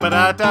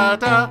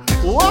Ba-da-da-da.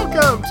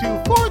 Welcome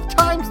to Fourth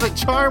Time's the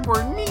Charm,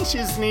 where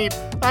niches need.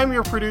 I'm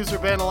your producer,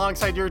 Ben,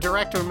 alongside your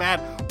director, Matt.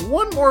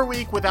 One more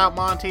week without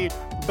Monty,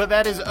 but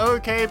that is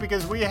okay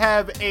because we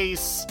have a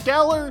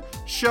stellar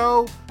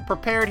show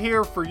prepared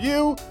here for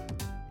you.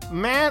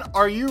 Matt,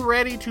 are you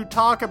ready to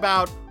talk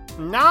about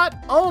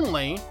not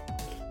only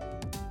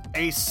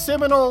a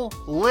seminal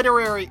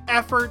literary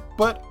effort,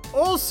 but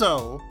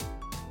also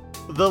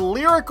the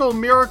lyrical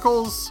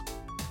miracles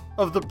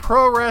of the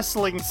pro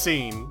wrestling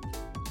scene?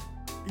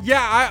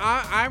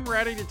 Yeah, I'm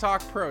ready to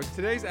talk pros.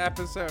 Today's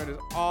episode is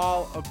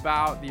all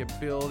about the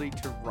ability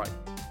to write,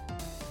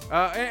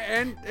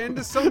 and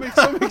to some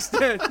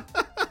extent,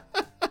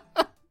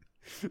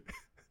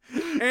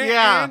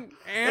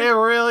 it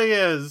really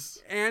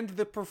is, and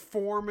the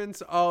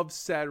performance of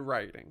said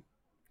writing.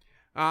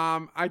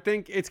 I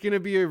think it's going to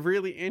be a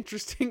really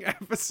interesting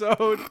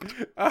episode.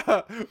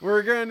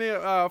 We're going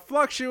to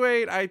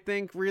fluctuate, I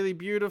think, really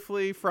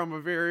beautifully from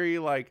a very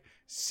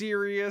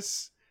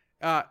serious,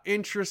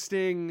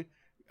 interesting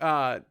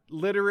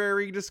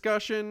literary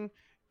discussion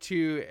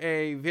to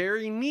a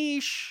very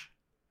niche,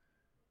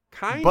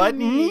 kind of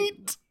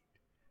neat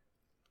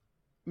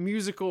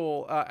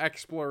musical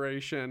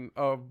exploration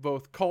of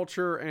both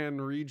culture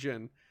and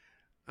region.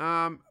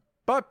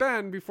 But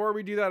Ben, before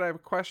we do that, I have a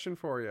question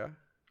for you.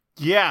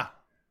 Yeah.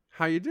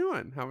 How you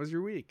doing? How was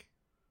your week?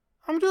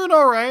 I'm doing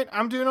all right.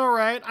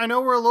 I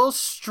know we're a little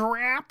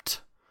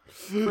strapped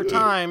for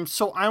time,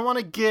 so I want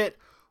to get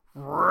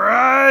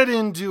right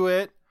into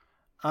it.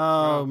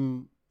 I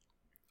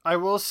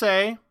will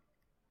say,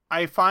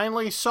 I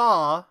finally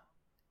saw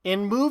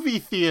in movie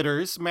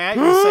theaters. Matt,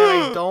 you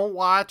said I don't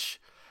watch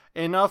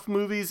enough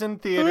movies in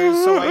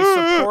theaters, so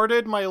I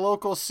supported my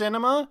local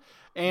cinema,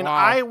 and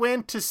I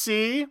went to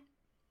see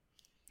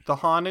the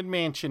Haunted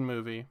Mansion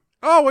movie.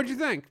 Oh, what'd you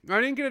think? I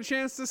didn't get a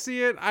chance to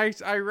see it. I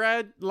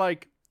read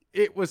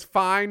it was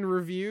fine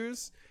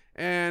reviews,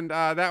 and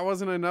that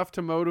wasn't enough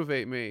to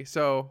motivate me.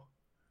 So,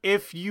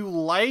 if you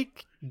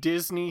like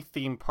Disney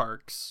theme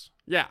parks,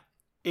 yeah,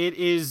 it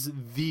is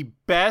the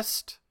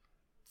best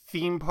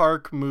theme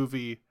park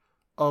movie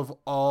of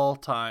all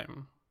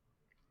time.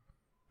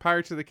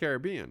 Pirates of the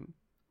Caribbean.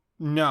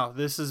 No,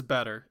 this is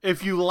better.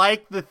 If you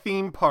like the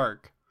theme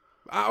park,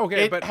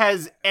 it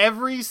has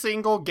every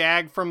single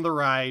gag from the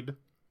ride.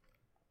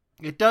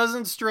 It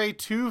doesn't stray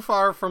too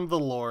far from the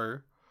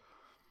lore.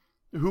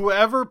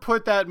 Whoever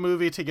put that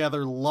movie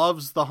together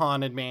loves the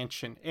Haunted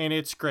Mansion, and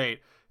it's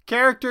great.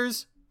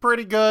 Characters,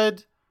 pretty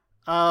good.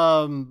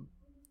 The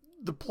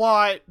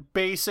plot,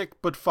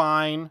 basic but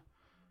fine.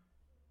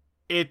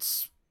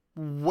 It's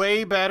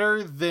way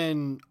better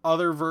than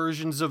other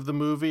versions of the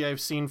movie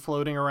I've seen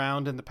floating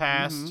around in the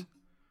past. Mm-hmm.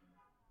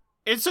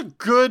 It's a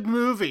good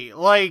movie.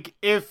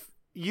 If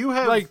you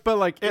have...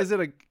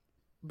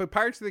 But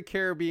Pirates of the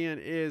Caribbean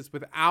is,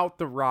 without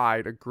the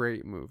ride, a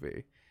great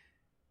movie.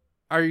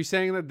 Are you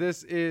saying that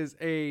this is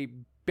a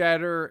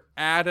better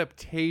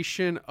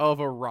adaptation of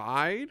a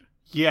ride?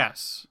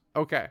 Yes.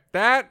 Okay.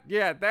 I've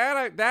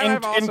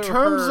also in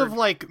terms heard...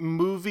 of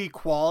movie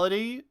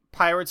quality,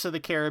 Pirates of the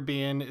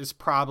Caribbean is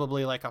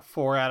probably a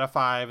 4 out of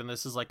 5, and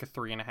this is a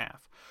 3.5.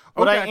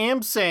 What I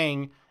am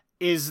saying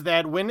is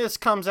that when this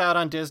comes out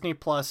on Disney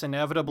Plus,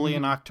 inevitably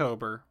in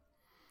October,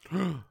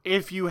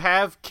 if you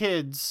have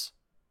kids...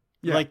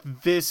 Yeah.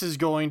 This is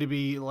going to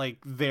be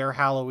their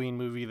Halloween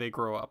movie they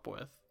grow up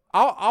with.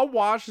 I'll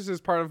watch this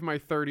as part of my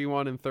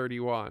 31 and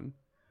 31.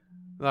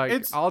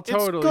 I'll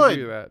totally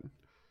do that.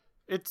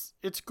 It's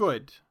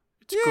good.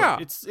 It's good.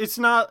 It's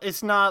not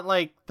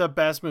the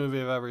best movie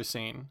I've ever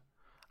seen.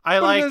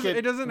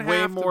 It doesn't way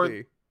have more. To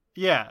be.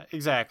 Yeah,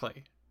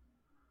 exactly.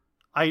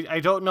 I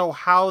don't know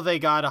how they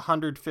got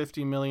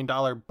 $150 million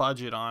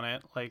budget on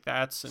it.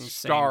 That's insane.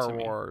 Star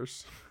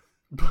Wars.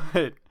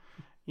 But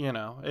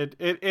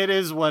it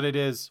is what it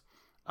is.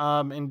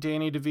 And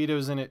Danny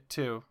DeVito's in it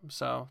too.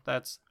 So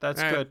that's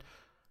good.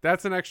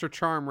 That's an extra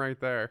charm right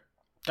there.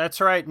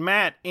 That's right.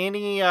 Matt,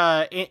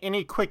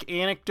 any quick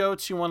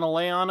anecdotes you want to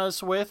lay on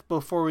us with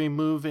before we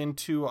move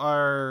into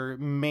our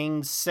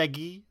main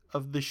segi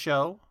of the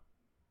show?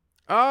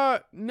 No,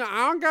 I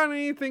don't got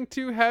anything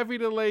too heavy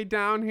to lay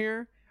down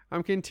here.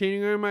 I'm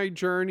continuing my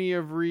journey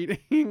of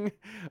reading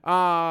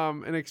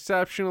an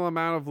exceptional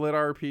amount of lit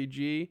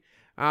RPG.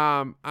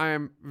 I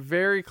am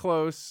very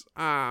close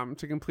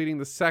to completing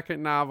the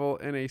second novel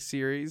in a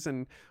series,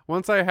 and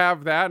once I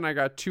have that and I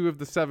got 2 of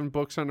the 7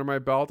 books under my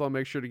belt, I'll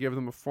make sure to give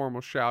them a formal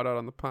shout out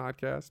on the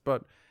podcast,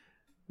 but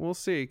we'll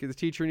see, because the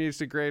teacher needs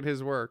to grade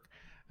his work.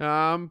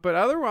 But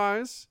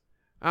otherwise,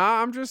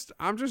 I'm just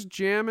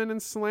jamming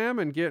and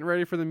slamming, getting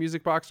ready for the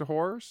Music Box of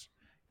Horrors,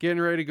 getting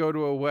ready to go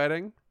to a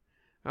wedding,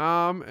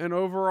 and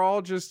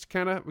overall just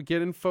kind of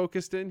getting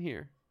focused in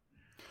here.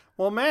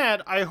 Well,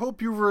 Matt, I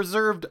hope you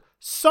reserved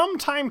some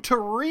time to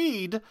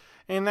read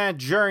in that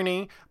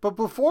journey. But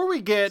before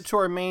we get to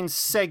our main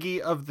segi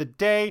of the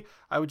day,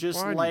 I would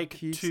just like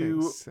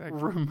to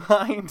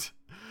remind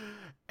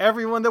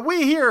everyone that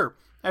we here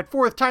at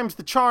Fourth Time's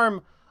the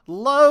Charm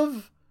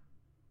love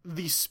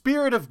the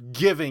spirit of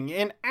giving.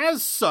 And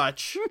as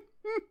such,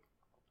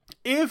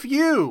 if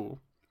you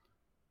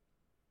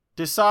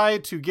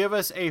decide to give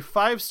us a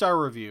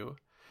 5-star review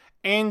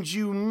and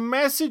you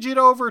message it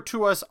over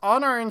to us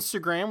on our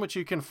Instagram, which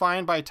you can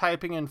find by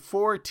typing in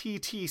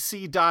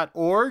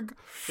 4ttc.org.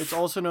 It's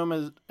also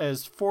known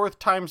as 4th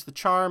Times the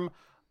Charm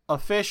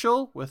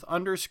Official with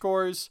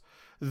underscores.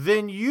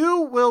 Then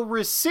you will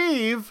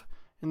receive,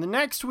 in the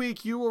next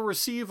week, you will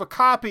receive a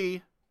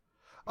copy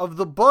of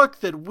the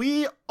book that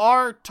we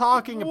are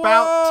talking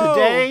about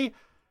today.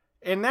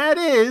 And that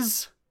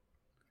is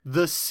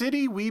The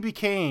City We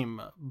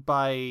Became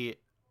by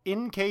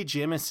N.K.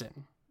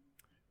 Jemisin.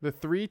 The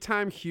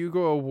 3-time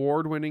Hugo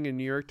Award-winning and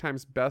New York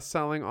Times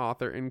best-selling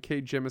author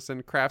N.K.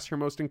 Jemisin crafts her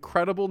most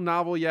incredible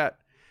novel yet,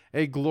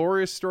 a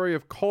glorious story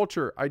of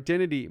culture,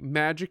 identity,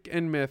 magic,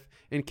 and myth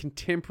in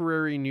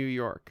contemporary New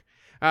York.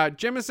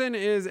 Jemisin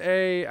is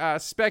a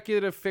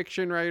speculative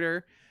fiction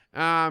writer.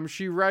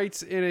 She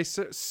writes in a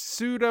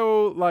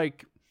pseudo,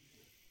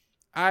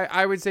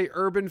 I would say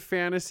urban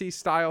fantasy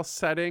style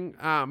setting,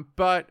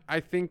 but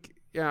I think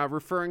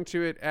referring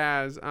to it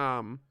as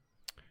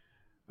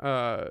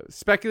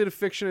speculative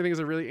fiction, I think, is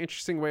a really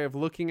interesting way of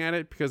looking at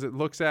it, because it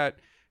looks at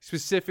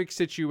specific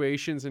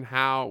situations and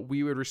how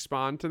we would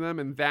respond to them.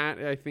 And that,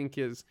 I think,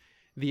 is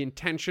the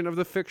intention of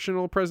the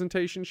fictional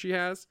presentation she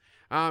has.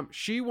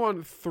 She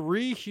won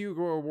 3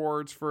 Hugo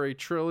Awards for a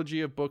trilogy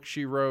of books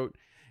she wrote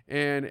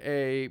in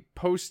a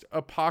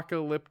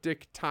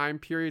post-apocalyptic time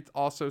period,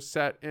 also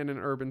set in an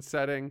urban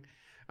setting.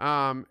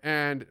 And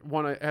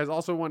has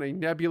also won a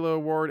Nebula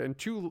Award and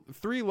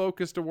 3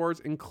 Locust Awards,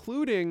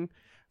 including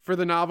for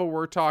the novel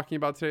we're talking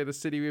about today, The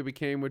City We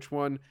Became, which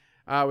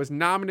was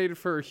nominated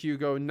for a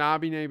Hugo,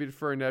 nominated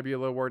for a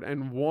Nebula Award,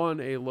 and won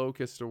a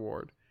Locust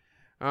Award.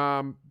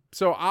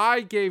 So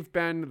I gave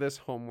Ben this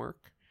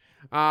homework.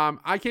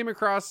 I came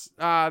across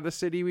The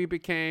City We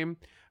Became,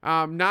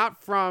 not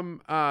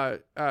from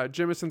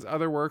Jemisin's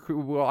other work,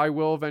 I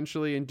will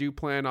eventually and do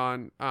plan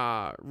on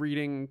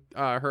reading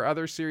her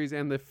other series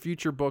and the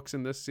future books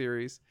in this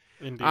series.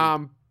 Indeed.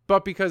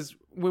 But because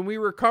when we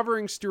were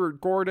covering Stuart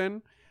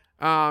Gordon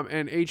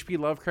and H.P.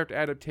 Lovecraft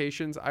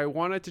adaptations, I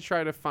wanted to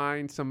try to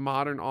find some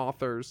modern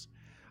authors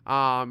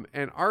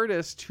and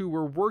artists who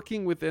were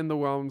working within the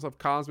realms of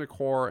cosmic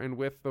horror and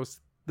with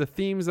the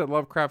themes that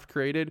Lovecraft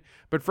created,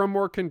 but from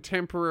more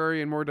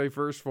contemporary and more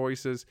diverse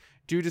voices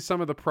due to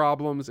some of the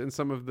problems and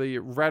some of the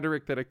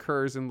rhetoric that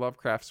occurs in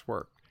Lovecraft's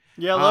work.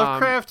 Yeah,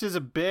 Lovecraft is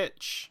a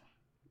bitch.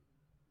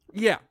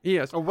 Yeah, he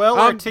is. A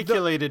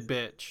well-articulated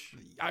bitch.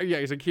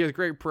 Yeah, he has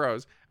great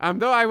prose.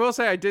 Though I will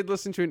say I did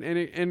listen to an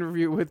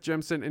interview with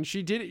Jemisin, and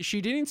she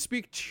didn't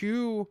speak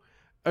too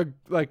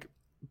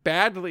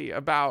badly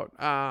about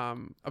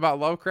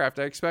Lovecraft.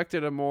 I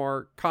expected a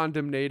more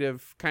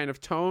condemnative kind of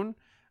tone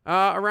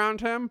around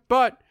him,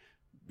 but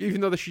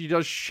even though she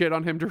does shit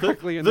on him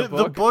directly in the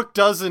book. The book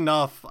does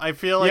enough. I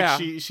feel like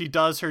she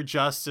does her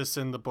justice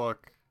in the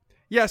book.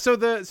 Yeah, so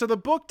the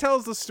book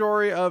tells the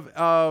story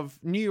of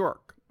New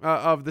York,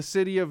 of the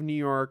city of New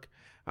York,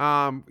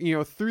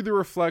 through the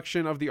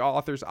reflection of the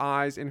author's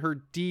eyes and her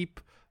deep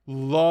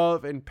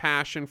love and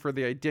passion for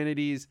the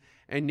identities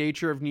and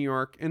nature of New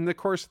York. In the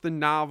course of the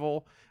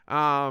novel,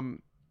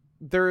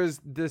 there is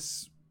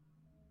this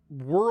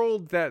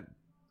world that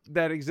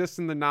exists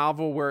in the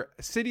novel where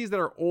cities that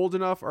are old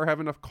enough or have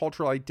enough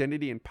cultural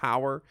identity and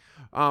power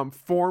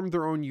form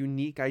their own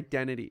unique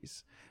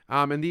identities.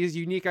 And these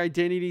unique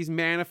identities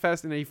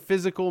manifest in a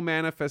physical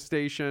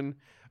manifestation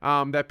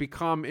that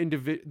become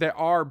that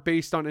are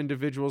based on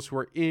individuals who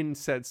are in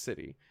said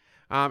city.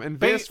 And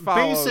this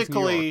follows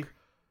New York.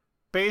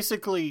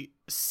 Basically,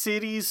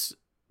 cities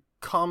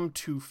come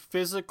to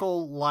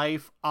physical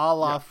life a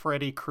la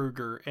Freddy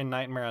Krueger in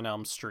Nightmare on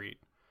Elm Street.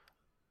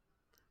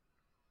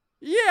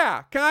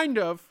 Yeah, kind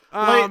of.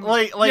 I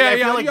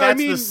feel like that's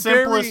the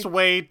simplest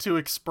way to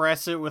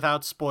express it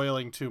without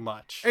spoiling too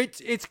much.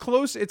 It's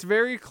close. It's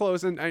very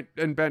close. And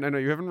Ben, I know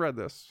you haven't read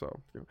this,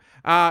 so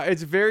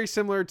it's very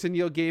similar to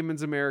Neil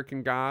Gaiman's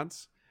American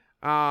Gods,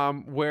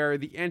 where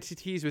the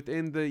entities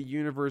within the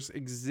universe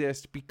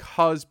exist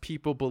because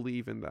people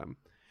believe in them.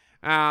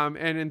 And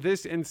in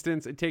this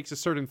instance, it takes a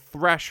certain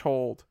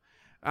threshold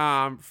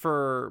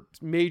for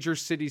major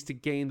cities to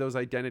gain those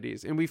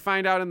identities. And we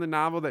find out in the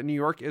novel that New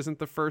York isn't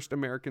the first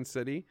American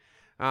city.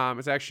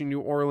 It's actually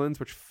New Orleans,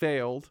 which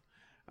failed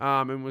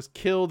and was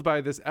killed by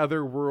this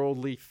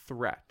otherworldly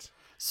threat.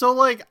 So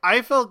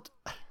I felt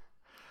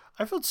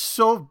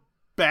so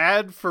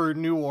bad for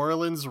New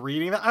Orleans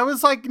reading that. I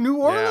was like, New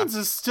Orleans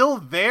is still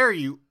there,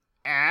 you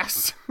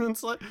ass.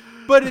 It's like,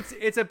 but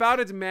it's about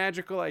its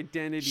magical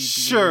identity.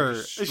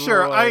 Sure,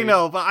 I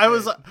know, but I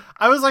was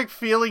like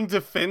feeling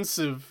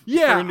defensive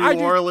for New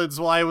Orleans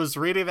while I was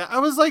reading that. I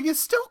was like, it's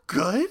still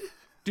good.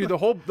 Dude, the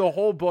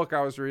whole book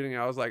I was reading,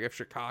 I was like, if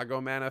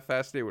Chicago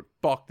manifested, it would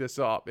fuck this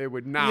up. It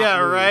would not.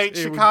 Yeah, lose. Right.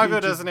 Chicago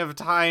doesn't have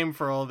time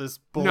for all this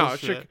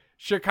bullshit. No,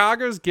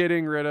 Chicago's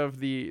getting rid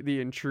of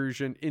the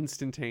intrusion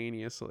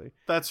instantaneously.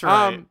 That's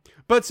right.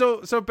 But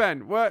so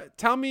Ben,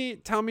 tell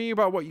me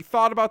about what you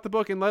thought about the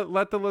book, and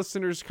let the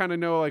listeners kind of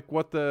know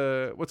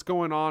what's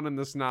going on in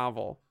this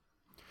novel.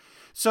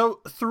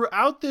 So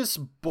throughout this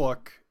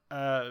book,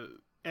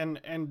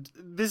 and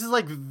this is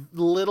like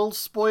little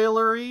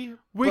spoilery.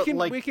 We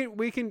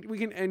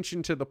can inch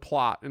into the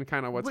plot and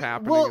kind of what's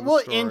happening.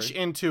 We'll inch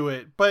into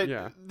it, but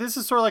this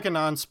is sort of like a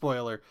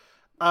non-spoiler.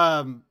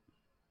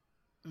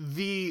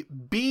 The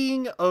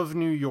being of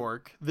New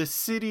York, the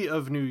city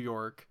of New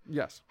York,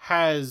 yes,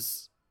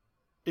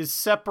 is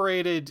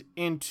separated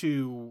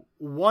into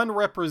one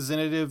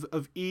representative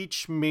of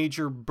each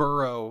major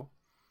borough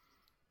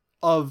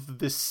of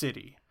the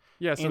city.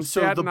 Yeah, so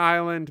Staten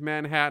Island,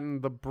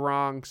 Manhattan, the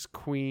Bronx,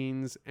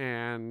 Queens,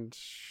 and...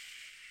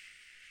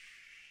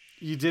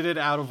 You did it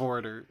out of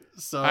order.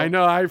 So I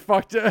know, I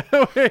fucked it.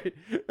 Wait.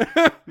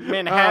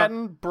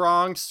 Manhattan,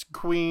 Bronx,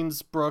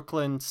 Queens,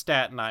 Brooklyn,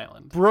 Staten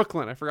Island.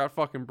 Brooklyn. I forgot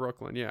fucking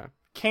Brooklyn, yeah.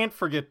 Can't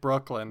forget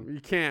Brooklyn.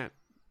 You can't.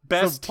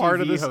 Best part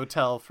TV of this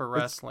hotel for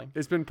wrestling.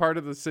 It's been part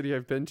of the city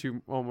I've been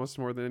to almost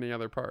more than any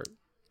other part.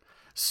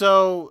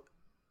 So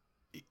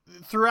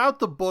throughout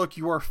the book,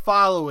 you are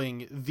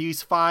following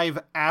these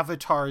 5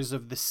 avatars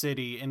of the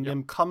city and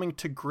them coming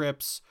to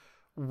grips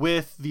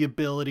with the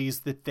abilities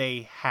that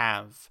they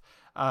have.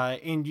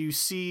 And you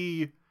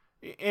see,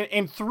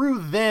 and through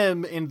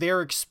them and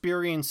their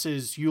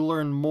experiences, you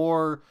learn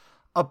more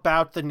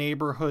about the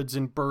neighborhoods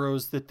and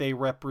boroughs that they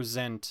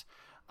represent.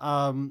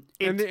 And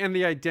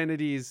the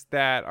identities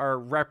that are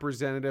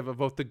representative of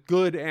both the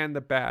good and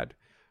the bad.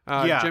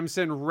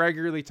 Jemisin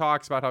regularly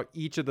talks about how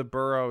each of the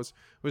boroughs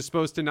was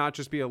supposed to not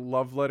just be a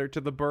love letter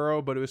to the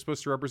borough, but it was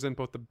supposed to represent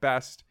both the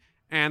best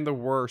and the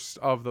worst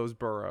of those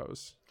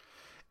boroughs.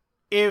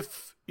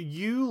 If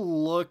you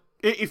like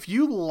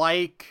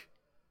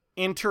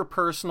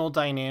interpersonal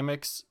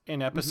dynamics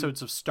in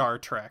episodes of Star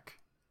Trek,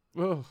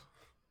 I'm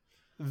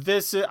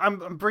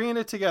bringing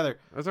it together.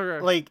 That's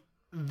okay. Like,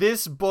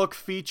 this book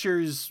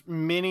features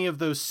many of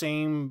those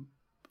same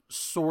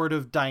sort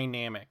of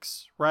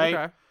dynamics, right?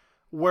 Okay.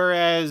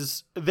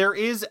 Whereas there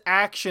is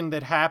action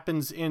that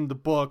happens in the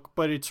book,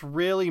 but it's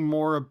really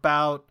more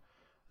about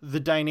the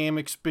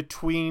dynamics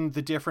between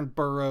the different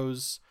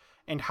boroughs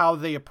and how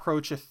they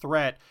approach a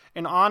threat.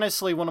 And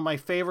honestly, one of my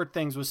favorite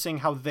things was seeing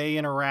how they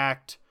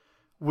interact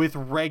with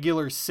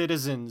regular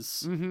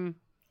citizens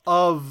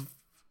of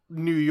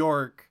New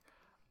York.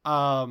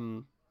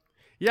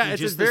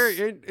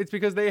 It's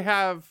because they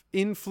have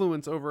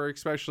influence over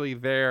especially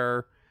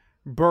their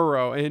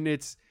borough, and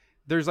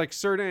there's like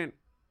certain,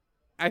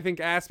 I think,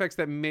 aspects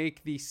that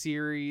make the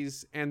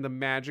series and the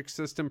magic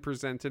system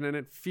presented in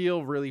it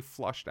feel really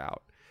flushed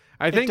out.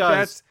 I think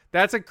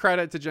that's a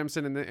credit to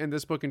Jemisin in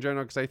this book in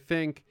general, because I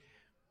think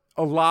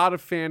a lot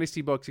of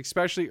fantasy books,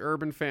 especially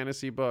urban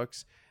fantasy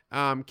books,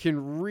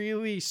 can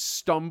really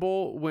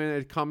stumble when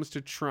it comes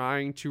to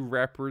trying to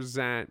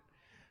represent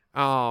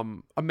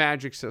a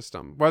magic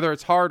system, whether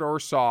it's hard or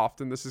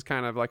soft. And this is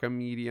kind of like a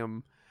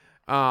medium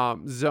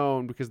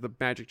zone because the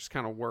magic just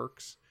kind of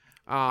works.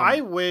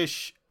 I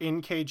wish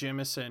N.K.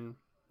 Jemisin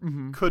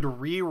could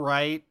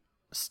rewrite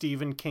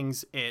Stephen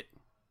King's It,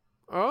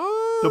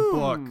 the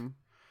book,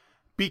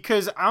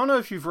 because I don't know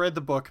if you've read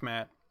the book,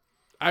 Matt.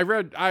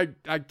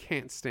 I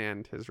can't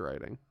stand his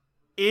writing.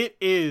 It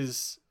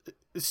is,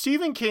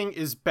 Stephen King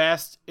is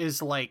best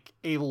as like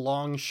a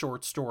long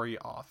short story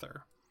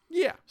author.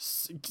 Yeah.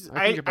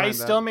 I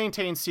still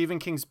maintain Stephen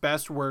King's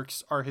best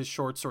works are his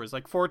short stories,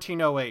 like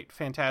 1408,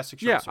 fantastic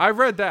short story. I've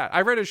read that.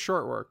 I read his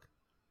short work.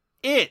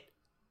 It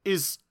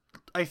is,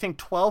 I think,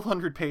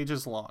 1,200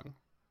 pages long.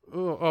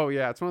 Oh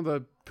yeah, it's one of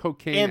the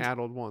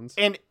cocaine-addled ones.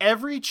 And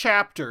every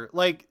chapter,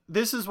 like,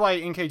 this is why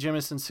N.K.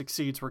 Jemisin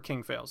succeeds where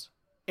King fails.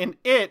 In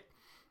It,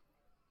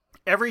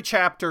 every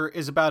chapter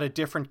is about a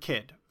different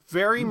kid.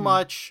 Very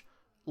much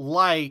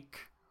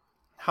like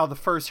how the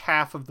first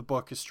half of the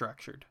book is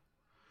structured.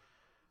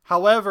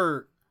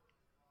 However,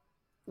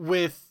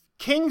 with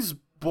King's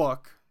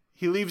book,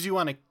 he leaves you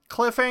on a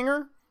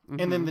cliffhanger,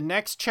 and then the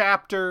next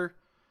chapter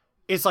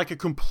is like a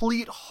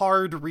complete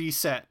hard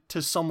reset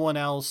to someone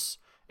else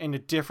in a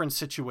different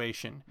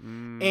situation.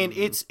 And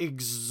it's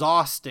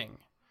exhausting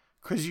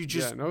because you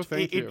just,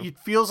 it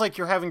feels like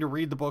you're having to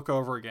read the book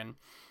over again.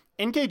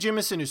 N.K.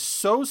 Jemisin is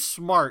so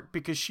smart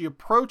because she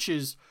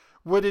approaches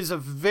what is a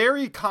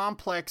very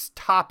complex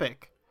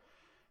topic.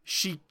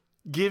 She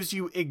gives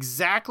you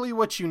exactly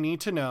what you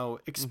need to know,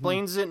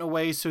 explains it in a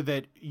way so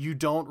that you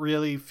don't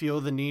really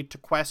feel the need to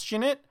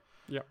question it.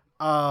 Yep.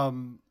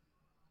 And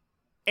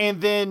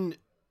then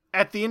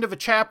at the end of a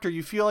chapter,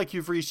 you feel like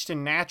you've reached a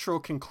natural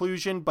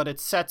conclusion, but it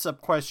sets up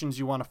questions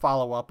you want to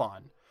follow up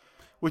on,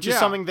 which is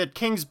something that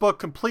King's book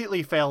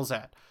completely fails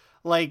at.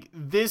 Like,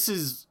 this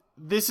is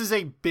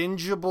a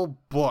bingeable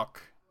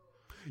book.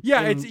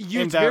 Yeah, it's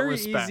very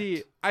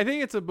easy. I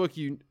think it's a book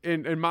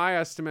in my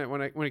estimate,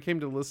 when it came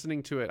to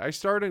listening to it, I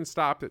started and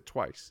stopped it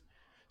twice.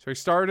 So I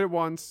started it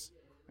once,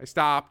 I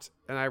stopped,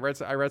 and I read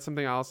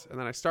something else, and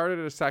then I started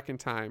it a second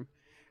time.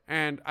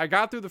 And I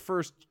got through the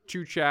first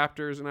 2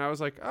 chapters, and I was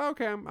like, oh,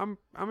 okay, I'm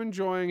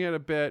enjoying it a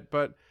bit,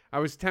 but I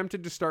was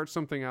tempted to start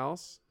something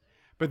else.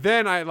 But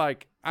then I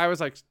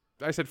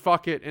said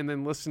fuck it, and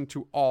then listened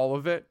to all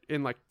of it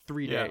in like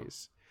 3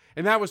 days.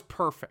 And that was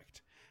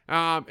perfect,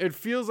 It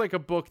feels like a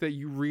book that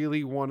you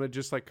really want to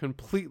just like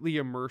completely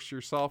immerse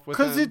yourself with.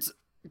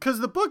 Because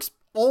the book's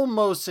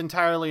almost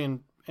entirely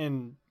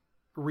in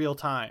real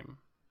time.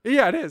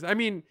 Yeah, it is. I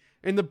mean,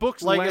 in the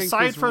book's like length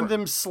aside from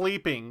them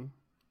sleeping,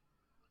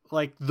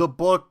 like the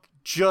book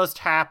just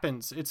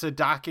happens. It's a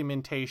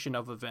documentation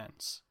of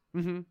events.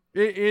 Mm-hmm.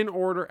 In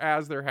order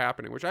as they're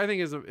happening, which I think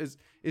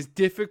is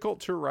difficult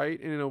to write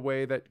in a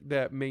way that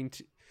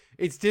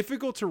it's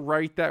difficult to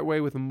write that way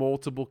with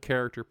multiple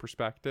character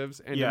perspectives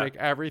and to make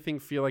everything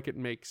feel like it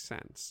makes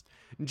sense.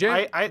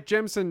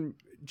 Jemisin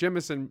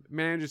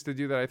manages to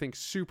do that, I think,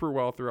 super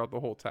well throughout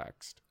the whole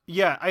text.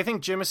 Yeah, I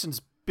think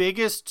Jemisin's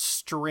biggest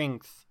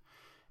strength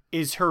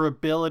is her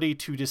ability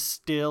to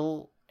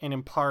distill and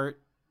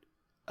impart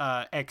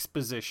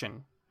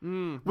exposition.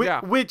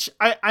 Which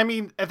I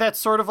mean, that's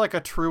sort of like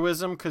a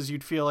truism, because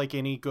you'd feel like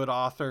any good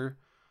author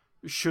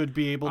should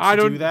be able to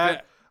do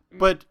that.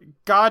 But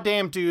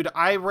goddamn, dude,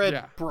 I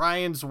read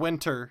Brian's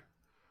Winter.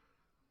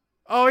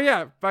 Oh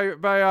yeah,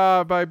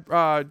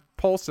 by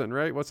Paulson,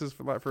 right? What's his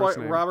first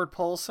name? Robert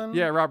Paulson.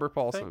 Yeah, Robert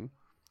Paulson.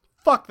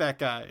 Fuck that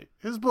guy.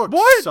 His books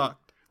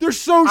sucked. They're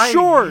so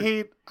short.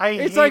 I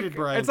hated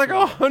Brian's. It's like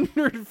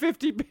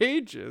 150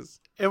 pages.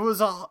 It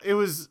was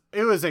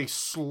a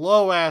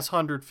slow ass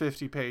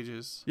 150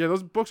 pages. Yeah,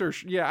 those books are.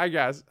 I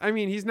guess. I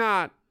mean, he's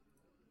not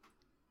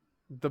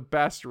the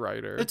best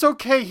writer. It's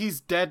okay.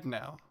 He's dead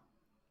now.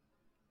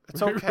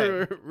 It's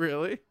okay.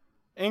 Really?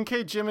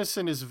 N.K.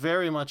 Jemisin is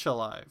very much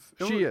alive.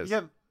 She is.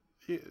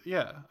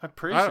 Yeah. I'm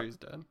pretty sure he's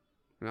dead.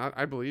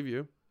 I believe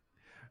you.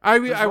 I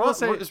will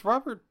say, is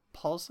Robert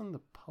Paulson the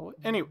poet?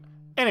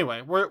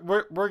 Anyway,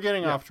 we're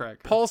getting off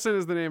track. Paulson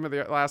is the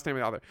last name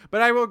of the author.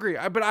 But I will agree.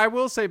 But I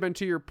will say, Ben,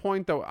 to your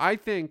point though, I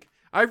think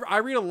I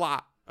read a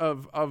lot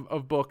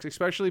of books,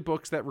 especially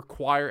books that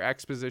require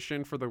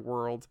exposition for the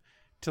world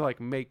to like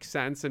make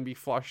sense and be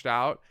flushed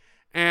out.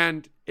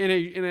 And in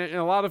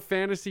a lot of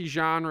fantasy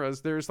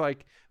genres, there's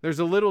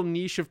a little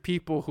niche of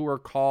people who are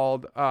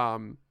called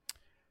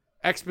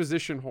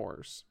exposition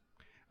whores,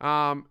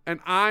 and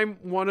I'm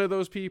one of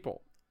those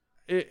people.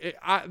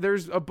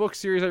 There's a book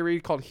series I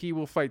read called He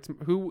Who Fights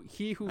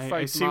Monsters.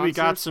 I see we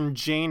got some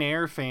Jane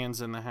Eyre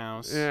fans in the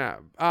house. Yeah.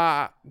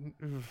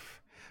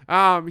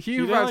 He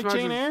Who Fights Monsters.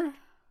 Jane Eyre?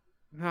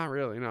 Not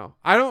really. No,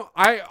 I don't.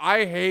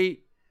 I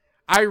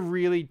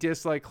really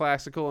dislike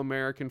classical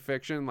American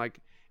fiction. Like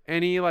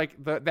any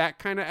that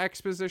kind of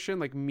exposition,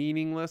 like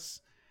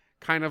meaningless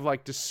kind of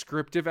like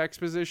descriptive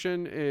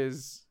exposition,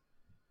 is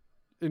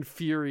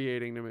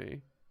infuriating to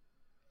me.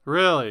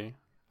 Really?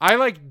 I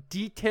like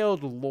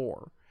detailed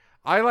lore.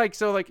 I like,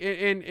 so like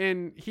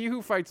in He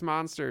Who Fights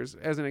Monsters,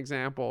 as an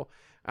example,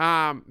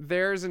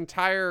 there's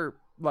entire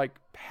like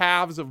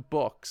halves of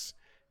books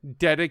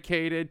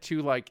dedicated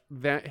to like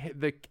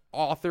the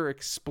author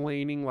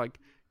explaining like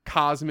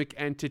cosmic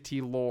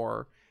entity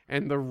lore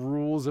and the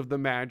rules of the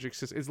magic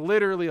system. It's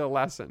literally a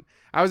lesson.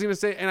 I was going to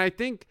say, and I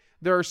think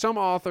there are some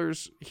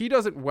authors, he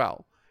does it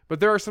well, but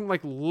there are some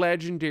like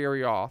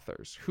legendary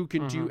authors who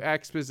can do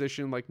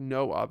exposition like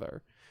no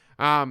other.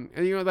 And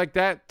you know, like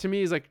that to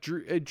me is like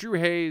Drew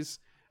Hayes,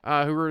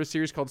 who wrote a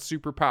series called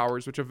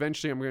Superpowers, which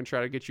eventually I'm going to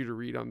try to get you to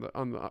read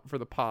for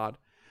the pod,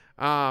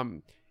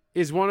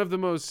 is one of the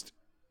most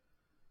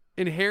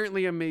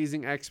inherently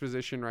amazing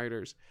exposition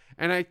writers.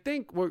 And I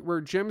think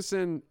where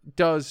Jemisin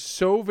does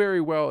so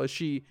very well is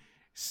she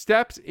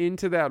steps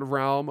into that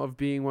realm of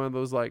being one of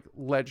those like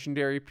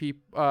legendary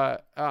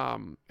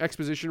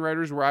exposition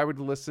writers where I would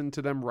listen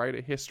to them write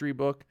a history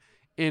book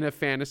in a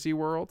fantasy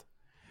world.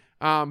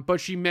 But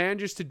she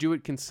manages to do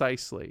it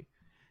concisely.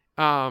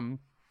 It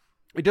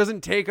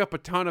doesn't take up a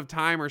ton of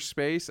time or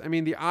space. I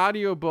mean, the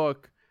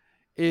audiobook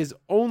is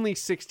only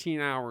 16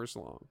 hours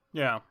long.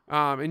 Yeah.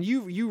 And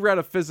you read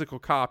a physical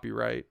copy,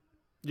 right?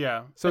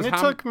 Yeah. So and it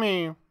took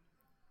me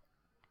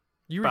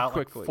about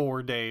quickly. Like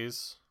 4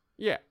 days.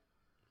 Yeah.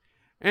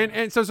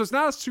 And so it's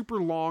not a super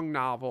long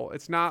novel.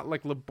 It's not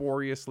like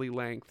laboriously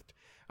lengthed.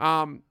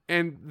 And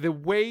the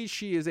way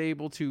she is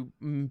able to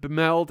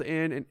meld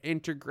in and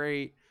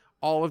integrate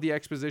all of the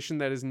exposition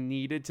that is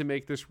needed to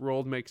make this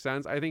world make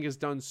sense, I think is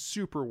done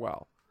super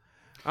well.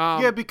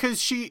 Yeah, because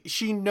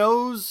she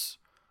knows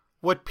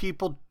what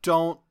people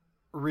don't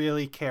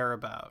really care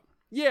about.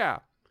 Yeah,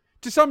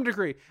 to some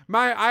degree.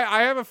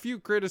 I have a few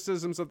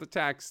criticisms of the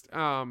text,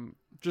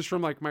 just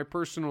from like my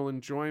personal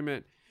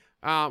enjoyment,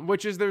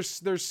 which is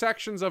there's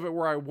sections of it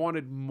where I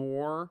wanted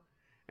more,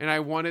 and I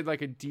wanted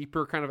like a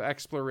deeper kind of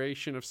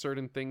exploration of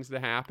certain things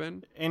to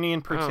happen. Any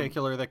in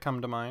particular that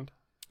come to mind?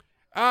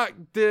 I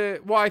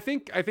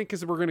think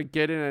because we're gonna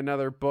get in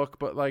another book,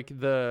 but like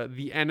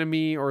the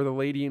enemy or the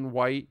lady in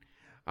white,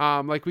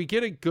 like we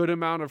get a good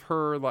amount of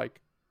her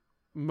like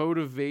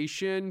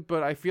motivation,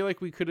 but I feel like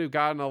we could have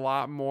gotten a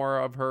lot more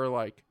of her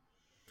like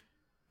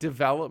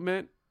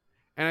development,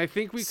 and I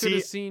think we could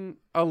have seen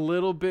a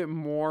little bit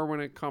more when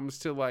it comes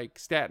to like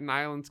Staten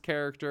Island's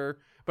character,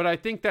 but I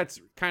think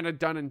that's kind of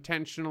done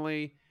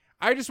intentionally.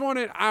 I just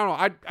wanted, I don't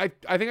know,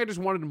 I think I just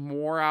wanted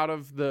more out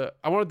of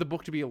I wanted the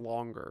book to be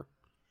longer.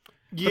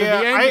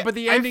 Yeah, but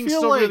the I ending's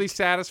feel still like, really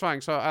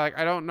satisfying. So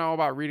I don't know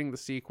about reading the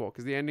sequel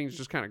because the ending's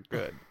just kind of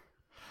good.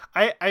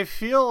 I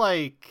feel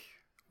like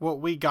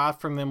what we got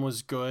from them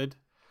was good.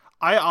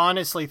 I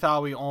honestly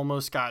thought we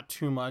almost got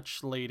too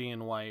much Lady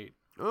in White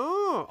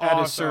Oh, at a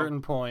awesome.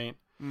 certain point.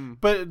 Mm.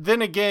 But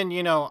then again,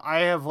 I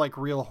have like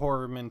real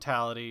horror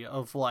mentality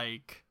of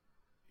like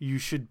you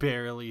should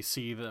barely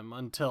see them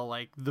until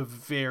like the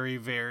very,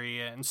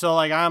 very end. So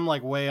like I'm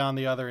like way on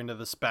the other end of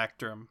the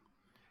spectrum.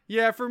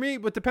 Yeah, for me,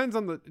 but depends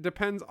on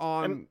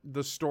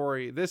the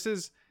story.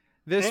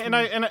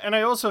 And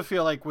I also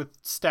feel like with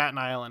Staten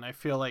Island, I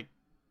feel like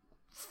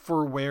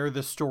for where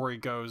the story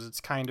goes,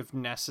 it's kind of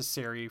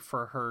necessary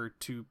for her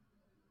to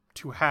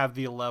have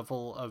the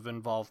level of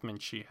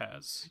involvement she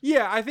has.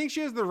 Yeah, I think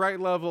she has the right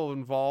level of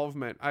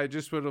involvement. I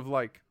just would have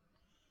like,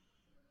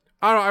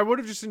 I don't know, I would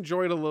have just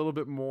enjoyed a little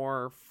bit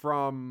more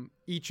from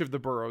each of the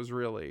boroughs,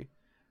 really.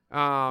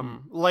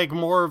 Like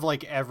more of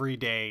like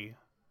everyday.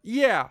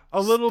 Yeah,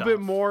 a little bit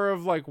stuff. more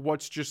of like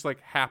what's just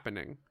like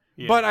happening.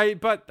 Yeah.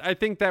 But I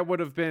think that would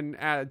have been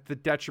at the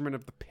detriment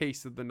of the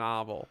pace of the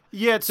novel.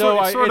 Yeah, it's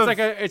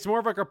more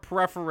of like a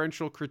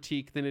preferential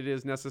critique than it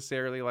is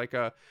necessarily like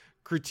a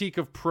critique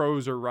of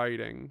prose or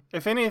writing.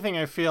 If anything,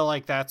 I feel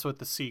like that's what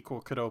the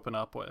sequel could open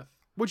up with.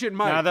 Which it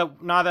might.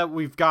 Now that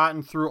we've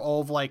gotten through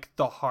all of like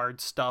the hard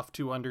stuff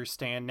to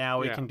understand, now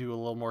we Yeah. can do a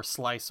little more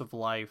slice of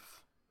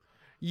life.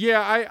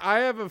 Yeah, I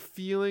have a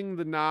feeling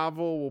the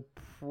novel will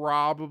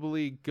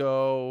probably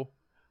go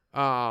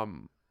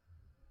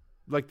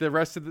like the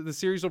rest of the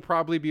series will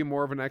probably be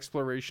more of an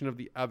exploration of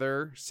the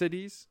other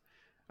cities.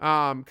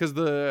 Because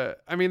the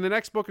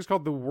next book is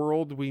called The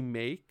World We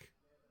Make.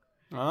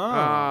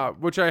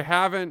 Which I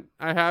haven't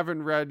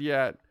read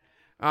yet.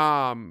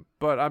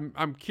 But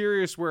I'm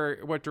curious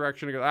what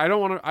direction to go. I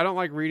don't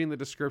like reading the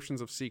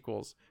descriptions of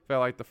sequels if I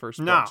like the first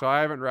book, so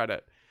I haven't read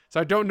it. So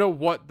I don't know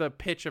what the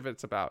pitch of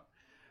it's about.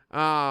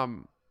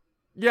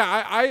 Yeah,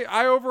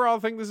 I overall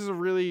think this is a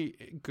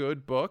really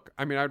good book.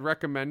 I mean, I'd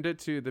recommend it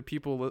to the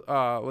people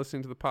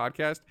listening to the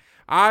podcast.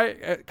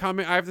 I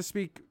have to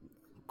speak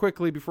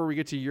quickly before we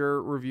get to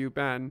your review,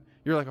 Ben.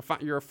 You're like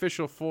your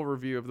official full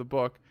review of the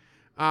book.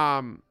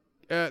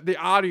 The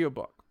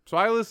audiobook. So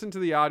I listened to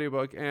the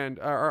audiobook, and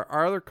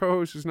our other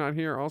co-host who's not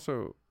here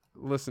also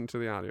listened to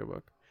the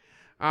audiobook.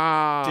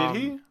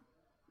 Did he?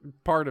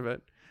 Part of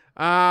it.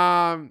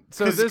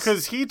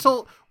 Because he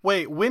told.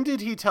 Wait, when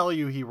did he tell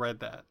you he read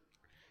that?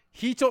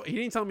 He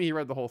didn't tell me he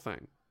read the whole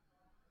thing.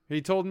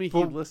 He told me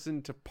he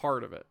listened to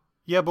part of it.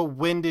 Yeah, but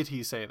when did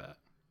he say that?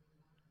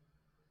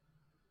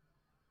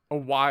 A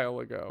while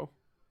ago.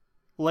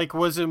 Like,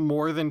 was it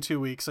more than 2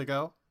 weeks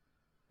ago?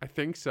 I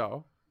think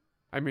so.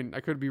 I mean, I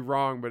could be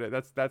wrong, but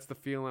that's the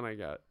feeling I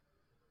get.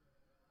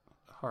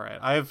 All right,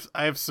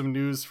 I have some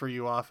news for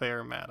you off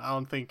air, Matt. I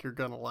don't think you're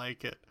gonna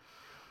like it.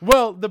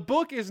 Well, the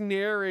book is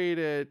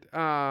narrated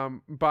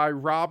by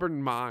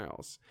Robin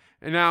Miles.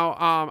 And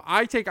now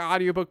I take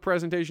audiobook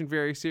presentation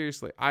very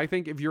seriously. I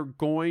think if you're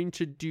going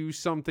to do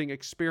something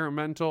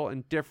experimental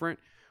and different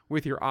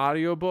with your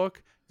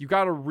audiobook, you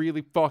got to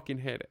really fucking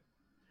hit it.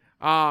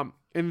 And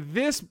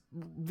this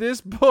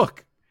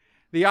book,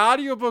 the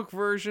audiobook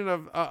version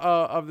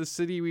of The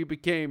City We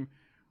Became,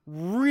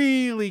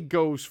 really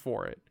goes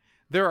for it.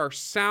 There are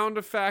sound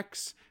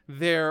effects.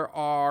 There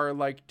are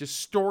like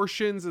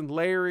distortions and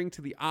layering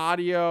to the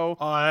audio.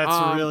 Oh,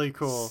 that's really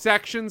cool.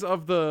 Sections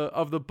of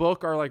the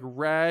book are like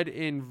read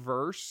in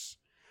verse.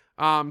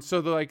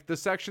 So the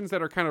sections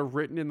that are kind of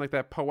written in like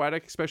that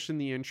poetic, especially in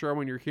the intro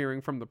when you're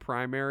hearing from the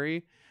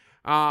primary,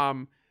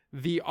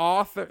 the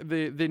author,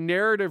 the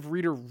narrative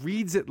reader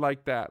reads it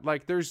like that.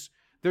 Like there's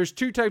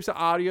two types of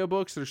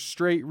audiobooks. There's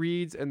straight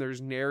reads and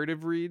there's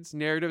narrative reads.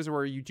 Narratives are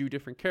where you do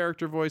different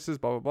character voices,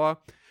 blah, blah, blah.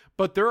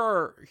 But there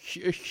are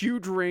a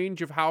huge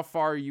range of how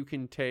far you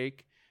can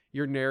take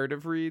your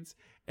narrative reads.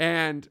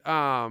 And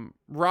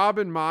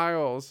Robin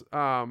Miles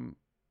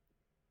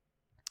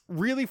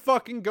really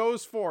fucking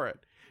goes for it.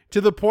 To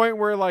the point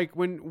where like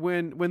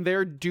when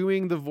they're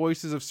doing the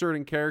voices of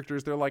certain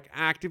characters, they're like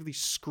actively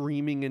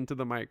screaming into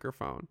the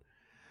microphone.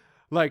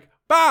 Like,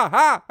 bah,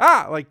 ha,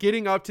 ha, like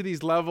getting up to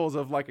these levels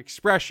of like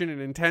expression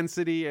and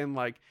intensity and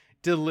like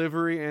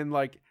delivery and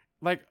like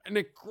an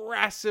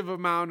aggressive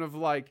amount of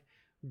like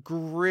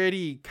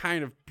gritty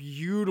kind of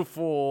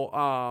beautiful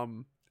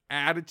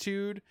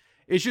attitude.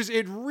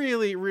 It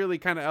really, really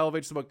kind of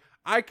elevates the book.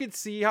 I could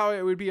see how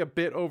it would be a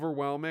bit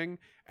overwhelming,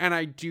 and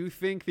I do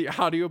think the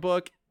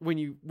audiobook, when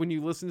you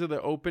listen to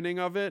the opening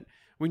of it,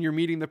 when you're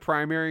meeting the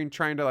primary and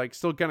trying to like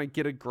still kind of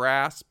get a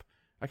grasp,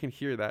 I can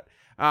hear that,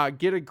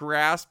 get a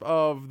grasp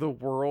of the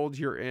world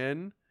you're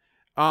in.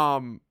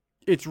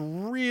 It's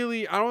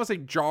really, I don't want to say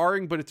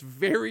jarring, but it's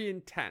very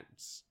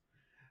intense.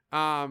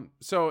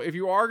 So if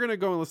you are going to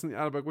go and listen to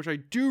the audiobook, which I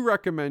do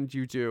recommend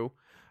you do,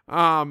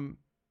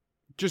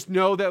 just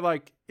know that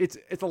like it's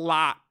a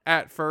lot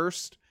at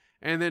first,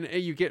 and then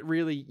you get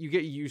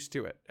used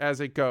to it as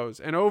it goes.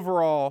 And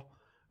overall,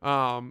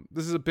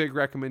 this is a big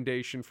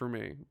recommendation for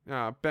me.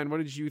 Ben, what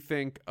did you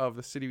think of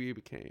The City We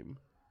Became?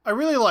 I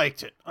really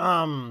liked it.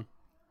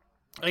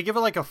 I give it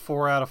like a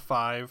 4 out of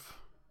 5.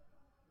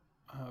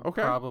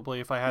 Okay. Probably,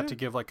 if I had to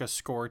give like a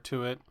score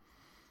to it.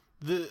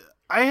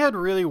 I had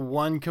really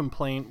one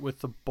complaint with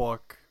the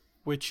book,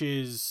 which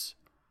is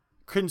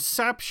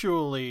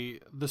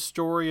conceptually the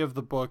story of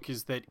the book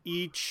is that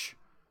each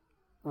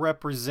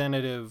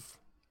representative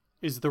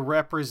is the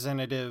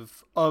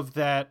representative of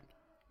that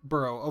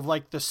borough, of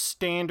like the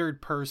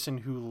standard person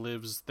who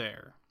lives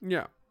there.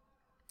 Yeah.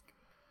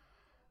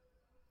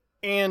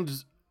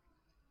 And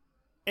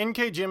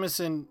N.K.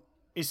 Jemisin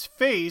is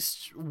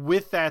faced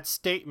with that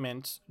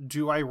statement.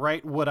 Do I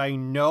write what I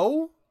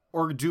know,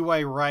 or do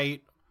I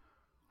write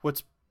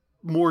what's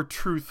more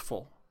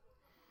truthful?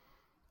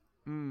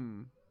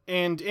 And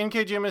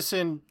N.K.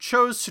 Jemisin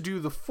chose to do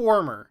the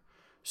former.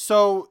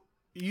 So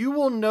you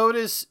will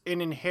notice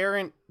an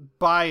inherent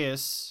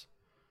bias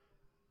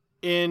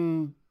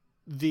in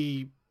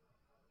the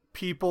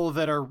people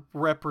that are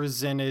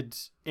represented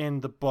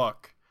in the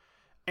book.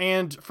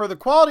 And for the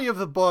quality of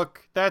the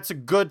book, that's a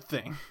good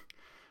thing.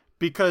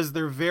 Because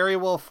they're very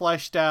well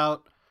fleshed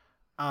out,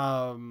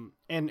 and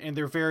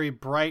they're very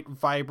bright,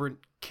 vibrant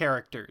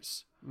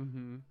characters.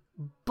 Mm-hmm.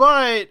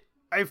 But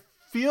I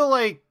feel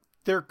like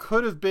there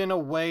could have been a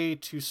way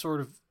to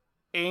sort of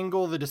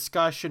angle the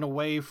discussion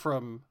away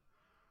from,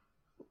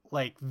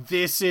 like,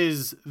 this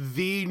is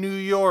the New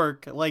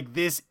York. Like,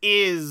 this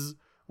is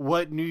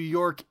what New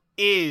York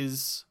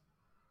is.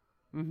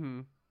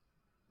 Mm-hmm.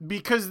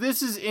 Because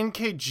this is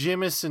N.K.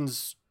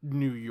 Jemisin's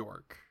New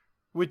York,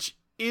 which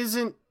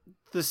isn't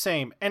the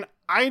same. And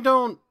I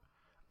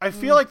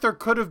feel like there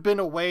could have been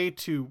a way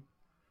to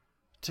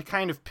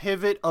kind of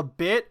pivot a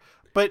bit,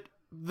 but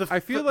I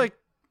feel like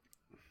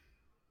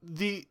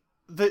the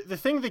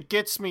thing that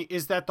gets me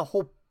is that the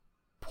whole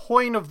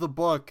point of the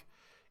book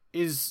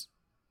is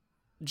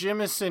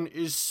Jemisin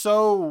is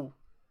so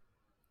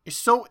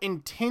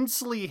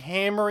intensely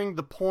hammering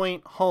the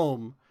point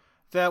home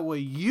that what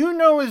you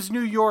know as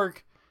New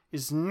York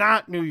is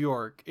not New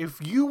York. If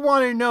you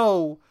want to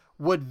know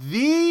what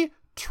the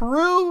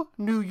true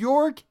New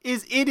York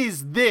is, it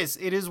is this.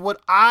 It is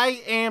what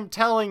I am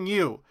telling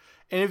you.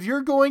 And if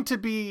you're going to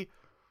be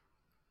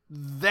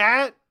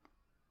that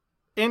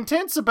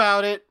intense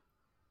about it,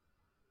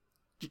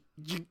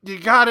 you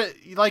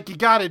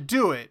gotta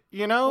do it,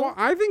 you know? Well,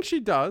 I think she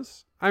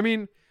does. I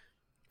mean,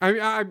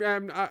 I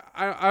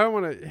don't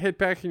want to hit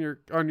back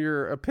on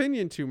your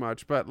opinion too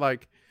much, but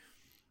like,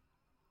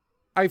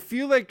 I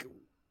feel like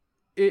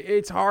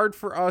it's hard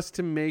for us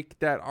to make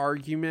that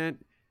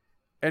argument.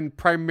 And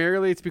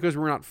primarily it's because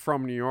we're not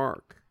from New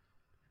York.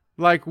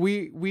 Like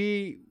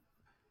we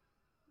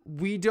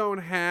don't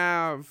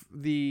have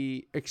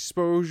the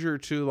exposure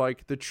to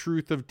like the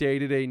truth of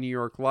day-to-day New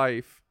York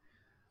life.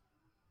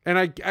 And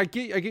I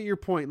get your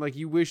point. Like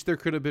you wish there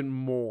could have been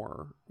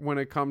more when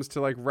it comes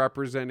to like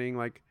representing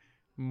like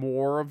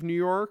more of New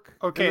York.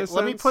 Okay,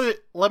 let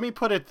me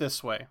put it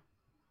this way.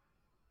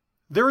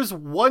 There is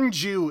one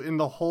Jew in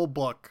the whole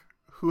book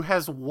who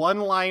has one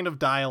line of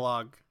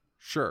dialogue.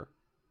 Sure.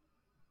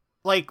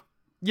 Like,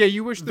 yeah,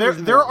 you wish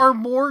there are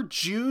more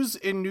Jews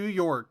in New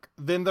York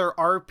than there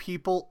are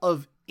people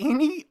of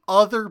any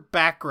other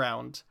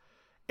background.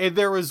 And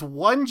there is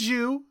one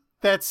Jew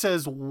that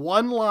says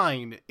one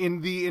line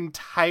in the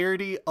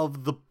entirety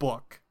of the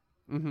book.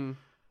 Mm-hmm.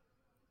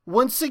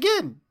 Once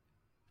again,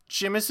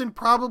 Jemisin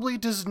probably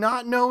does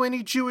not know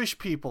any Jewish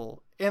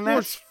people, and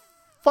that's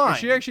fine.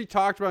 She actually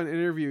talked about in an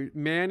interview,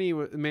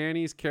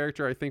 Manny's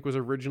character, I think, was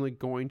originally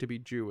going to be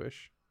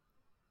Jewish.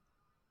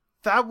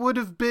 That would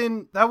have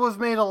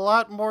made a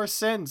lot more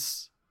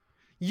sense.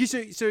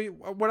 So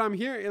what I'm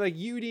hearing, like,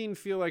 you didn't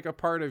feel like a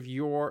part of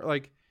your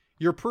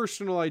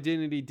personal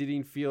identity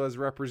didn't feel as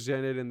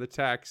represented in the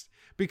text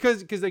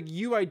because like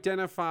you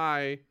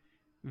identify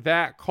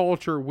that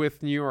culture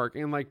with New York,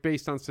 and like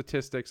based on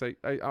statistics,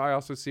 I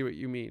also see what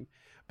you mean.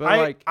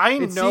 But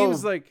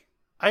seems like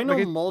I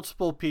know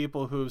multiple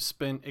people who've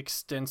spent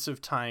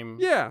extensive time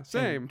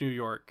in New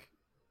York,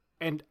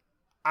 and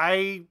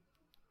I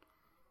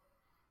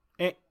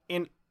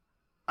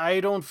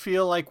don't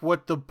feel like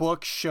what the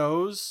book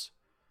shows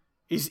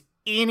is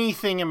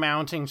anything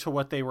amounting to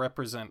what they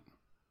represent,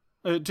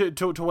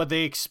 to what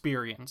they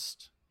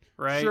experienced,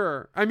 right?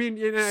 Sure. I mean,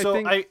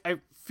 I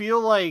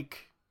feel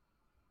like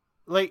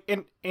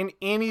in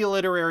any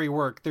literary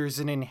work, there's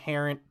an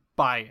inherent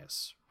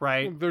bias,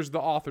 right? Well, there's the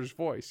author's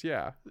voice,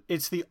 yeah.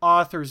 It's the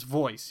author's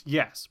voice,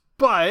 yes.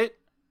 But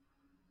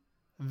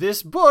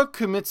this book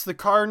commits the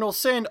cardinal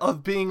sin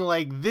of being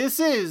like, this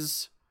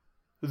is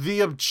the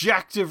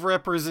objective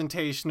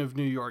representation of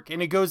New York,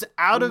 and it goes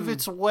out of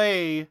its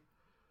way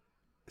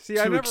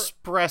to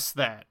express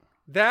that.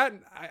 That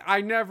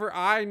I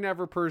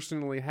never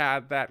personally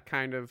had that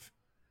kind of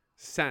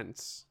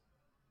sense.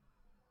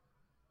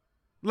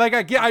 Like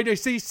I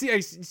see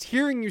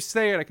hearing you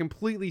say it, I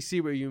completely see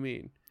what you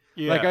mean.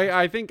 Yeah. Like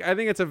I think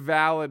it's a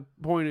valid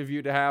point of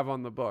view to have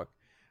on the book.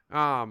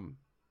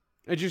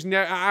 It just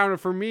I don't know,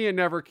 for me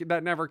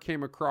that never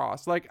came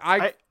across. Like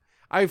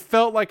I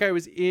felt like I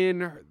was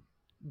in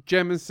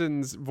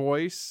Jemisin's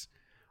voice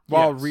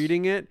while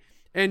reading it,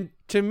 And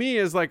to me,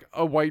 as like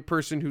a white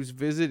person who's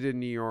visited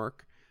New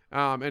York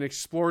and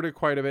explored it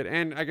quite a bit,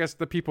 and I guess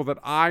the people that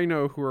I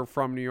know who are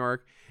from New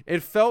York,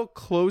 it felt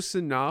close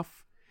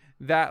enough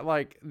that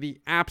like the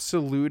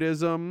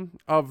absolutism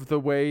of the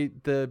way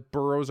the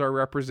boroughs are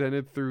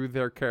represented through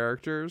their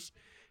characters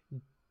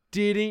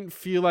didn't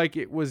feel like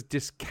it was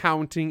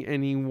discounting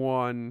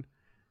anyone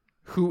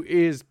who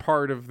is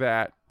part of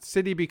that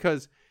city,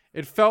 because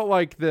it felt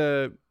like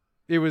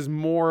it was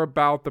more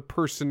about the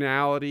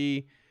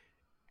personality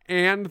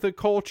and the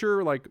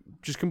culture, like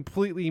just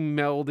completely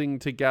melding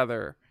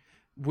together,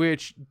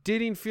 which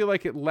didn't feel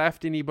like it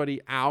left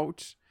anybody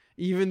out,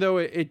 even though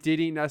it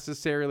didn't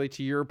necessarily,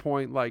 to your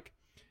point, like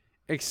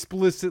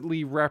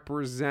explicitly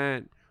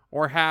represent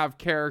or have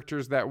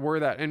characters that were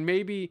that. And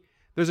maybe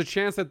there's a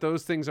chance that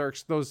those themes are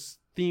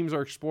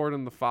explored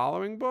in the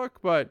following book,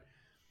 but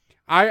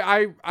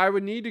I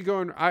would need to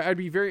go and I'd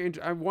be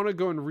I want to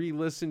go and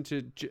re-listen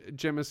to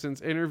Jemisin's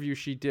interview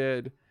she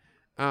did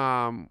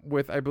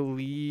with, I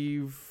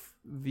believe,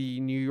 the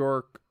New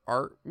York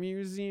Art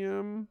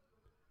Museum.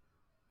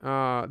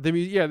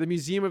 The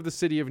Museum of the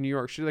City of New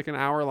York. She did like an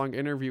hour-long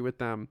interview with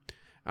them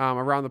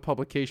around the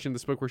publication of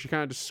this book, where she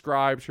kind of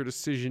describes her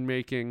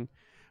decision-making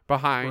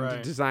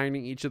behind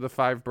designing each of the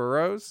 5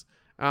 boroughs.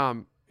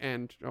 The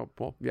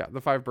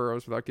 5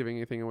 boroughs, without giving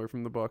anything away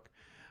from the book.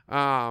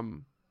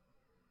 So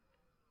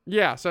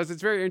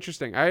it's very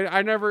interesting.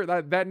 I never,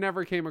 that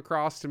never came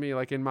across to me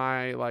like in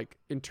my like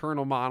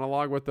internal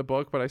monologue with the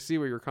book, but I see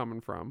where you're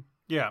coming from.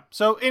 Yeah.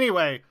 So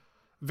anyway,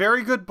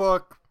 very good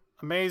book.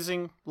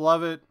 Amazing.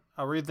 Love it.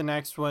 I'll read the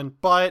next one,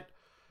 but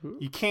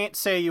you can't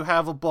say you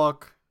have a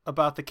book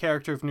about the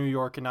character of New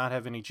York and not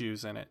have any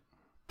Jews in it.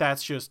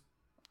 That's just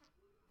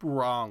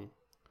wrong.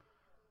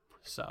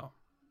 So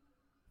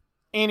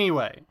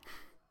anyway,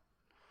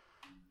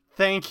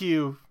 thank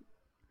you,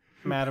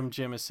 Madam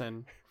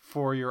Jemisin,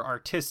 for your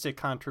artistic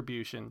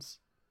contributions.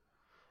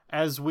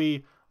 As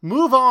we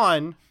move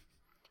on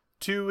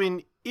to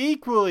an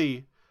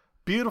equally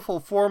beautiful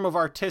form of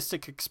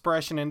artistic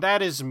expression, and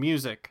that is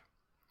music.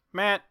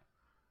 Matt,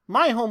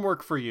 my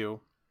homework for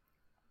you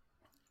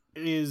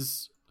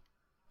is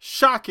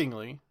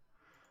shockingly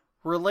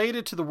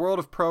related to the world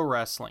of pro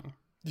wrestling.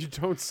 You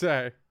don't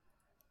say.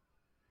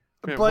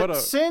 Man, but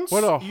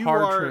what a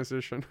hard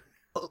transition.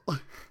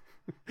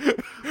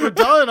 We're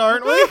done,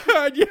 aren't we?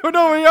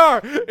 No, we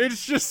are.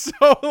 It's just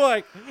so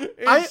like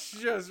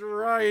just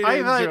right.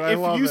 I thought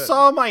if you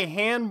saw my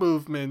hand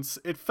movements,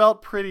 it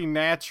felt pretty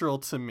natural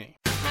to me.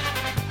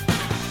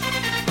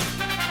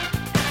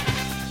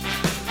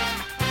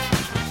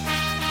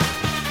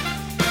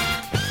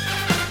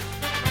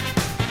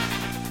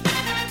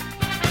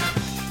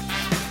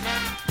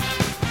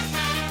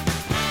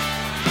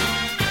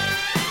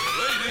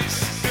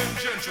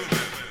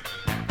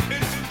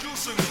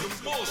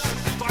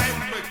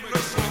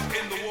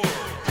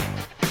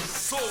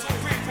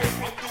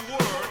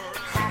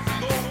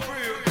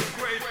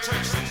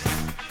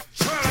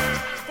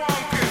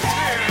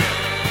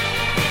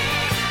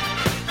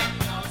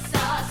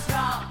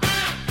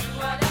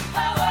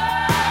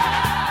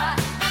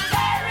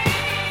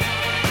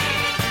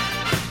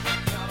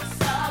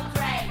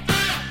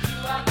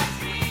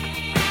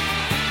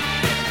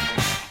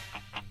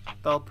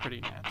 Felt pretty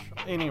natural.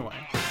 Anyway,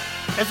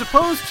 as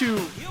opposed to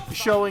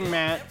showing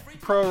Matt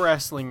pro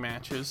wrestling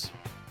matches,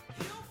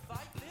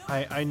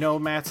 I know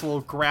Matt's a little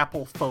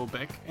grapple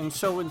phobic, and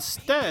so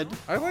instead,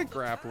 I like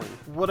grappling.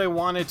 What I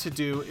wanted to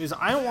do is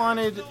I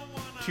wanted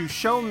to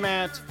show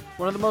Matt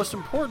one of the most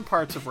important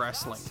parts of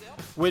wrestling.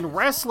 When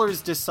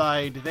wrestlers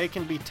decide they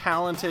can be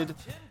talented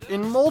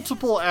in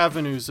multiple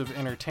avenues of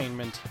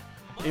entertainment,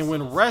 and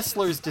when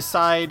wrestlers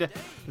decide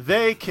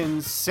they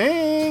can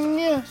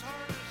sing.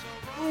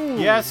 Ooh.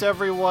 Yes,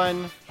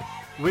 everyone,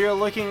 we are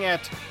looking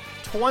at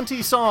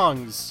 20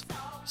 songs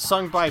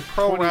sung by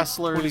pro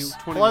wrestlers,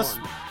 plus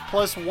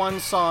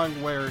one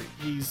song where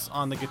he's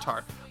on the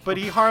guitar. But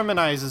he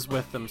harmonizes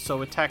with them,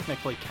 so it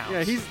technically counts.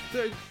 Yeah, he's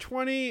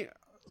 20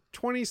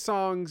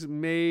 songs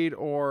made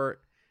or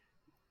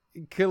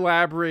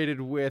collaborated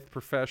with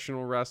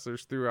professional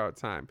wrestlers throughout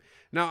time.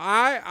 Now,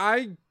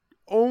 I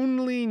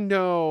only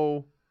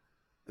know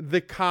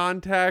the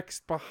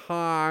context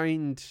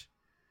behind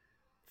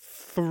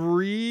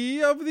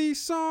 3 of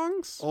these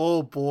songs.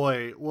 Oh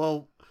boy.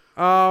 Well,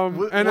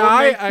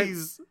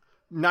 these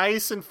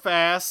nice and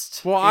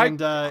fast. Well,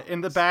 and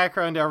in the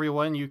background,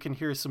 everyone, you can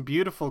hear some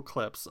beautiful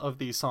clips of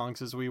these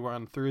songs as we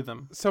run through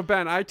them. So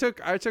Ben, I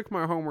took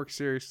my homework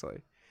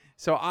seriously.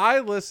 So I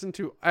listened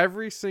to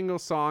every single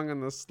song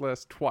on this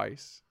list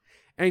twice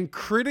and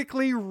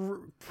critically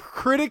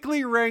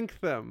ranked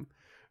them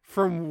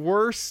from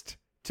worst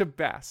to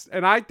best.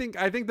 And I think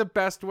the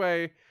best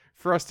way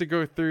for us to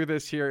go through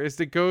this here is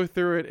to go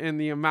through it in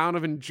the amount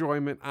of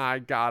enjoyment I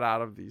got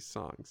out of these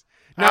songs.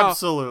 Now,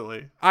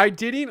 absolutely. I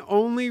didn't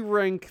only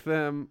rank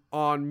them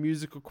on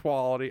musical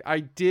quality. I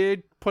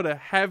did put a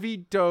heavy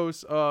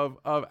dose of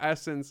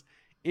essence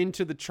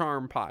into the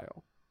charm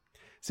pile.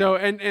 So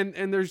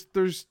and there's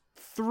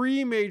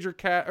 3 major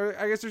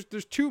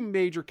there's 2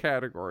 major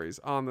categories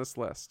on this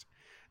list.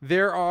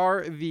 There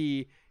are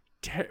the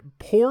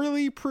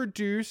poorly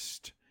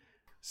produced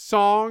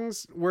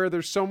songs where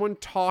there's someone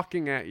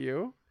talking at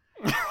you.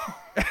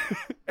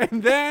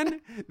 And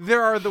then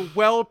there are the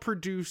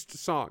well-produced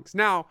songs.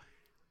 Now,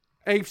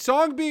 a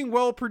song being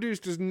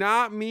well-produced does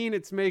not mean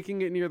it's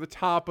making it near the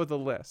top of the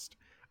list.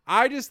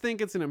 I just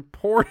think it's an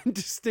important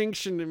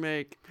distinction to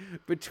make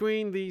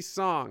between these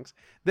songs.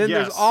 Then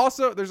Yes.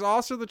 there's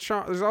also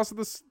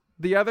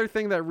the other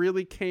thing that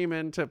really came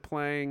into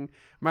playing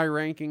my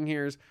ranking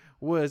here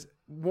was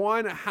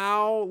one,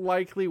 how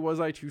likely was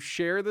I to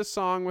share this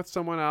song with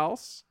someone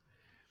else?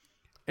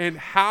 And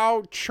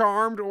how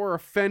charmed or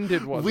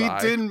offended was I? We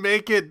didn't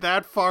make it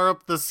that far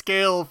up the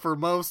scale for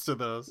most of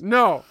those.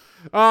 No.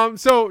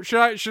 So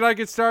should I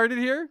get started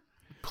here?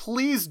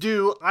 Please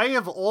do. I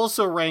have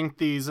also ranked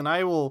these, and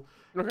I will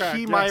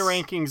key my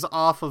rankings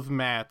off of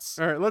Matt's.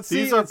 All right, let's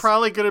see. These are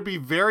probably going to be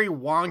very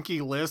wonky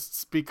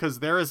lists because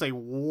there is a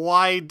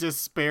wide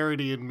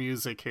disparity in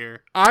music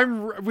here.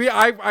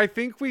 I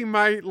think we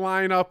might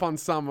line up on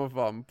some of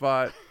them,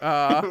 but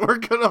we're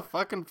gonna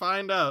fucking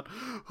find out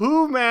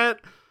who, Matt,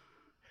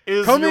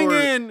 is coming your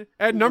in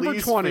at number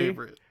 20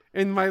 favorite.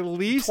 in my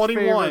least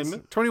 21.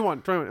 favorite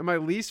 21 in my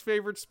least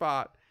favorite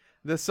spot.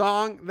 The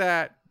song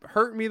that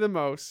hurt me the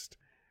most,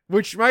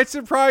 which might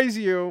surprise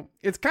you.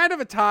 It's kind of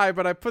a tie,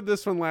 but I put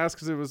this one last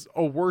because it was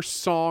a worse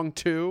song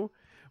too,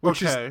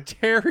 which is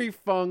Terry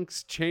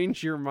Funk's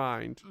Change Your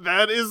Mind.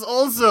 That is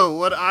also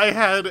what I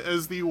had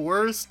as the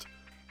worst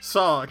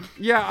song.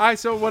 Yeah,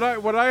 so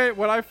what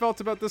I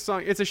felt about this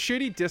song, it's a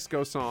shitty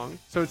disco song.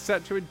 So it's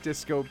set to a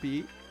disco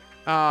beat.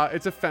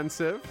 It's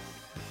offensive.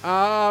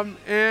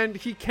 And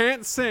he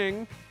can't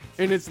sing,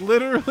 and it's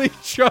literally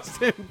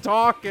just him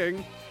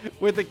talking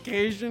with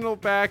occasional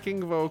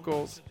backing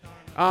vocals.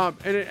 And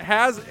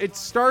it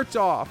starts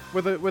off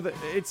with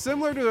it's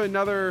similar to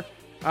another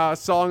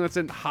song that's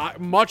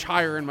much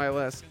higher in my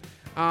list,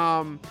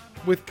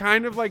 with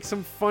kind of like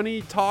some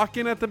funny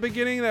talking at the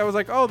beginning that was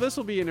like, oh, this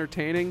will be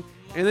entertaining,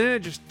 and then it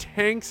just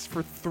tanks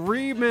for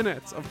 3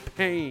 minutes of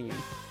pain.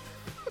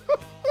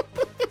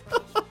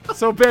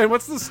 So Ben,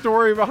 what's the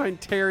story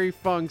behind Terry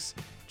Funk's?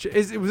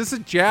 Was this a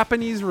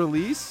Japanese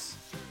release?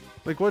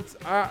 Like what's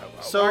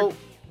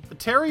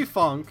Terry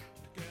Funk?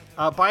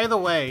 By the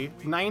way,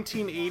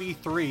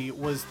 1983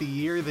 was the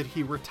year that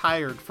he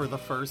retired for the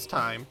first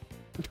time.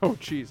 Oh,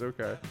 jeez.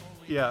 Okay.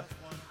 Yeah.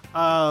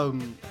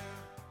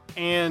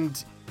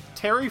 And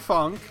Terry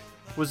Funk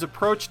was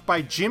approached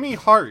by Jimmy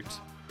Hart,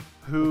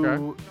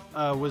 who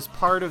was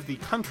part of the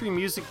country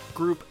music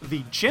group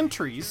The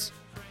Gentrys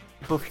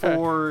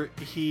before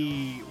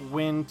he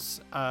went,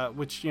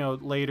 which,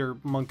 later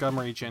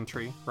Montgomery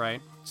Gentry,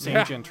 right? Same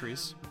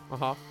Gentrys.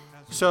 Uh-huh.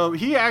 So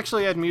he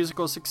actually had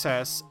musical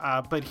success,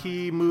 but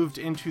he moved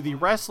into the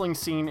wrestling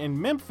scene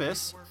in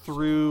Memphis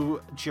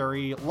through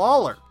Jerry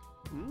Lawler.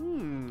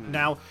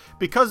 Now,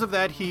 because of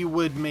that, he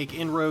would make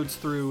inroads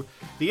through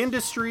the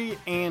industry,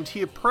 and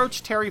he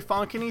approached Terry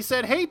Funk and he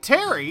said, "Hey,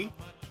 Terry,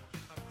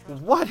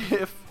 what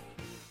if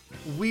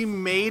we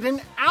made an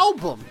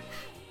album?"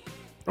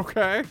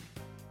 Okay.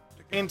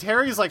 And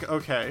Terry's like,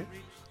 "Okay.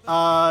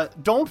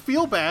 Don't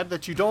feel bad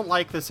that you don't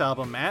like this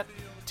album, Matt.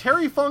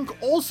 Terry Funk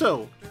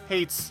also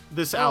hates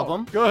this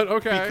album. Good,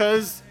 okay.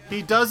 Because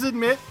he does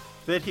admit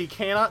that he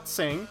cannot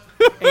sing,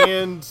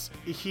 and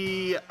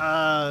he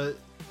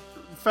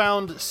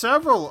found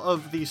several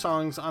of the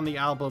songs on the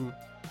album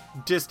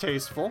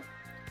distasteful.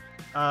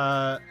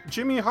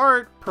 Jimmy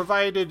Hart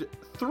provided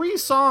 3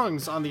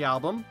 songs on the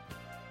album: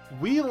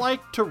 We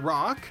Like to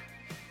Rock,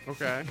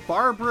 okay,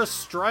 Barbara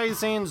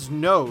Streisand's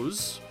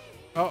Nose,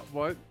 oh,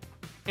 what?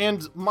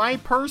 and my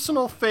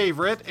personal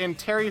favorite and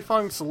Terry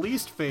Funk's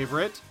least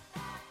favorite,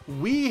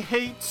 We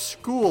Hate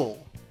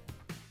School.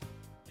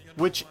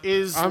 Which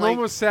is I'm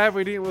almost sad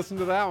we didn't listen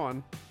to that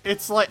one.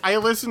 It's like, I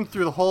listened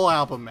through the whole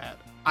album, Matt.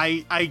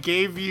 I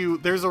gave you,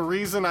 there's a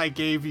reason I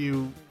gave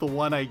you the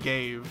one I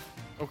gave.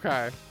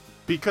 Okay.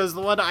 Because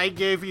the one I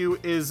gave you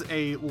is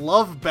a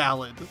love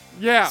ballad.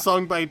 Yeah.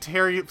 Sung by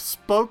Terry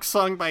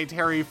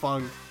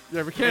Funk.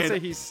 Yeah, we can't say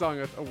he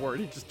sung a word,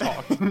 he just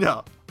talked.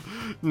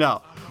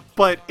 No.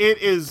 But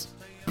it is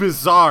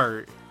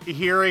bizarre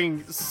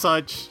hearing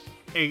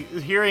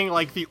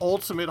like the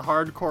ultimate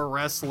hardcore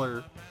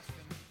wrestler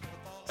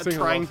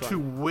trying to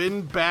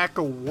win back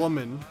a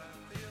woman.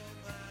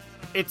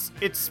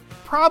 It's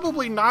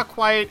probably not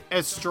quite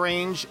as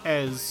strange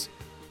as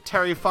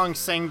Terry Funk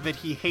saying that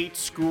he hates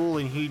school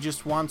and he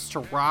just wants to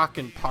rock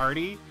and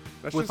party.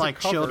 That's with just a like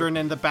cover. Children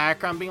in the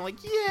background being like,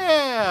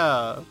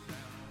 yeah.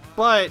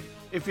 But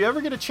if you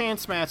ever get a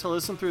chance, Matt, to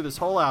listen through this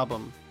whole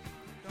album,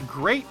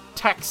 Great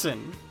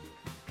Texan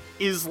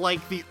is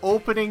like the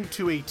opening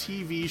to a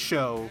TV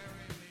show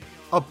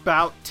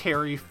about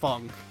Terry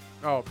Funk.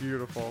 Oh,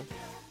 beautiful.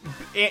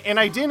 And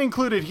I didn't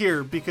include it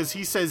here because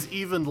he says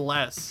even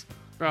less.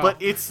 Oh.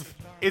 But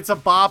it's a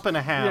bop and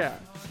a half. Yeah.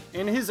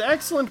 In his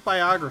excellent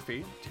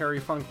biography, Terry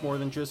Funk More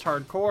Than Just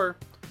Hardcore,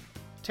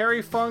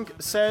 Terry Funk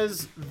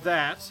says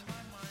that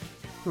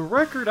the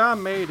record I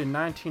made in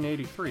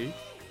 1983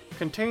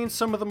 contains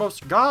some of the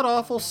most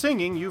god-awful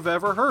singing you've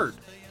ever heard.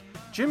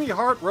 Jimmy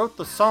Hart wrote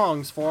the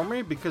songs for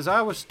me because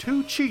I was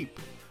too cheap.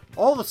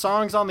 All the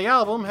songs on the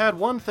album had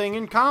one thing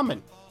in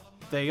common.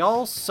 They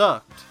all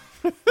sucked.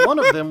 One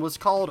of them was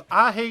called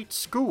I Hate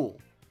School.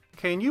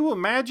 Can you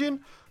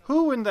imagine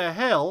who in the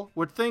hell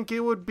would think it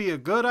would be a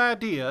good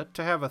idea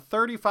to have a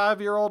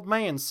 35-year-old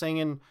man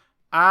singing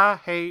I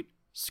Hate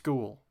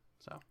School?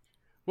 So,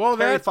 well,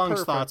 Terry that's Funk's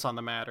perfect. thoughts on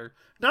the matter.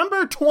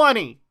 Number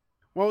 20.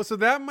 Well, so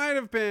that might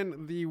have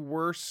been the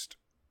worst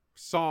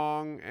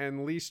song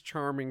and least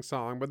charming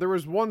song, but there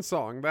was one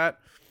song that,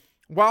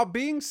 while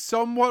being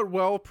somewhat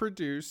well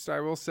produced, I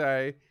will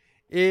say,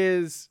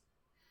 is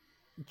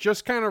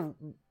just kind of,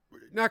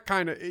 not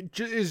kind of,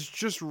 is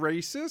just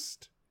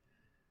racist.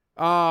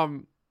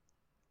 And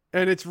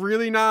it's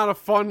really not a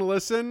fun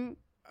listen.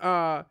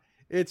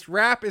 It's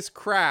Rap is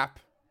Crap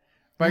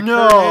by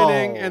Kurt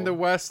Hennig and the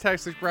West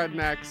Texas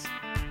Rednecks.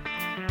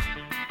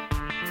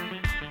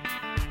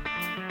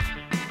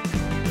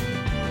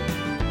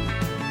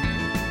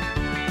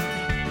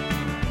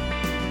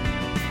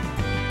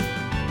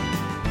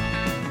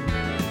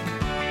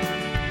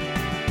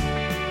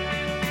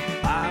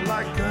 I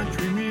like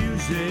country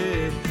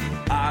music.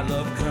 I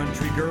love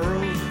country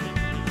girls.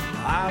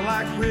 I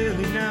like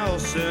Willie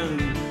Nelson.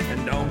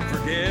 And don't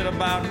forget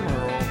about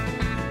Merle.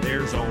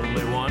 There's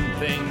only one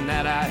thing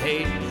that I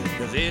hate,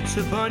 'cause it's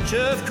a bunch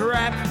of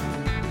crap.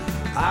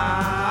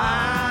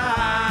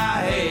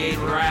 I hate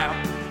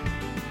rap.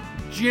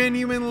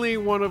 Genuinely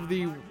one of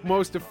the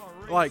most,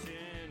 like,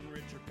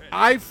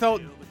 I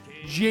felt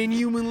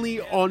genuinely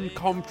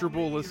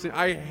uncomfortable listening.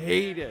 I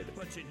hated.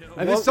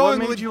 And this What song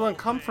made you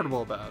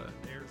uncomfortable about it?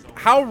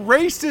 how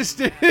racist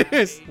it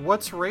is.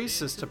 What's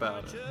racist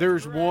about it?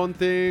 There's one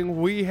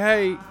thing we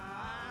hate.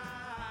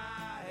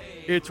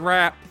 It's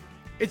rap.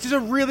 It's just a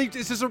really,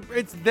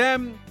 it's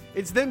them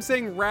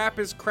saying rap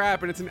is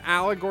crap, and it's an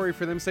allegory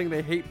for them saying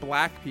they hate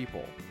black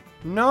people.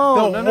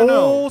 No, The no,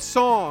 whole no.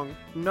 song.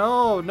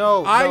 No,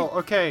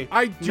 okay.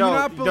 I do No,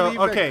 not believe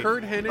okay. that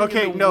Kurt Hennig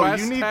Okay, and the no,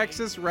 West you need...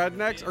 Texas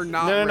Rednecks are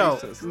not No,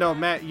 racist. no,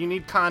 Matt, you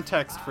need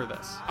context for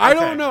this. I Okay.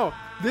 don't know.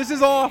 This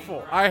is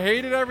awful. I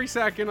hated every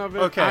second of it.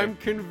 Okay. I'm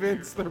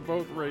convinced they're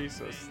both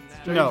racist.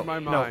 Changed No, my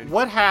mind. no.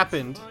 What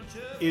happened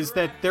is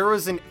that there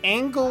was an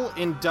angle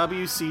in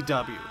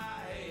WCW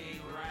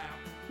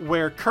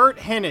where Kurt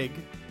Hennig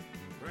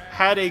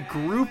had a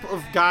group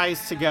of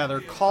guys together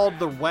called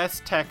the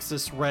West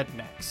Texas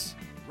Rednecks.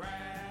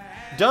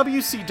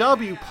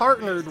 WCW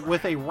partnered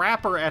with a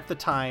rapper at the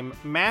time,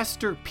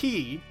 Master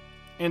P,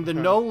 and the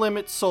No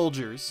Limit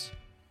Soldiers,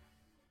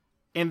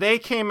 and they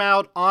came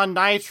out on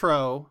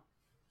Nitro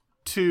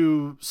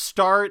to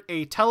start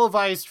a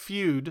televised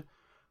feud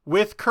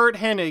with Kurt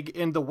Hennig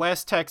and the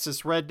West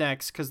Texas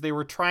Rednecks because they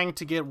were trying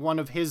to get one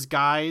of his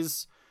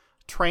guys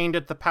trained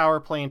at the power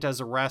plant as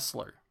a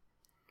wrestler.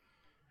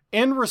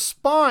 In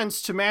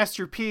response to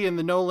Master P and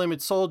the No Limit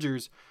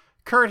Soldiers,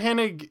 Kurt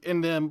Hennig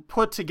and them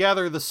put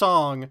together the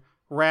song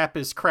Rap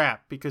is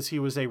Crap because he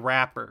was a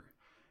rapper.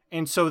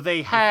 And so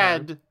they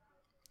had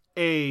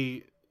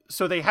a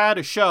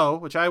show,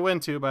 which I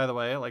went to, by the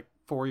way, like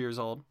 4 years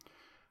old,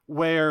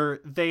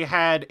 where they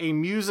had a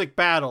music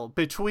battle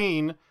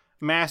between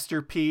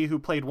Master P, who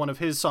played one of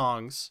his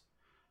songs,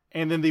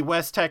 and then the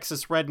West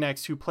Texas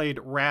Rednecks, who played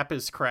Rap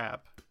is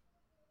Crap.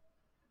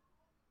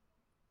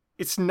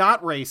 It's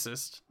not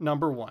racist,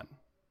 number one.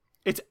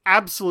 It's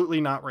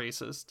absolutely not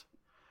racist.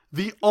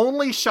 The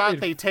only shot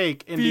they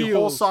take in the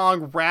whole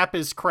song Rap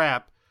is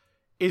Crap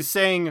is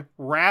saying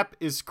rap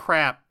is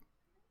crap.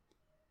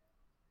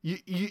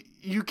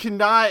 You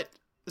cannot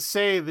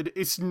say that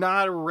it's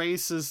not a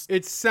racist.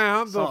 It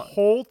sounds, the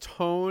whole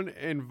tone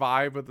and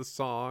vibe of the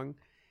song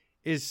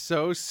is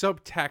so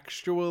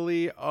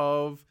subtextually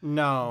of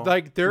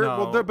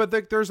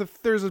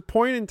there's a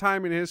point in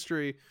time in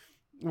history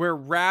where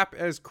rap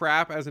as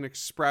crap as an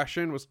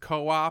expression was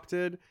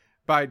co-opted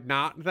by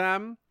not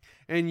them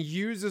and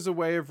used as a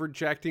way of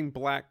rejecting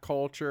black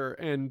culture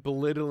and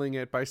belittling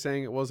it by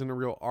saying it wasn't a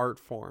real art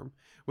form,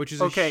 which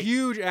is a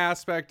huge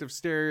aspect of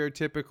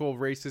stereotypical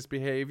racist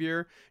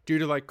behavior due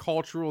to like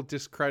cultural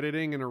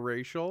discrediting and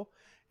erasure.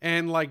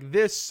 And like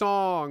this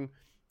song,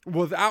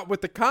 with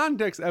the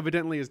context,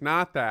 evidently is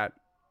not that.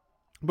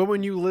 But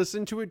when you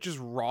listen to it just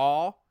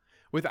raw,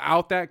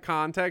 without that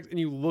context, and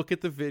you look at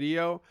the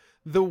video,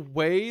 the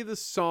way the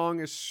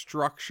song is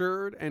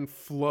structured and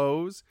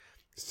flows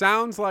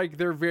sounds like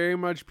they're very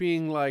much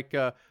being like,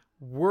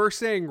 we're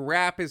saying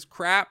rap is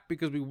crap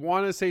because we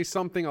want to say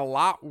something a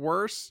lot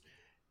worse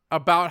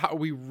about how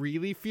we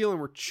really feel, and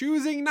we're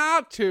choosing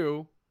not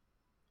to.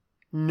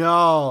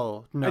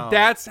 No.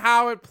 That's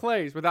how it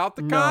plays. Without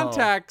the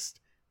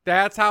context,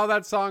 that's how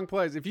that song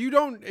plays. If you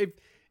don't,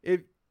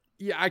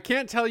 I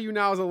can't tell you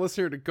now as a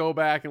listener to go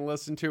back and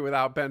listen to it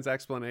without Ben's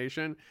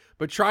explanation,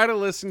 but try to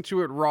listen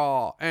to it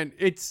raw, and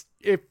it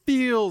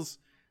feels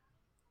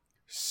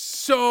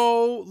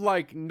so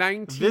like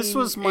 1980s This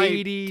was my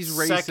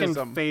racism.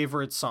 second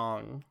favorite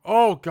song.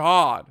 Oh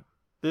God.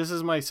 This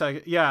is my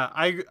second. Yeah,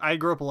 I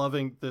grew up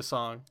loving this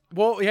song.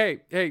 Well,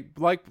 hey,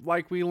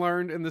 like we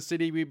learned in the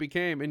city we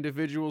became,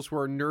 individuals who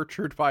are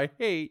nurtured by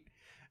hate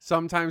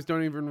sometimes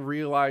don't even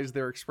realize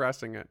they're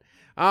expressing it.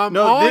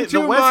 No,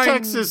 the West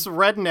Texas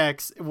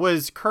Rednecks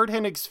was Kurt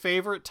Hennig's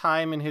favorite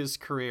time in his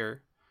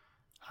career.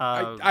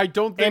 I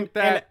don't think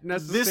that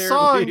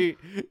necessarily.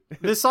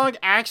 This song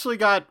actually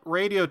got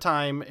radio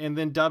time, and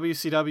then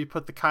WCW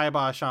put the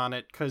kibosh on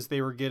it because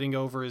they were getting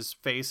over his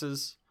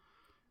faces,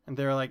 and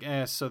they were like,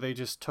 so they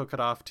just took it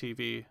off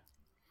TV.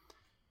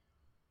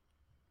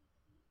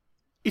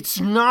 It's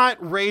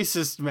not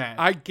racist, man.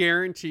 I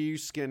guarantee you,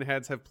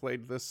 skinheads have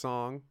played this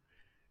song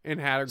and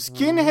had a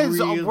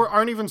skinheads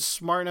aren't even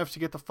smart enough to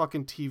get the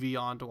fucking TV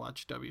on to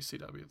watch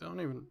WCW. They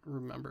don't even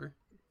remember.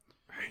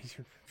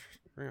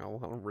 A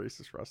lot of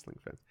racist wrestling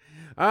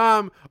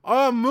fans.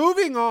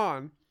 Moving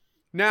on.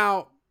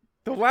 Now,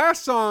 the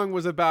last song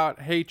was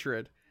about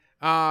hatred.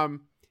 It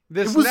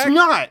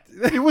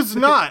was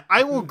not.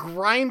 I will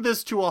grind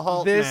this to a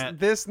halt, Matt.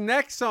 This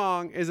next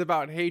song is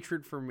about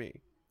hatred for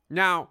me.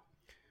 Now,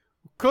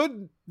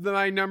 could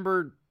my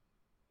number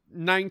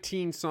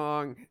 19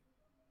 song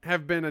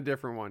have been a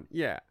different one?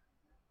 Yeah.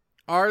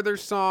 Are there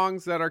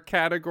songs that are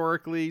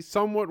categorically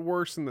somewhat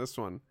worse than this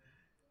one?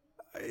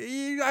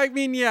 I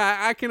mean, yeah,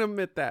 I can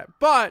admit that.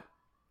 But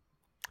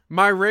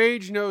my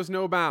rage knows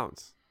no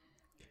bounds.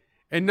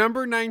 And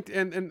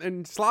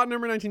slot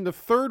number 19, the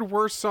third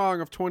worst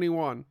song of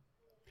 21,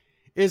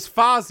 is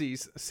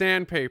Fozzie's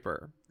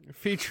Sandpaper,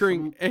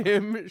 featuring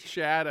M.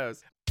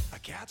 Shadows. A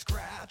cat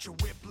scratch, a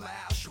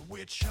whiplash, a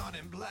witch hunt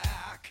in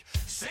black,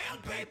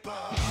 sandpaper.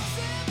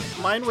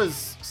 Mine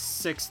was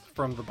 6th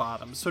from the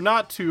bottom, so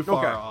not too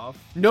far off.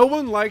 No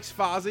one likes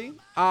Fozzie.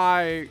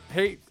 I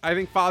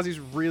think Fozzie's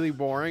really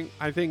boring.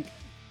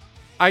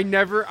 I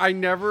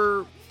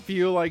never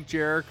feel like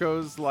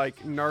Jericho's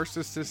like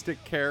narcissistic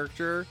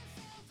character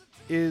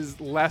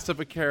is less of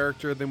a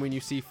character than when you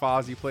see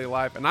Fozzie play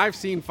live. And I've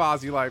seen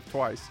Fozzie live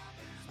twice.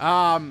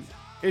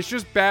 It's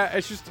just bad.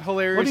 It's just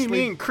hilarious. What do you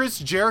mean? Chris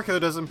Jericho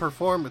doesn't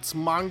perform. It's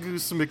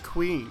Mongoose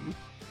McQueen.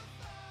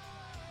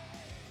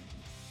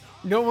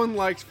 No one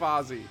likes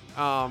Fozzie.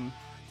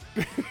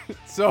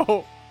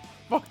 So,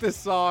 fuck this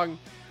song.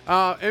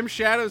 M.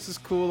 Shadows is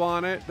cool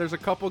on it. There's a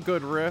couple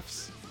good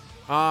riffs.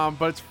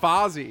 But it's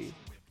Fozzie.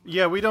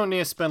 Yeah, we don't need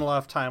to spend a lot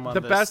of time on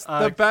this.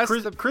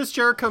 Chris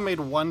Jericho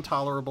made one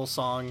tolerable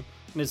song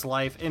in his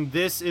life, and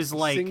this is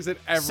like sings it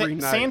every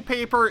night.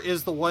 Sandpaper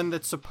is the one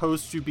that's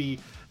supposed to be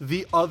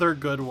the other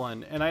good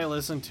one, and I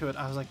listened to it.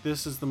 I was like,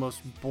 this is the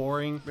most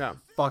boring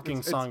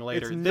fucking song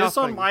later. This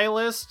on my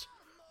list,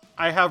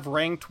 I have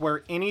ranked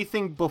where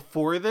anything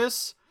before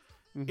this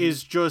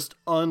is just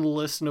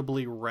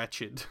unlistenably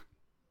wretched.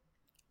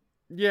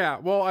 Yeah,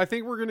 well, I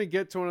think we're going to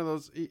get to one of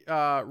those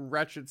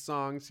wretched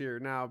songs here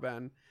now,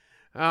 Ben.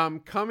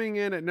 Coming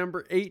in at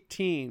number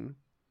 18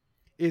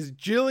 is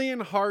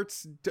Jillian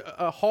Hall's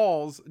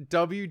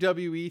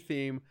WWE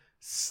theme,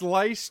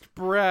 Sliced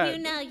Bread.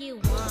 You know you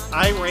want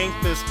I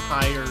ranked this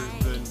higher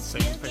than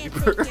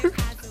Sandpaper.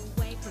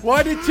 Well,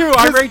 I did too.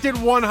 I ranked it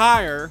one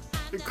higher.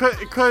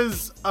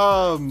 Because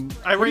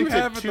I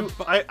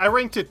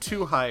ranked it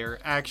two higher,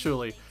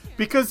 actually.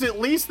 Because at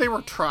least they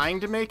were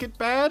trying to make it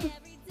bad.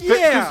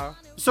 Yeah.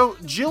 So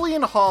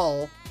Jillian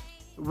Hall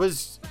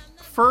was...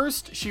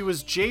 First, she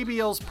was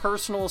JBL's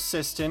personal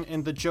assistant,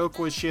 and the joke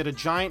was she had a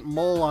giant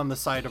mole on the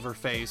side of her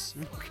face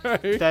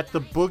that the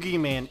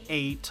boogeyman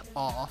ate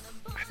off.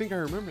 I think I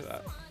remember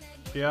that.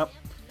 Yep.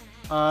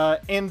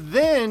 And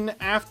then,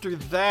 after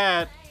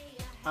that,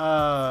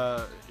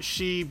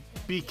 she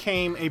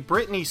became a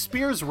Britney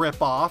Spears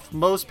ripoff,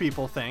 most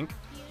people think.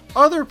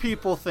 Other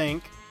people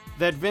think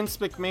that Vince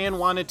McMahon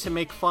wanted to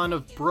make fun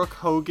of Brooke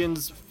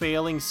Hogan's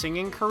failing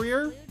singing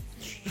career.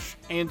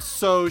 And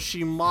so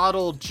she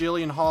modeled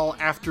Jillian Hall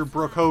after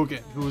Brooke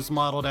Hogan, who was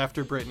modeled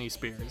after Britney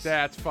Spears.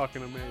 That's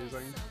fucking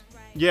amazing.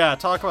 Yeah,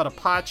 talk about a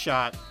pot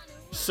shot.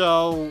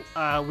 So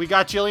we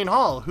got Jillian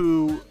Hall,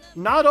 who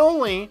not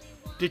only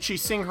did she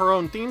sing her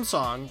own theme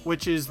song,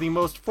 which is the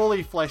most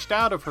fully fleshed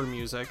out of her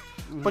music,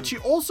 but she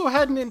also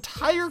had an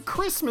entire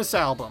Christmas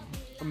album.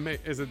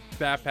 Is it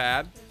that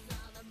bad?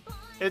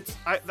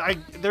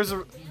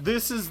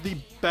 This is the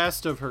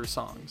best of her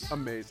songs.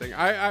 Amazing.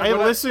 I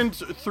listened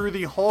through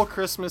the whole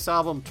Christmas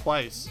album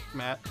twice,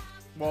 Matt.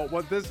 Well,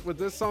 what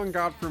this song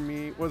got for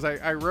me was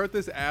I wrote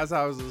this as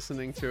I was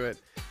listening to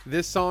it.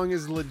 This song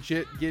is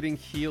legit getting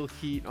heel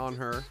heat on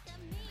her.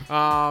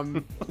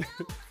 And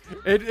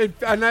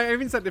I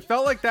even said it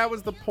felt like that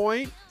was the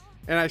point,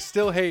 and I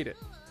still hate it.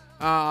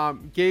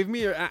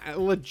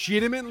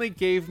 Legitimately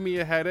gave me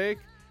a headache,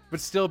 but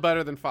still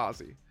better than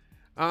Fozzie.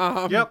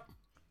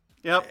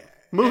 Yep.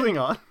 Moving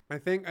on. I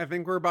think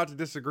we're about to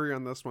disagree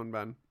on this one,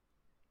 Ben.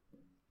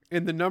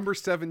 In the number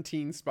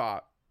 17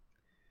 spot,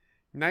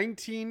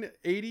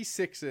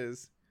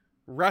 1986's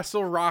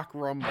Wrestle Rock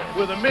Rumble.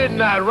 We're the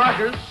Midnight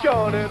Rockers,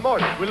 Sean and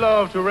Marty. We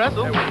love to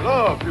wrestle and we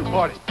love to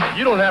party.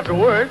 You don't have to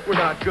worry, we're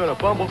not gonna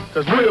bumble,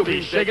 cause we'll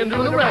be shaking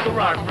through the Wrestle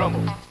Rock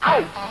Rumble.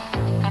 Out!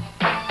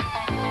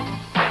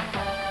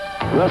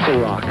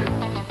 Wrestle Rock.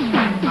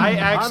 I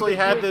actually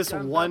had this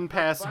one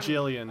past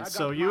Jillian,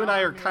 so you and I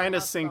are kind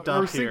of synced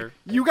up here.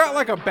 You got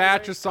like a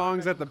batch of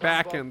songs at the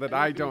back end that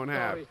I don't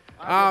have.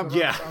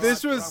 Yeah.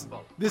 This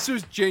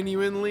was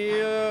genuinely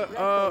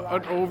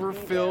an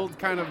overfilled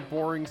kind of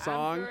boring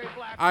song.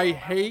 I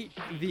hate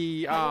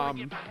the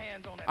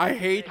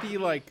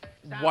like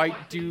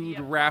white dude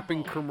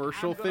rapping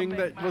commercial thing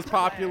that was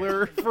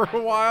popular for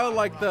a while.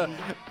 Like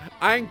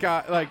I ain't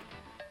got like,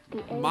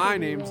 my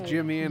name's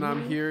Jimmy and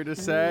I'm here to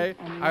say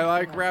I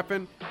like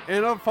rapping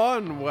in a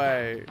fun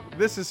way.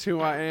 This is who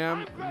I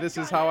am. This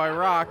is how I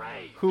rock.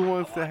 Who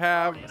wants to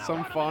have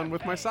some fun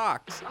with my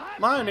socks?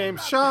 My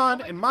name's Sean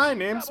and my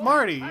name's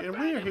Marty, and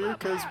we're here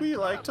because we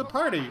like to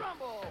party.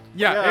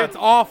 Yeah, it's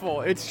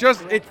awful. It's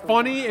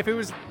funny if it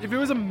was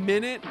a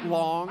minute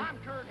long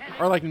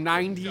or like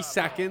 90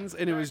 seconds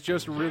and it was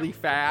just really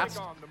fast,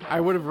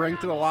 I would have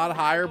ranked it a lot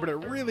higher, but it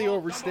really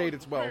overstayed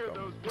its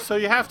welcome. So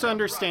you have to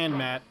understand,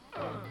 Matt,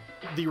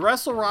 the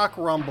Wrestle Rock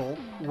Rumble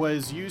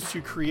was used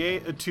to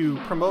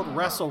promote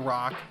Wrestle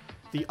Rock,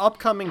 the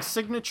upcoming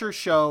signature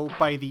show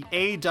by the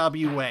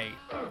AWA.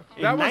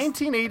 In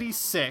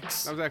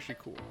 1986, that was actually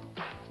cool.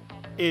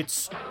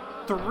 It's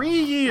 3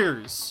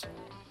 years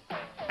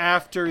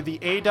after the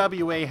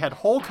AWA had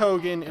Hulk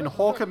Hogan and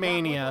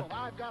Hulkamania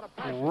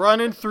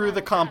running through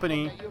the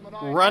company,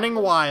 running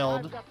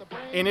wild,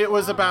 and it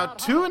was about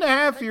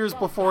 2.5 years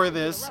before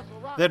this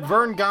that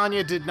Vern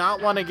Gagne did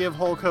not want to give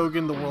Hulk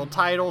Hogan the world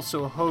title,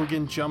 so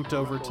Hogan jumped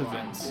over to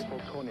Vince.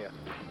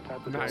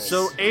 Nice.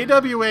 So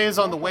AWA is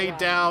on the way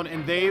down,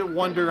 and they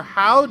wonder,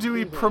 how do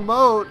we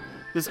promote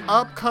this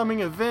upcoming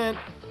event?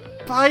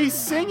 By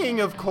singing,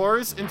 of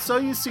course. And so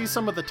you see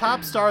some of the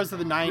top stars of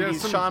the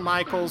 90s, Shawn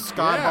Michaels,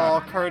 Scott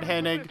Hall, Kurt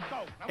Hennig,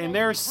 and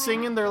they're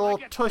singing their little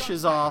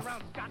tushes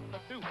off.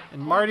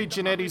 And Marty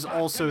Jannetty's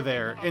also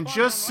there. And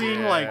just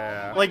seeing,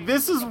 like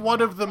this is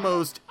one of the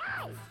most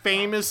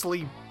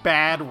famously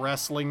bad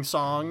wrestling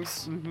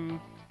songs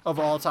of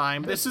all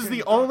time. This is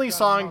the only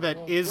song that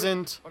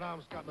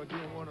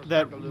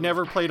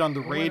never played on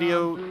the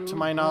radio, to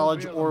my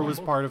knowledge, or was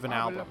part of an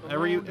album.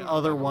 Every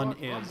other one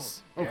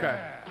is. Okay.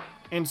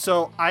 And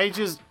so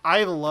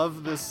I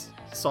love this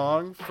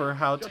song for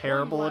how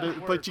terrible it is,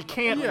 but you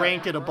can't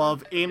rank it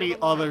above any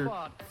other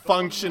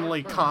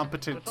functionally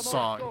competent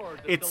song.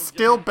 It's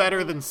still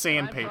better than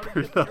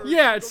Sandpaper, though.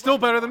 Yeah, it's still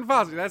better than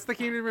Fozzy. That's the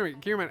key to remember.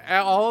 Keep in mind,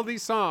 all of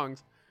these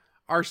songs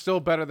are still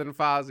better than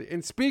Fozzy.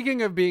 And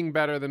speaking of being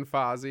better than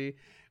Fozzy,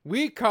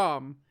 we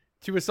come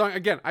to a song,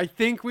 again, I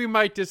think we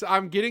might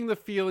I'm getting the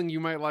feeling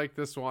you might like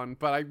this one,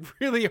 but I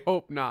really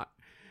hope not.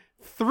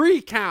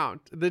 3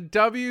 Count, the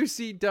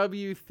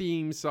WCW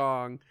theme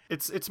song.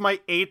 It's my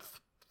 8th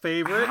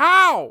favorite.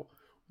 How?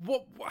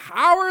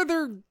 How are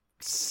there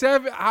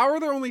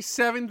only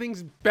 7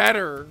 things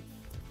better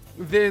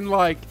than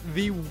like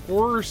the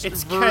worst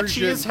It's version?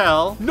 catchy as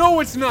hell.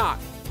 No, it's not.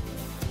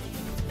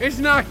 It's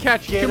not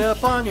catchy. Get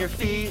up on your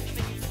feet.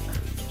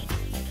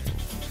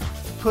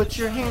 Put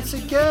your hands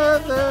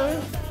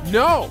together.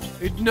 No,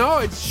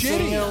 it's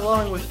Sing shitty.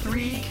 along with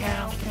 3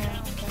 Count.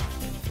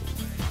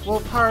 We'll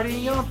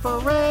party on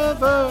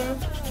forever.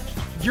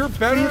 You're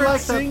better We at like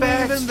the singing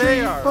than they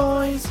Backstreet are.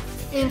 Boys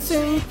in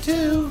sync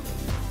too.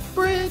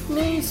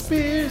 Britney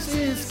Spears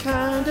is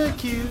kinda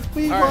cute.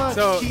 We All right, watch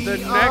so the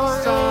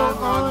next song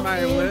on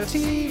my list,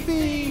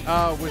 MTV.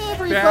 was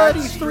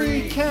Everybody's Backstreet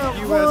 3 Count.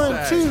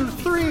 USA. 1, 2,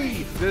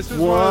 3. This was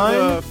one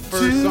of the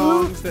first 2,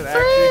 songs that 3.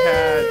 actually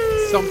had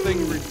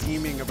something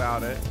redeeming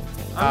about it.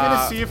 I'm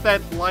gonna see if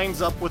that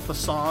lines up with the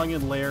song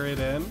and layer it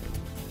in.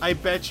 I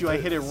bet you I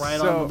hit it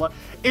right on the line.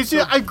 It's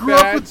just, I grew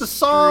up with the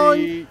song.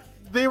 Backstreet,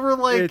 They were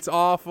like, it's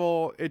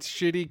awful. It's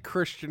shitty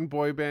Christian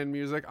boy band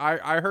music.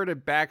 I heard a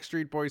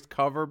Backstreet Boys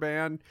cover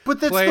band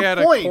but that's play the at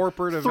point. a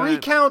corporate 3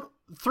 event. Count,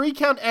 3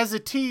 Count as a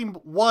team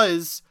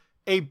was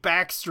a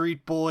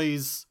Backstreet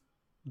Boys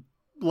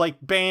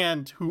like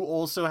band who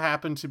also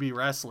happened to be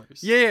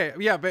wrestlers.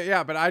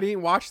 But I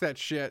didn't watch that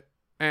shit,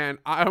 and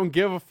I don't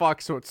give a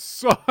fuck. So it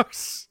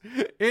sucks.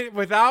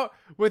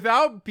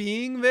 Without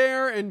being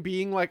there and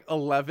being like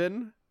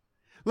 11.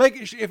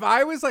 Like, if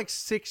I was like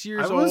 6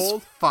 years I was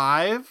old,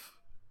 5.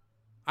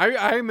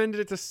 I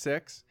amended it to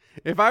 6.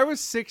 If I was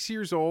 6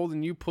 years old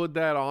and you put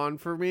that on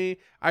for me,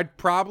 I'd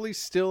probably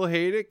still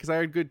hate it because I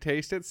had good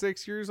taste at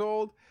 6 years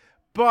old.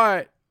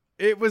 But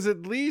it was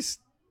at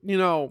least,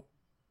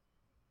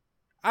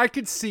 I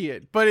could see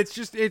it. But it's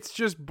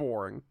just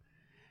boring,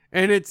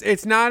 and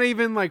it's not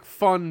even like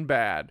fun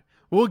bad.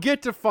 We'll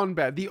get to fun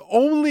bad. The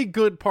only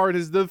good part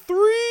is the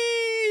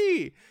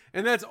 3.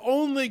 And that's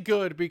only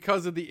good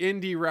because of the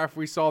indie ref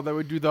we saw that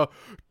would do the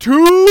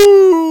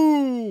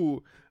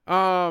 2.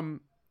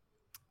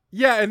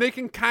 Yeah, and they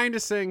can kind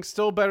of sing,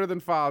 still better than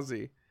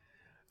Fozzy.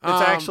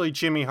 It's actually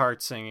Jimmy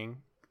Hart singing,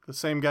 the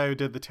same guy who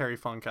did the Terry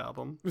Funk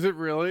album. Is it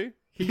really?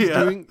 He's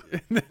Yeah. doing.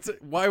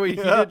 He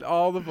did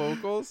all the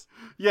vocals.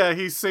 Yeah,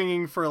 he's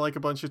singing for like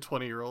a bunch of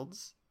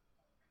 20-year-olds.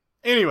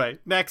 Anyway,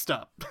 next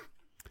up.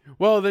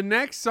 Well, the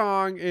next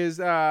song is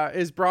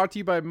brought to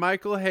you by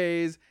Michael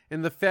Hayes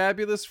and the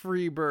Fabulous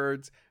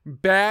Freebirds,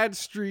 Bad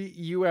Street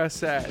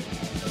USA.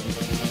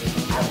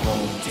 I'm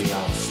home to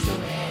your story,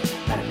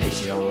 but a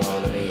place you don't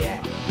wanna be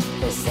at.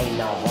 This ain't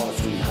no home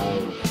sweet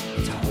home,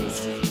 it's a home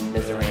sweet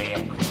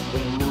misery.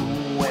 We knew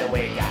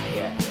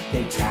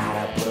they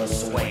try to put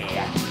us away.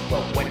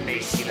 But when they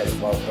see us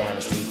walk down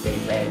the street, they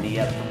ran the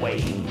other way.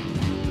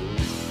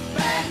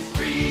 Bad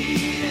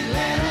Street in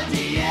Little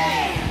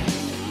DA.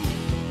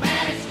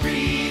 Bad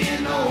Street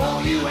in the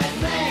whole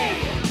USA.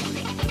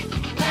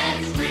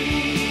 Bad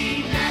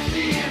Street,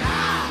 nasty and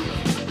hot.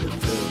 The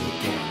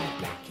further down the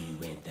block you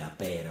went, the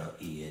better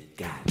it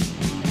got.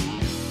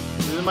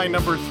 This is my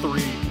number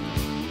 3.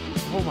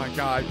 Oh my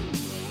god.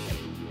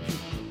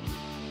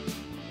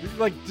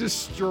 Like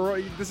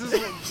destroy. This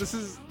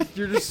is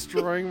you're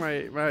destroying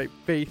my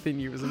faith in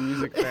you as a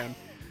music fan.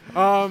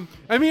 I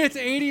mean it's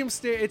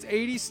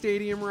 80s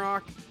stadium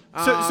rock.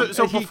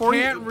 So he before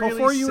can't you really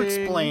before you sing.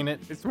 explain it,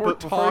 It's more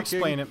before you talking.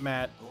 explain it,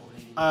 Matt,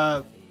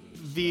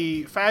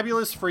 the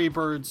Fabulous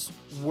Freebirds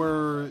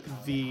were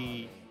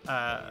the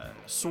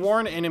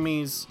sworn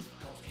enemies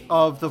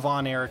of the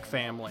Von Erich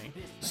family.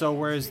 So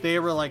whereas they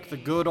were like the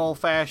good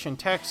old-fashioned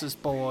Texas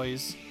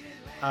boys,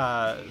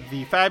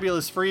 the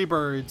Fabulous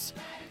Freebirds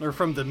are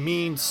from the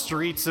mean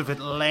streets of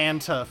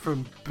Atlanta,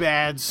 from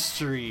Bad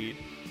Street.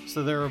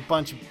 So they're a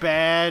bunch of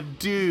bad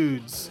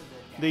dudes.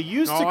 They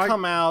used to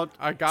come out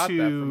I got to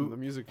that from the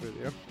music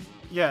video.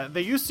 yeah,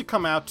 they used to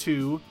come out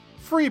to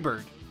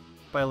Freebird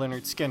by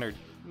Leonard Skinner.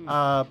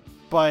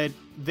 But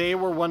they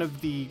were one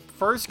of the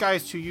first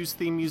guys to use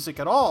theme music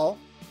at all.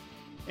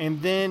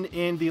 And then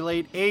in the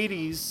late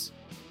 80s,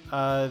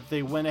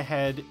 they went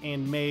ahead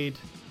and made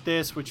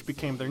this, which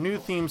became their new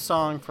theme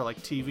song for like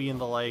TV and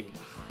the like,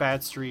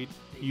 Bad Street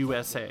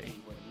USA.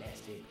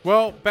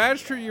 Well, Bad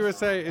Street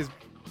USA is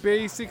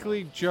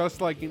basically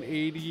just like an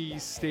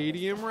 80s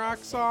stadium rock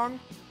song.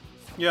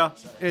 Yeah.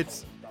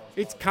 It's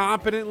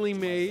competently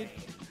made.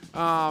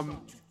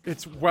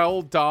 It's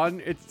well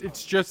done.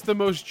 It's just the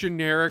most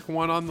generic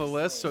one on the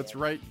list, so it's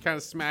right kind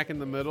of smack in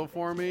the middle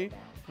for me.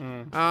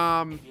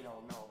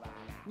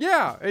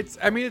 Yeah,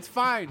 it's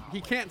fine.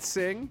 He can't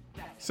sing,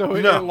 so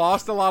it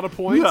lost a lot of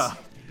points. Yeah.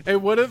 It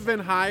would have been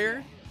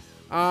higher.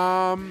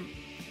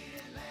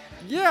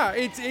 Yeah,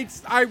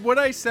 what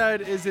I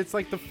said is it's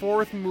like the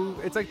fourth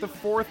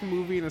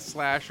movie in a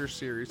slasher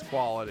series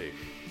quality.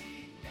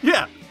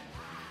 Yeah.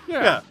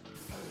 Yeah.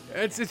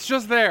 It's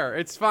just there.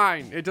 It's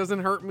fine. It doesn't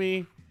hurt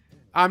me.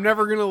 I'm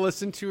never going to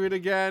listen to it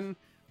again,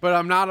 but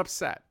I'm not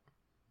upset.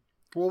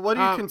 Well, what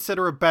do you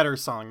consider a better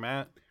song,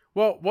 Matt?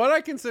 Well, what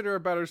I consider a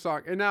better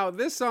song, and now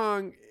this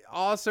song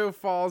also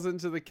falls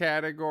into the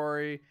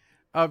category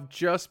of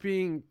just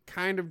being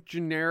kind of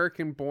generic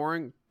and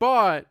boring,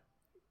 but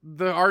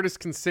the artist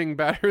can sing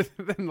better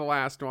than the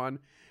last one,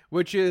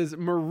 which is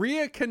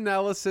Maria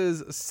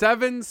Kanellis'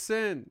 Seven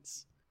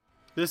Sins.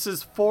 This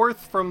is 4th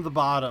from the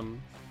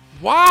bottom.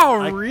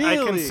 Wow, really?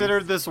 I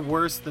considered this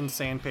worse than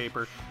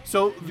Sandpaper.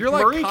 So You're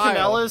like Marie Kyle.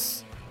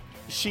 Kanellis,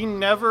 she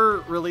never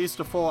released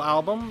a full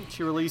album.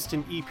 She released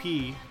an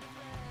EP.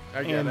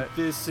 I get And it.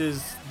 this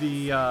is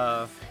the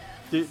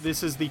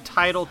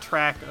title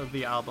track of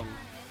the album.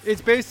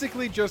 It's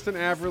basically just an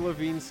Avril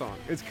Lavigne song.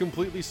 It's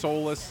completely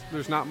soulless.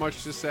 There's not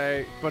much to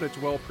say, but it's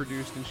well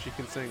produced and she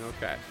can sing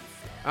okay.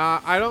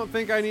 I don't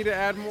think I need to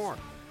add more.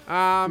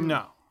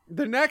 No.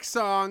 The next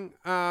song,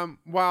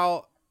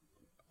 while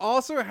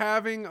also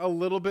having a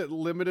little bit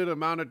limited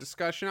amount of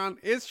discussion on,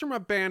 is from a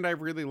band I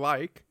really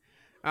like.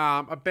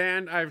 A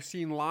band I've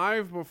seen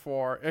live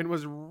before and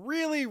was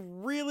really,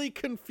 really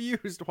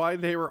confused why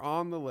they were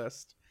on the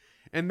list.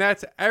 And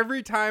that's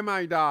Every Time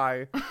I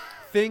Die,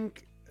 Thing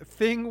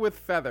with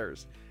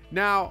Feathers.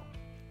 Now,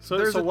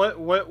 So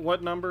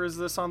what number is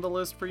this on the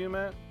list for you,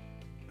 Matt?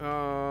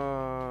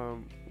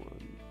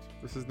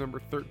 this is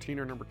number 13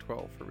 or number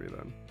 12 for me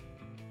then.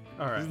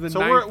 All right. This is the So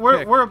ninth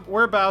pick.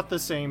 we're about the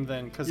same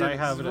then, because Yeah, I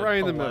have this it is at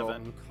right in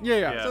 11. the middle.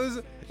 Yeah.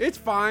 So it's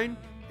fine.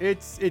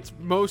 It's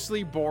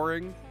mostly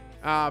boring,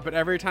 but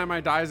Every Time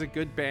I Die is a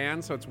good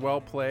band, so it's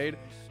well played.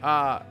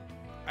 I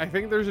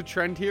think there's a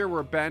trend here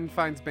where Ben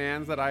finds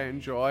bands that I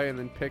enjoy and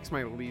then picks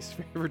my least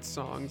favorite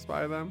songs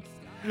by them,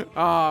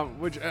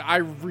 which I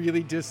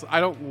really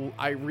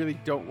I really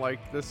don't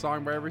like this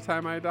song by Every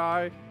Time I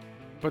Die,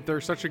 but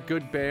they're such a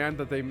good band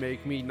that they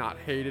make me not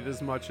hate it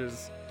as much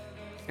as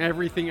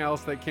everything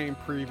else that came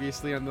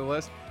previously on the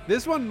list.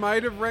 This one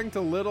might have ranked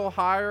a little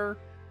higher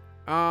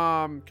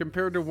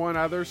compared to one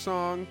other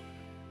song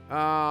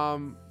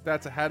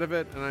that's ahead of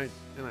it, and I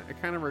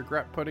kind of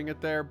regret putting it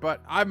there,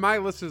 but my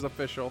list is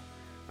official.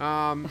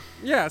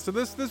 Yeah, so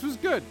this was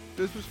good.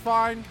 This was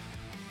fine.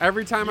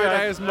 Every Time I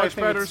Die has I much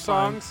think better it's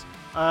fine. songs.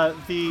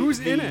 Who's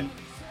in it?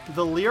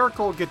 The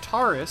lyrical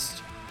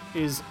guitarist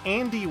is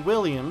Andy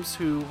Williams,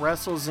 who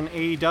wrestles in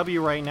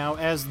AEW right now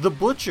as The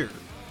Butcher.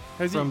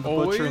 Has from he The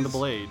always Butcher and the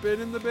Blade. been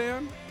in the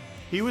band?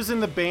 He was in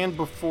the band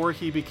before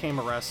he became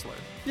a wrestler.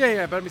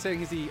 Yeah, but I'm saying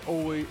has he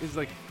been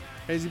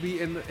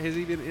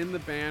in the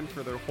band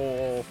for their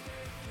whole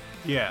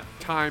Yeah.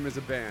 time as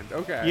a band?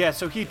 Okay. Yeah,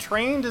 so he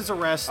trained as a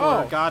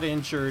wrestler, Oh. got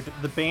injured,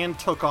 the band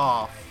took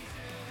off,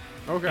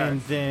 Okay.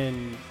 and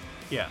then,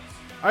 yeah.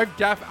 I've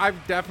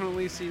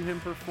definitely seen him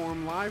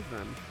perform live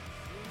then.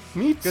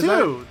 Me 'Cause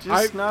too, just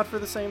I've- not for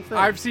the same thing.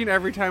 I've seen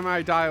Every Time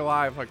I Die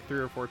live like 3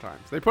 or 4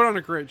 times. They put on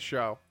a great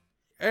show.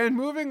 And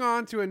moving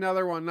on to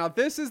another one. Now,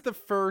 this is the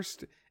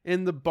first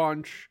in the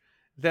bunch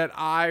that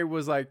I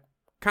was like,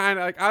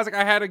 I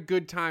had a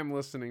good time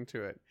listening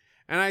to it.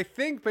 And I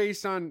think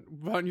based on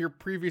your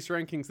previous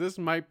rankings, this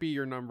might be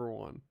your number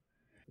one.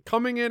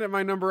 Coming in at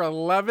my number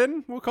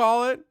 11, we'll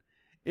call it,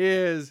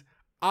 is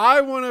I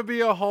Want to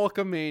Be a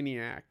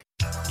Hulkamaniac.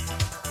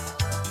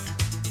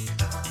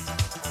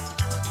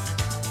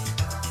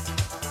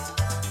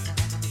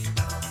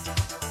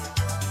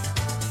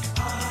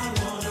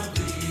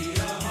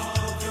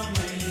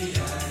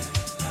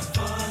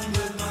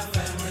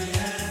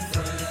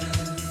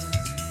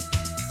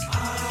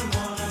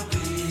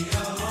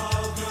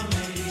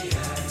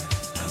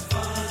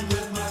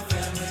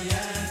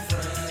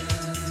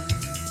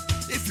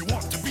 If you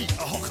want to be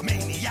a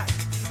Hulkamaniac,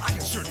 I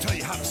can sure tell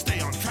you how to stay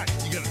on track.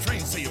 You gotta train,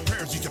 say your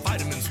prayers, eat your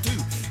vitamins too.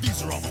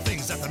 These are all the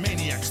things that the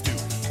maniacs do.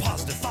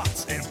 Positive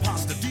thoughts and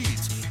positive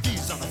deeds.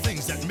 These are the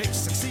things that make you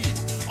succeed.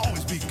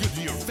 Always be good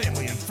to your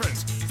family and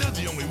friends. They're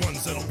the only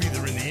ones that'll be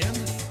there in the end.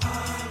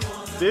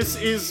 This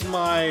is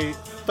my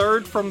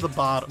third from the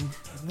bottom.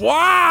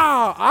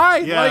 Wow, I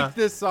Yeah. like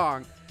this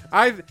song.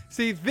 I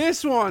see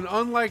this one,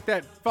 unlike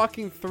that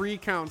fucking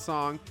 3-count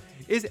song,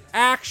 is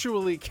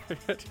actually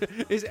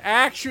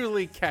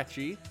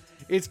catchy.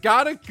 It's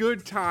got a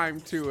good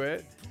time to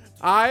it.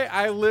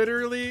 I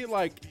literally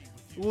like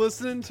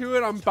listening to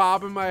it. I'm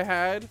bobbing my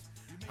head.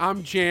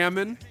 I'm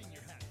jamming.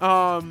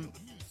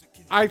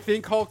 I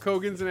think Hulk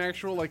Hogan's an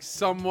actual like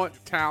somewhat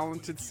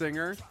talented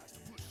singer.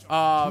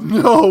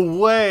 No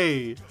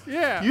way.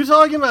 Yeah. You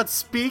talking about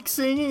speak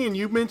singing and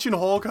you mention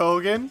Hulk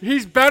Hogan?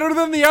 He's better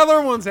than the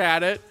other ones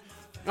at it.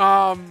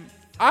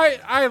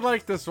 I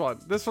like this one.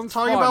 This one's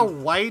Talking fun. about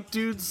white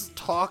dudes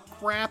talk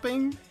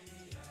rapping?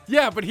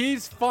 Yeah, but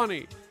he's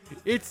funny.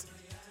 It's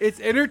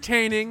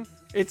entertaining.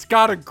 It's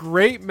got a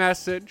great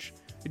message.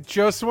 It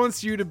just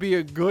wants you to be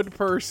a good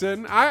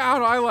person. I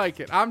don't know. I like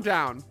it. I'm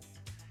down.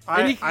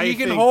 And he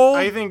can hold.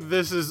 I think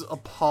this is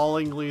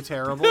appallingly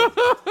terrible.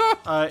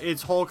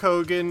 It's Hulk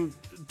Hogan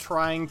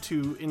trying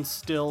to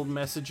instill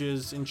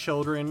messages in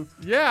children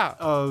Yeah.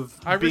 of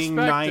I being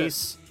respect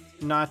nice,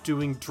 not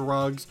doing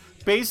drugs,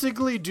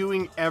 basically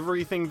doing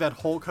everything that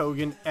Hulk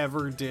Hogan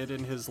ever did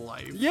in his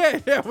life.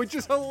 Yeah, which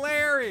is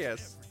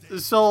hilarious.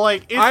 So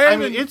like, I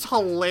mean, haven't- it's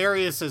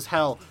hilarious as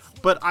hell.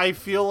 But I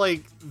feel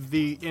like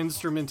the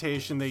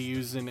instrumentation they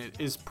use in it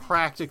is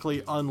practically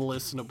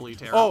unlistenably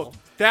terrible. Oh,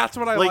 that's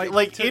what I like.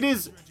 Like it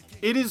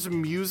is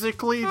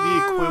musically the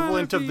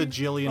equivalent of the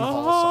Jillian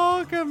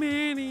Hall song.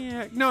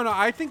 Hulkamaniac. No,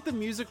 I think the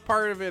music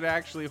part of it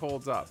actually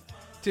holds up.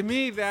 To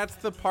me, that's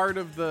the part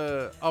of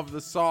the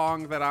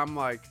song that I'm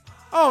like,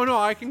 oh no,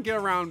 I can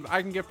get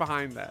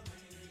behind that.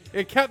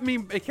 It kept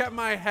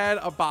my head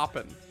a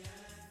bopping.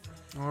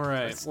 All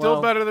right, It's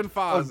still better than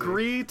Fozzy.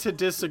 Agree to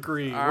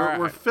disagree. All We're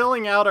right.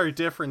 filling out our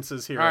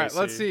differences here. All right,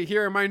 let's see.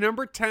 Here, in my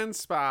number 10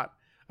 spot,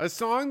 a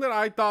song that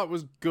I thought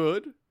was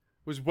good,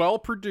 was well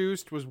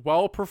produced, was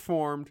well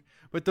performed,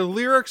 but the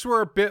lyrics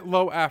were a bit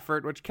low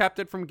effort, which kept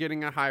it from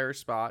getting a higher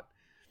spot.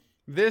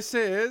 This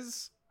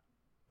is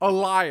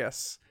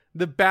Elias,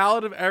 the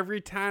ballad of every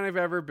town I've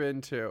ever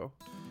been to.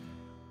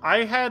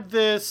 I had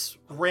this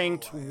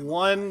ranked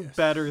one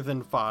better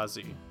than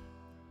Fozzy.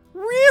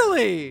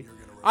 Really?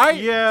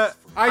 Yeah,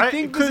 I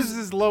think this is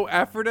as low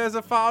effort as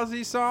a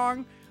Fozzy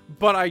song,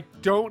 but I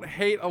don't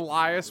hate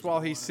Elias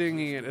while he's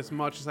singing it as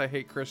much as I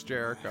hate Chris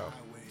Jericho.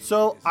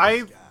 So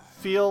I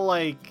feel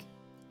like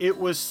it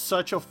was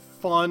such a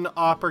fun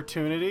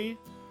opportunity.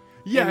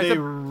 Yeah, and they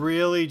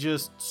really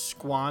just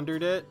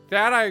squandered it.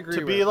 that I agree To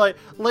with. be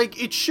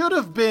like it should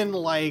have been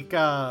like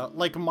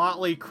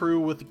Motley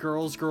Crue with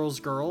Girls, Girls,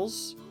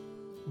 Girls.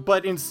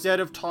 But instead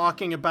of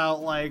talking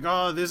about like,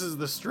 oh, this is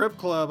the strip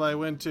club I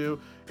went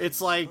to,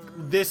 it's like,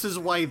 this is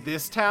why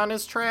this town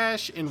is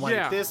trash and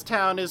why this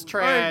town is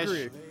trash. I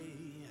agree.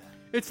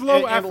 It's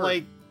low effort. And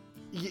like,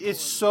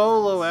 it's so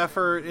low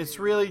effort. It's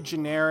really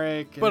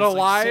generic. And But it's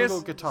Elias, like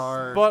single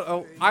guitar.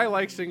 But I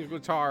like single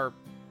guitar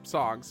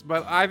songs.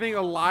 But I think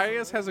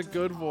Elias has a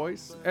good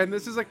voice, and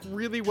this is like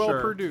really well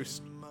Sure.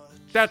 produced.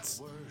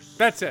 That's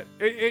it.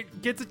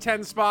 It gets a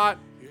 10 spot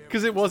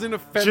because it wasn't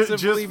offensively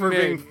just for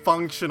being made.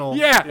 functional.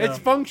 Yeah, it's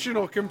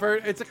functional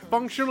compared. It's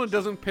functional. It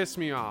doesn't piss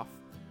me off,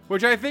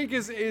 which I think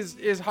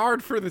is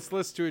hard for this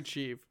list to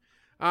achieve.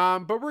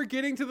 But we're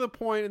getting to the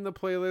point in the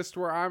playlist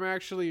where I'm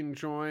actually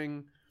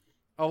enjoying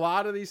a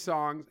lot of these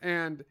songs,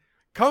 and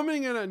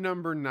coming in at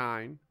number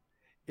 9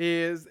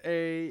 is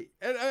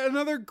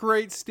another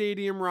great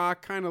stadium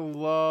rock kind of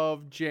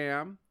love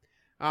jam.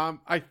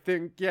 I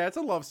think it's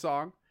a love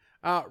song.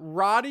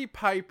 Roddy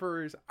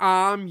Piper's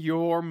 "I'm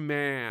Your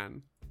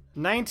Man."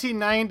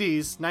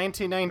 1990s,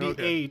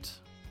 1998.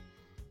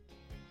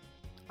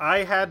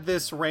 I had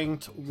this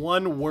ranked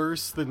one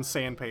worse than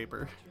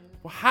Sandpaper.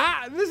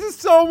 This is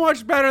so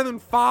much better than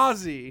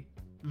Fozzy.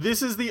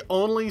 This is the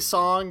only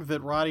song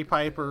that Roddy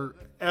Piper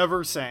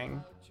ever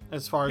sang,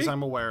 as far as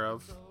I'm aware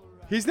of.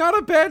 He's not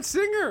a bad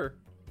singer.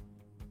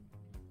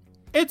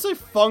 It's a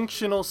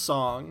functional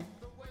song.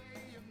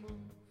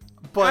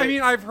 But I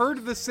mean, I've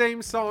heard the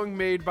same song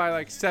made by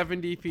like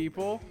 70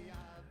 people,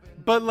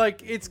 but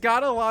like it's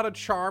got a lot of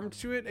charm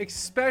to it,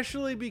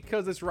 especially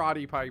because it's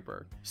Roddy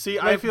Piper. See,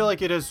 I feel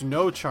like it has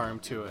no charm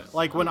to it.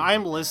 Like when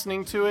I'm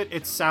listening to it,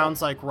 it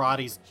sounds like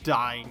Roddy's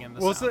dying in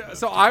the sound.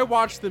 So I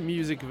watched the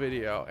music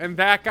video, and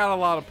that got a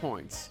lot of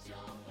points.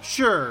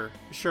 Sure.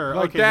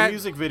 Like Okay, that- the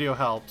music video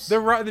helps.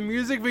 The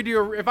music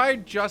video, if I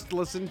had just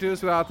listened to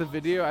this without the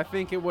video, I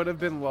think it would have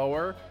been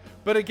lower.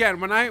 But again,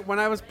 when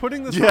I was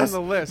putting this on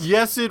the list,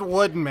 Yes, it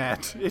would,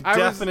 Matt. It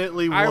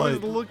definitely would. I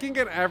was looking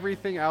at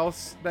everything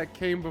else that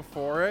came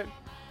before it,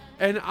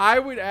 and I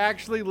would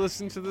actually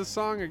listen to this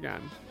song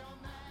again.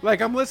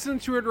 Like I'm listening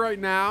to it right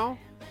now,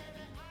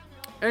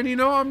 and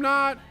I'm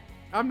not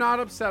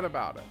upset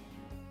about it.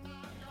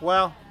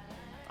 Well,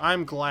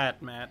 I'm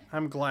glad, Matt.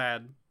 I'm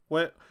glad.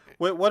 What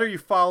are you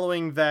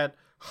following that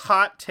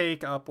hot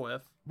take up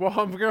with? Well,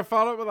 I'm gonna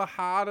follow it with a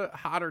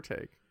hotter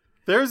take.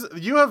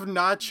 You have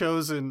not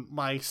chosen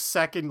my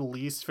second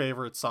least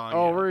favorite song.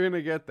 Oh, yet. we're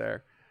gonna get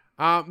there.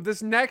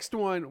 This next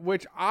one,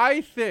 which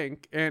I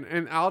think,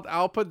 and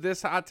I'll put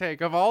this hot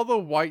take of all the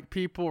white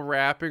people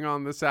rapping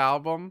on this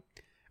album,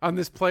 on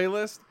this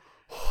playlist,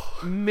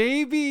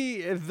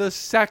 maybe the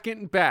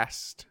second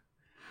best.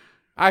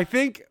 I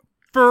think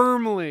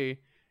firmly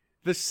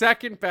the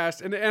second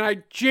best, and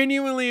I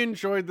genuinely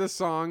enjoyed this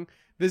song.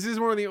 This is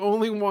one of the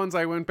only ones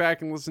I went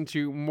back and listened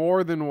to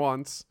more than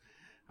once.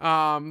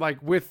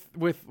 Like with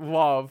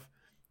love,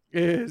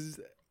 is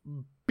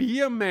Be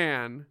a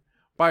Man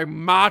by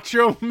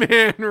Macho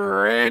Man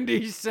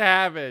Randy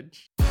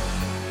Savage.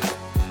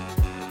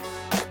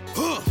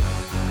 Hulk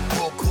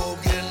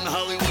Hogan,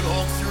 Hollywood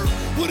Hulkster,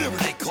 whatever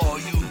they call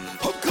you,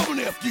 I'm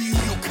coming after you,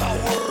 you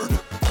coward.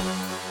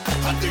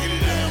 I'm digging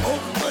it down,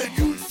 Hulk, glad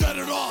you set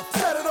it off.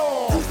 Set it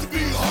off. Used to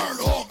be hard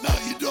Hulk, now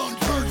you done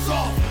turned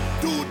soft.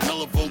 Doing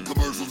telephone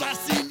commercials, I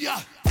seen ya.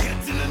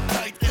 Dancing in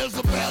tight as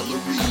a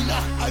ballerina.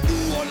 I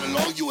knew all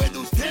along you had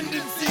those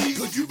tendencies.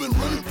 Cause you've been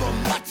running from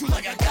macho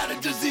like I got a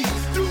disease.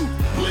 Dude,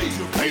 please,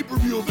 your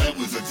pay-per-view event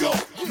was a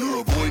joke. You're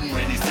avoiding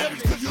Randy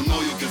Savage cause you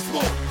know you can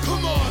smoke.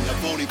 Come on, that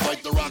phony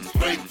fight the Rock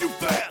straight too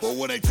fast. But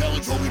when I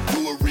challenged Hogan to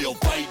a real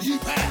fight, he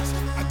passed.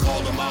 I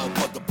called him out,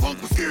 but the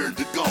punk was scared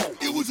to go.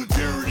 It was a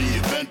charity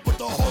event, but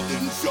the Hulk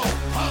didn't show.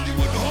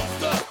 Hollywood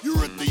Hulkster,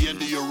 you're at the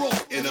end of your rope.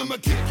 And I'ma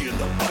kick you in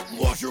the butt and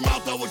wash your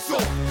mouth out with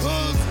soap.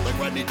 Cause, like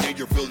Rodney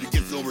Dangerfield, you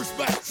get no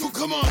respect. So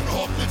come on,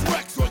 Hulk, let's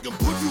wreck so I can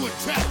put you in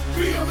check.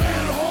 Be a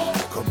man, Hulk.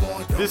 Come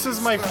on. This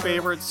is my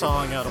favorite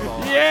song out of all.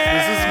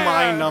 Yeah! This is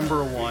my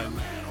number one.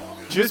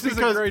 Just This is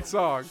a great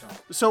song.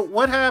 So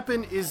what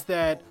happened is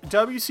that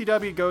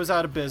WCW goes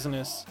out of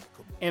business,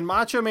 and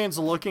Macho Man's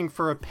looking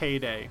for a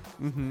payday.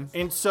 Mm-hmm.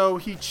 And so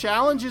he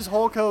challenges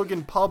Hulk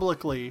Hogan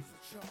publicly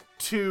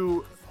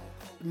to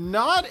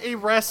not a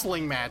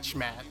wrestling match,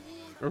 Matt,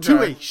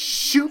 to a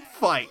shoot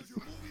fight.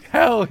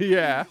 Hell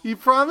yeah. He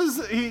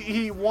promised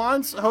he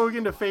wants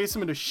Hogan to face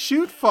him in a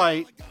shoot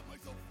fight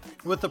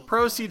with the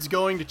proceeds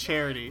going to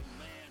charity.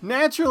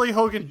 Naturally,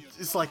 Hogan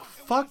is like,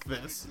 fuck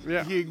this.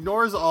 Yeah. He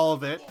ignores all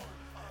of it.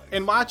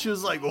 And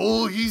Macho's like,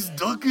 oh, he's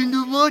ducking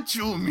the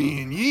Macho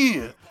Man,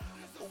 yeah.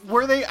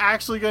 Were they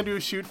actually going to do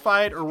a shoot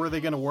fight, or were they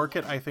going to work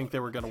it? I think they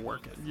were going to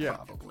work it, Yeah.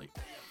 probably.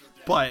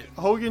 But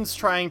Hogan's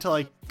trying to,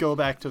 like, go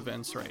back to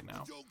Vince right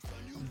now.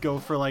 Go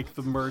for, like,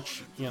 the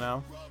merch,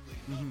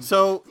 Mm-hmm.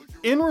 So,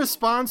 in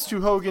response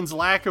to Hogan's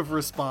lack of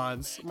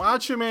response,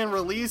 Macho Man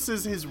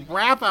releases his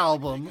rap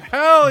album,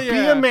 Hell yeah.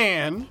 Be a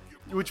Man,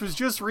 which was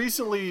just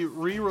recently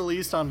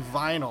re-released on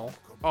vinyl.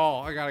 Oh,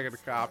 I gotta get a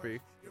copy.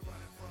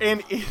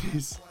 And it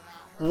is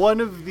one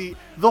of the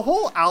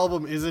whole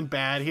album isn't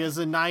bad. He has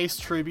a nice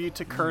tribute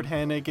to Kurt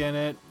Hennig in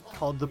it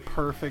called The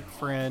Perfect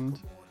Friend.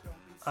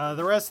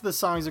 The rest of the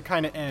songs are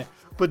kind of eh.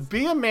 But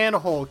Be a Man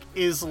Hulk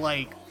is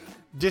like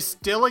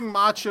distilling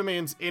Macho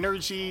Man's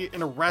energy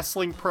in a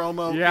wrestling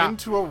promo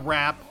into a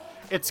rap.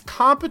 It's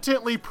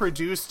competently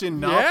produced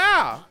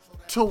enough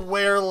to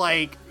where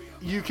like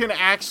you can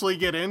actually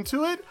get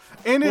into it.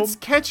 And it's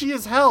catchy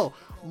as hell.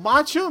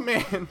 Macho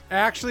Man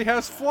actually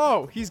has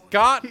flow. He's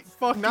got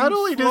fucking not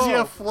only flow. does he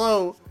have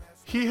flow,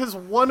 he has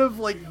one of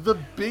like the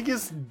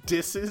biggest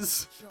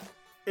disses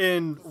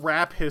in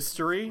rap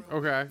history.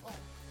 Okay.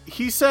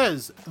 He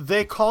says,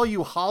 "They call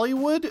you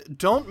Hollywood?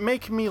 Don't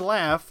make me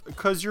laugh,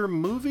 cause your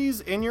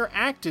movies and your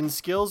acting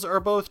skills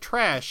are both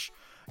trash.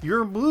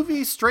 Your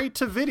movie straight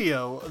to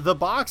video, the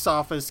box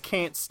office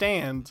can't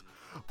stand.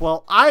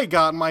 Well, I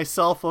got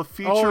myself a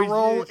feature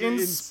role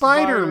in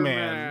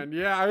Spider-Man.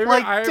 Yeah,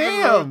 I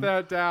damn, wrote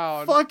that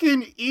down.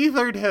 Fucking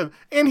ethered him.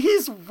 And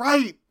he's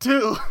right,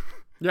 too.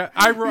 Yeah,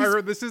 I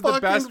wrote this is the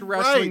best fucking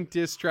wrestling right.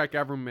 diss track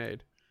ever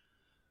made.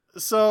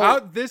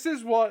 So this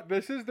is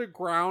the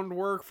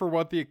groundwork for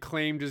what the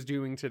Acclaimed is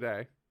doing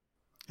today.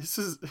 this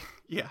is,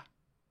 yeah,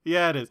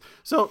 it is.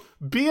 So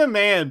Be a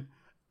Man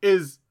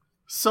is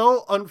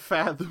so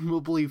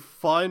unfathomably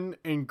fun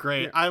and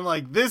great. Yeah. I'm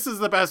like, this is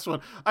the best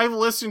one. I've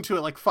listened to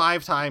it like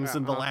 5 times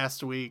in the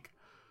last week.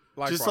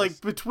 Likewise. Just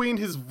like between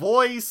his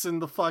voice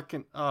and the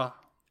fucking mwah.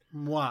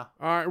 All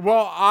right.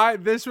 Well,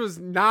 this was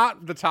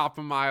not the top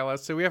of my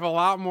list, so we have a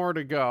lot more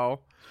to go.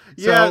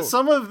 Yeah,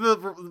 some of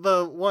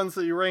the ones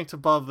that you ranked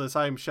above this,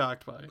 I'm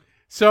shocked by.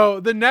 So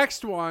the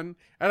next one,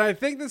 and I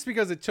think this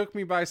because it took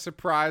me by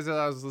surprise as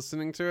I was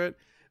listening to it.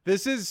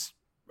 This is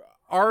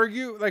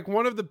like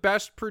one of the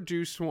best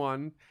produced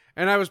one,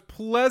 and I was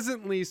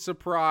pleasantly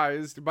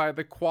surprised by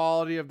the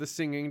quality of the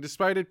singing,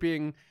 despite it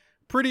being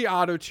pretty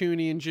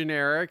auto-tuney and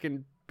generic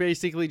and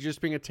basically just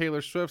being a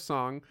Taylor Swift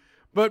song.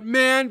 But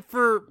man,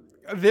 for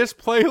this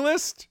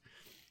playlist,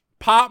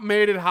 pop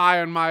made it high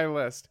on my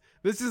list.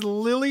 This is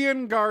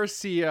Lillian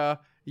Garcia,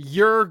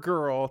 Your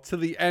Girl, To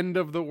the End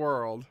of the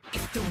World.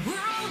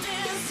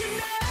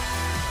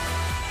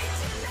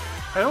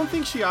 I don't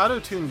think she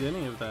auto-tuned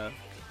any of that.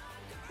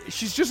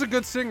 She's just a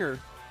good singer.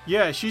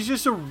 Yeah, she's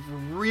just a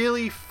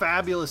really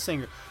fabulous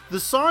singer. The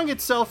song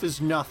itself is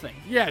nothing.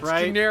 Yeah, it's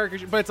right?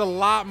 generic, but it's a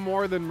lot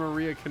more than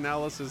Maria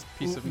Kanellis'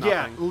 piece of nothing.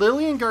 Yeah,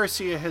 Lillian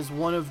Garcia has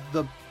one of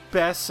the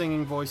best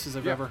singing voices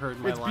I've ever heard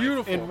in my life. It's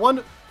beautiful. And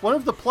one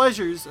of the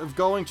pleasures of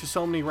going to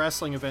so many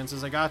wrestling events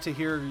is I got to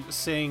hear her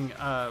sing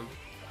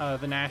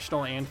the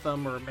national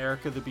anthem, or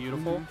America the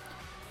Beautiful.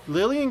 Mm-hmm.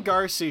 Lillian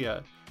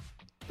Garcia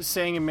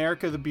sang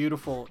America the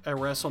Beautiful at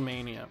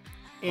WrestleMania.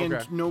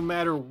 And no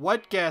matter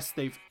what guest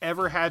they've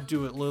ever had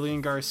do it,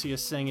 Lillian Garcia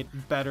sang it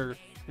better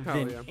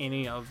than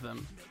any of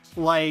them.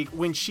 Like,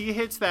 when she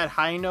hits that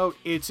high note,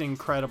 it's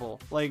incredible.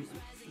 Like,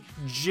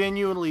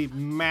 genuinely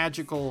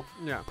magical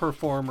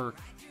performer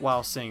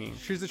while singing.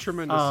 She's a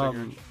tremendous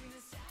singer.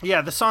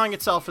 Yeah, the song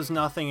itself is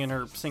nothing, and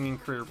her singing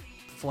career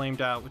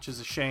flamed out, which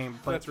is a shame.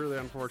 But that's really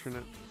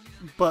unfortunate.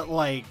 But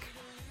like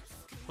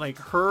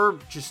her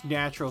just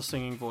natural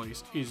singing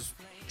voice is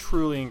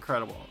truly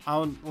incredible.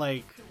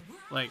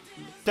 Like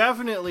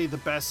definitely the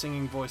best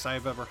singing voice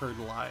I've ever heard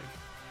live.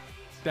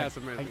 That's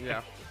amazing.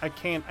 I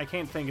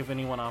can't think of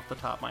anyone off the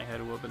top of my head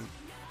who would have been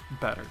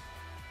better.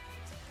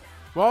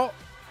 Well,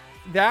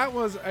 that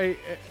was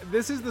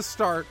this is the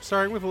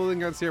starting with Lillian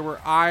Garcia,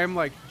 where I am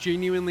like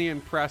genuinely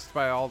impressed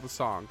by all the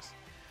songs.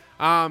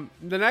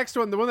 The next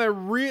one, the one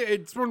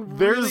that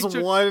there's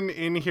one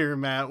in here,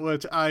 Matt,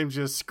 which I'm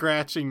just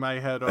scratching my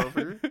head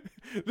over.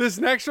 This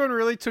next one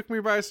really took me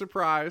by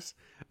surprise.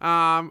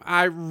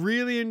 I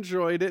really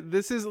enjoyed it.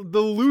 This is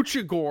the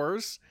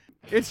Luchagors.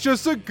 It's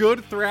just a good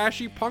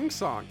thrashy punk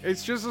song.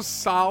 It's just a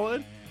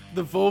solid.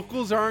 The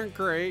vocals aren't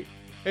great.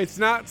 It's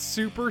not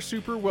super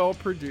well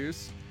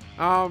produced.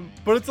 But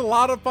it's a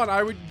lot of fun.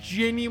 I would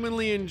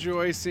genuinely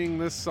enjoy seeing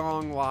this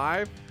song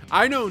live.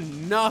 I know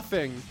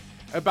nothing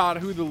about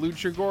who the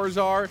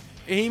Luchagors are.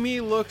 Amy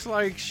looks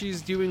like she's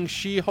doing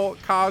She-Hulk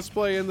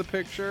cosplay in the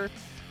picture.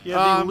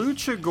 Yeah, the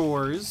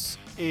Luchagors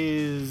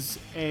is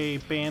a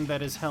band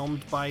that is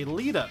helmed by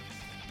Lita.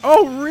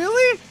 Oh,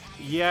 really?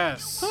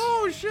 Yes.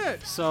 Oh,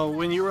 shit. So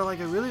when you were like,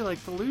 I really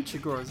like the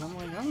Luchagors, I'm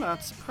like, I'm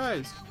not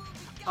surprised.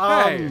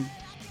 Hey.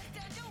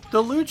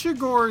 The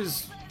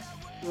Luchagors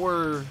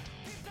were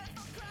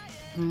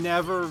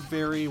never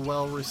very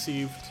well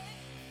received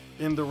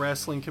in the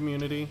wrestling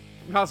community.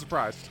 Not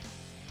surprised.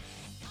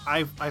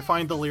 I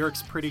find the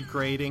lyrics pretty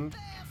grating.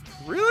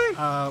 Really?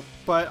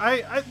 But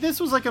I this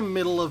was like a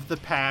middle of the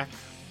pack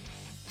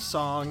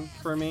song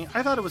for me.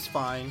 I thought it was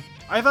fine.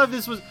 I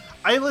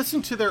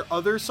listened to their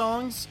other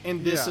songs,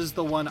 and this is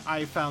the one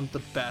I found the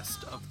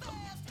best of them.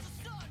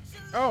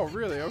 Oh,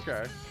 really?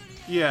 Okay.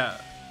 Yeah.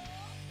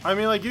 I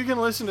mean, like, you can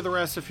listen to the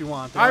rest if you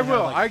want. I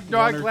will. I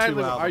gladly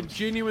will. I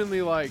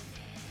genuinely like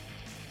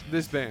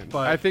this band.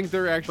 But I think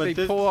they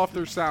pull off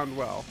their sound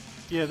well.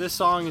 Yeah, this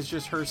song is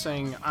just her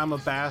saying, I'm a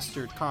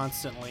bastard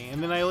constantly.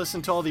 And then I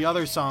listened to all the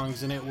other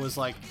songs, and it was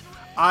like,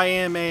 I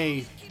am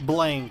a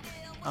blank.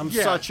 I'm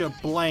such a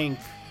blank.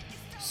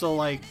 So,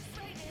 like,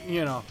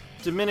 you know,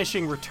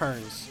 diminishing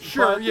returns.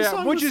 Sure,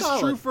 yeah, which is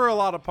true for a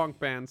lot of punk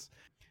bands.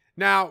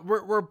 Now,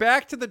 we're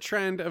back to the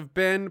trend of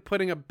Ben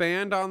putting a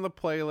band on the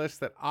playlist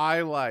that I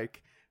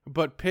like,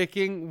 but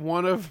picking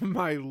one of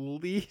my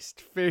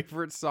least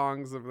favorite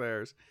songs of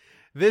theirs.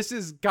 This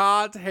is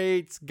God's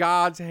Hate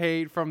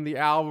from the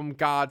album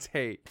God's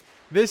Hate.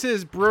 This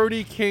is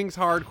Brody King's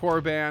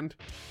hardcore band.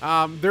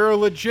 They're a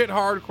legit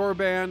hardcore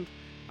band.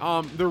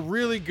 They're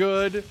really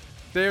good.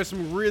 They have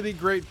some really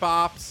great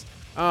bops.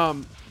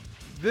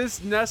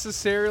 This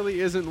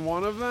necessarily isn't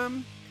one of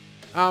them,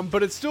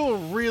 but it's still a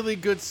really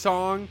good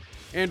song.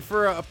 And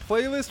for a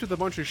playlist with a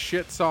bunch of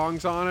shit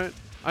songs on it,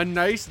 a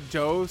nice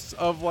dose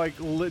of like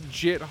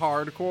legit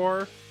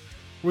hardcore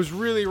was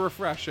really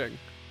refreshing.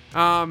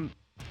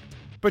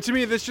 But to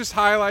me, this just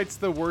highlights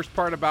the worst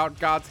part about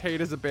God's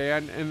Hate as a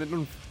band, and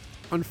then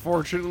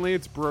unfortunately,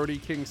 it's Brody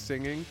King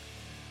singing.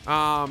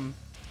 I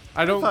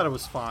thought it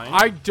was fine.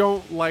 I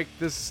don't like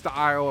this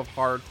style of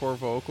hardcore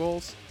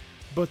vocals,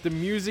 but the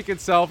music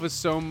itself is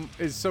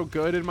so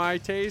good in my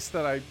taste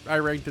that I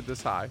ranked it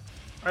this high.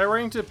 I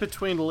ranked it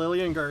between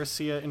Lillian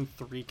Garcia and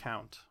 3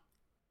 Count.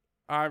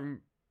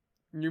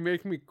 You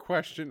make me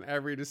question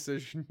every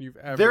decision you've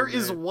ever There made.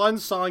 is one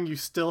song you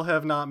still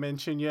have not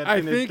mentioned yet,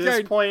 and at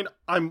this point,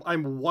 I'm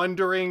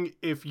wondering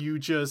if you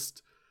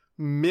just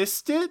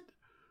missed it.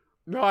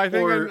 No, I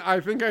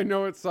think I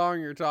know what song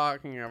you're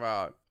talking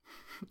about.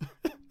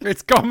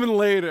 It's coming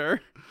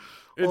later.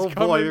 It's Oh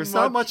coming boy, there's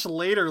not much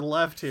later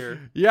left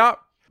here. Yep.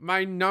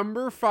 My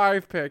number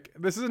 5 pick.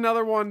 This is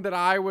another one that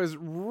I was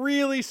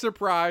really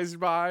surprised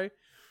by.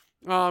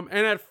 And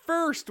at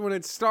first, when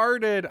it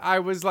started, I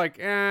was like,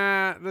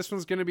 this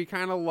one's going to be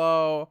kind of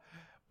low.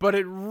 But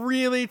it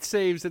really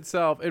saves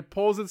itself. It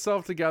pulls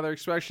itself together,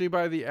 especially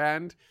by the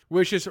end,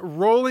 which is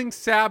Rolling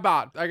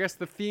Sabbath. I guess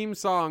the theme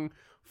song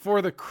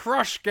for the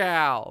Crush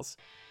Gals.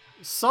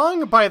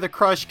 Sung by the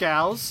Crush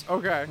Gals.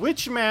 Okay.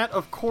 Which, Matt,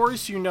 of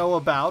course you know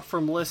about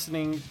from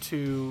listening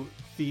to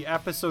the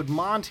episode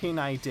Monty and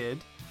I did.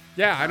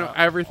 Yeah, I know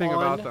everything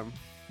on about them.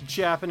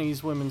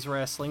 Japanese women's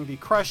wrestling. The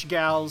Crush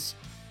Gals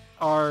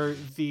are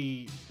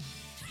the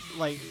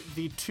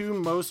two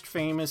most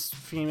famous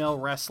female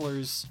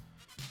wrestlers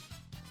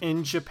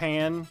in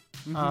Japan.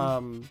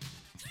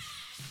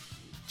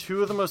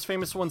 Two of the most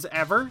famous ones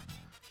ever.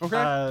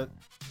 Okay.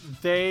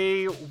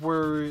 They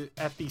were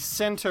at the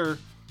center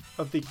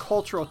of the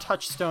cultural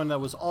touchstone that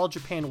was All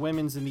Japan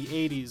Women's in the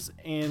 80s.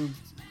 And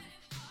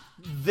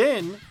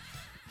then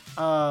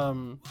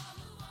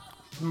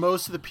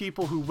most of the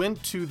people who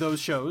went to those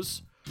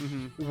shows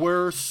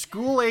were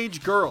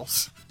school-age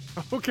girls.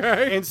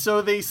 Okay. And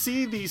so they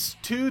see these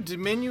two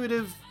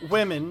diminutive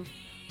women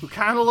who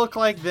kind of look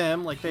like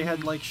them. Like they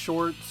had like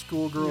short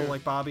schoolgirl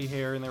like bobby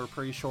hair, and they were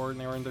pretty short, and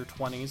they were in their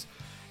 20s.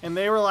 And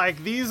they were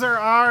like, these are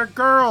our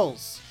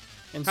girls.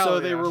 And so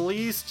they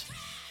released,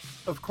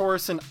 of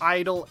course, an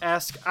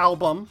Idol-esque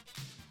album.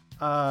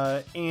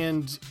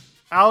 And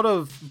out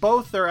of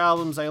both their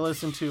albums I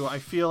listened to, I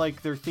feel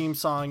like their theme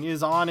song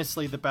is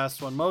honestly the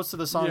best one. Most of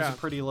the songs are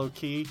pretty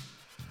low-key.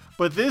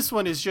 But this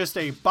one is just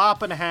a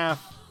bop and a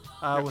half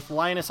with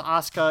Linus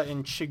Asuka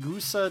and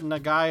Chigusa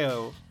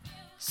Nagayo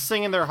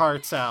singing their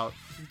hearts out.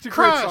 It's a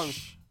Crush! great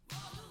song.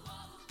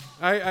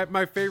 I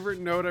my favorite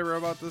note I wrote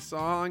about this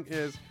song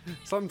is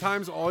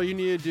sometimes all you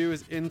need to do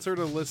is insert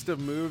a list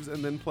of moves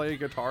and then play a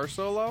guitar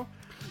solo.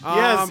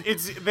 Yes,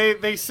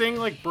 they sing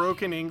like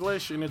broken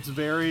English, and it's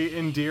very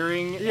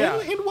endearing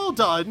and well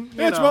done.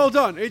 It's well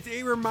done. It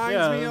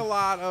reminds me a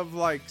lot of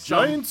like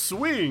Giant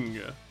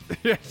Swing.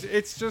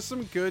 It's just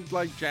some good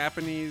like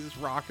Japanese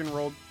rock and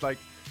roll, like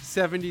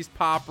 70s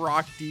pop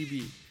rock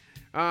DB.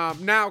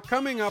 Now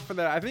coming up for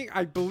that,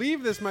 I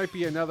believe this might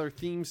be another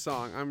theme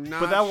song. I'm not.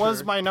 But that sure.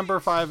 was my number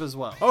 5 as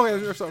well.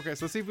 Okay, so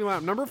let's see if we line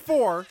up. Number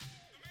 4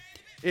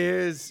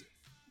 is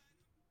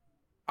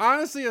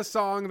honestly a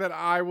song that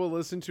I will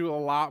listen to a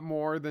lot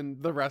more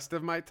than the rest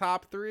of my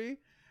top 3,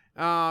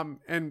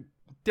 and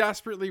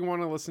desperately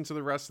want to listen to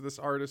the rest of this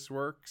artist's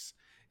works.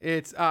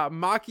 It's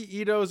Maki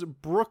Ito's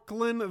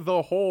Brooklyn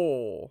the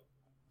Whole.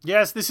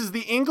 Yes, this is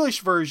the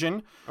English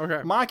version.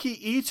 Okay. Maki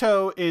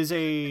Ito is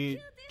a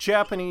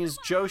Japanese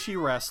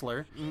Joshi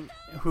wrestler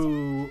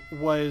who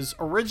was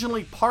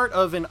originally part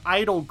of an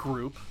idol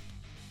group.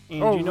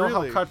 And you know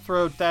really? how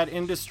cutthroat that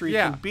industry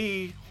can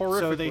be.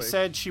 So they Horrifically.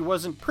 said she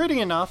wasn't pretty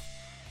enough,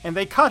 and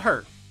they cut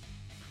her.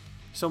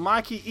 So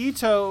Maki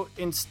Ito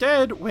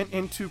instead went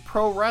into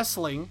pro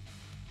wrestling,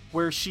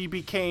 where she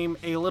became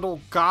a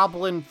little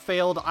goblin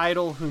failed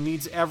idol who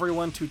needs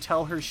everyone to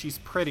tell her she's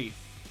pretty.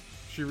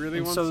 She really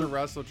And wants so- to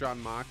wrestle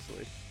John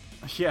Moxley.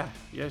 Yeah,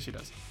 she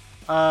does.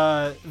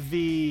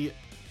 The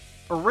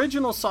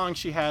original song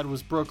she had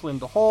was Brooklyn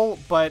the Whole,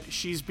 but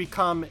she's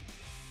become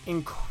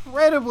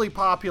incredibly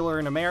popular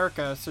in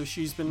America, so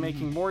she's been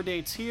making more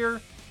dates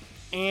here,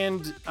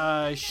 and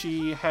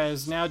she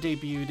has now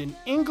debuted an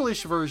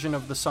English version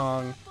of the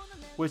song,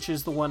 which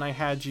is the one I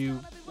had you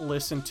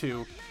listen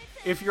to.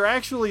 If you're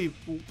actually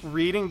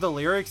reading the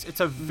lyrics, it's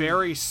a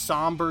very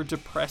somber,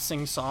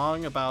 depressing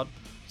song about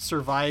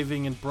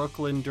surviving in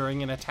Brooklyn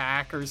during an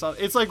attack or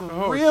something. It's like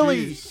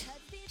really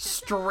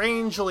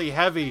strangely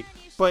heavy,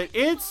 but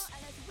it's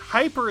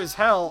hyper as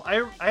hell.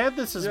 I had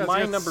this as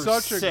my number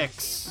 6.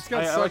 It's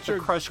got I like such the a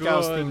Crush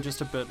Gals good- theme just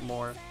a bit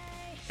more.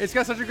 It's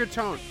got such a good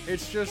tone.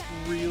 It's just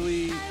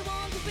really,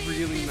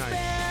 really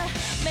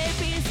nice.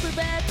 Maybe it's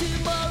prepared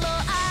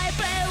tomorrow. I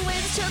play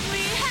with just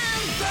me hands.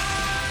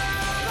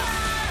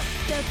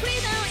 The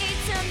freedom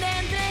is an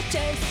endless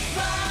chase.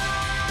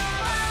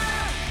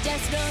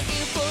 Just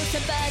looking for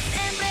somebody's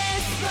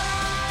embrace.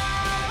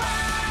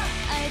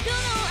 I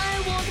don't know,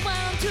 I won't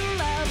want to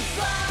love.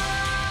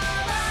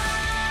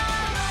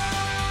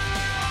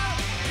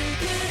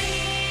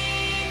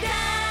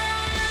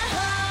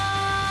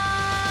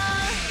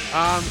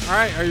 All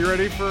right, are you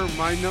ready for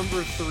my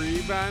number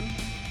 3, Ben?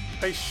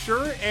 I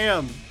sure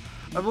am.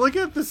 I'm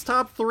looking at this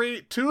top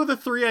 3. 2 of the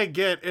 3 I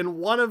get, and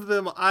one of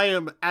them I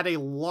am at a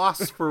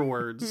loss for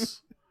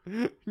words.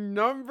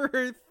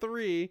 Number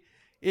 3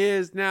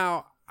 is,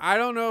 now I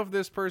don't know if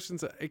this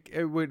person's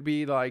it would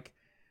be like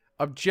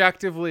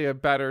objectively a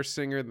better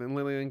singer than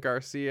Lillian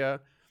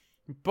Garcia,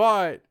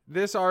 but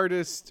this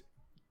artist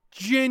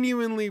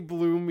genuinely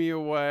blew me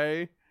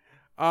away.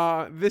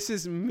 This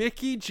is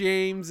Mickey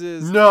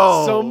James's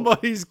No.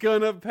 Somebody's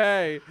Gonna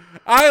Pay.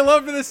 I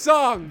love this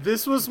song.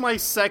 This was my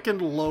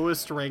second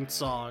lowest ranked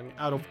song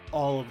out of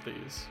all of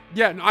these.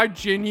 Yeah, no, I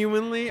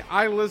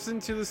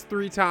listened to this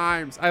 3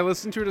 times. I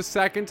listened to it a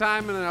second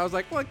time, and then I was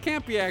like, well, it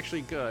can't be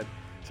actually good.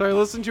 So I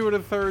listened to it a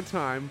third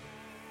time.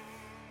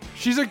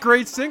 She's a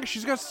great singer.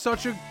 She's got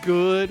such a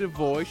good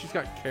voice. She's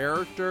got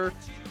character.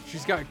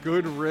 She's got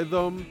good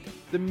rhythm.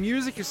 The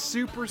music is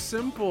super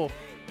simple,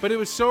 but it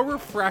was so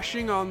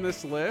refreshing on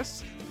this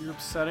list. You're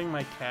upsetting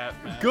my cat,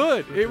 man.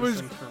 Good. with It this was.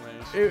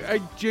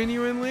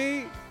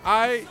 information.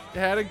 I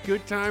had a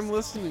good time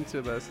listening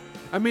to this.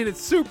 I mean,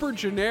 it's super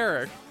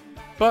generic,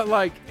 but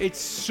like it's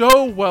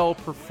so well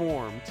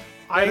performed.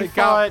 And it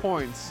got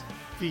points.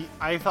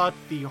 I thought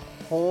the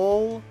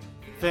whole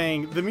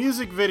thing, the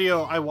music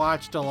video I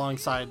watched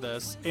alongside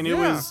this, and it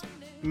was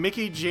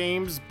Mickey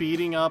James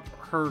beating up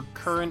her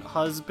current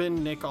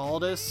husband, Nick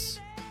Aldis.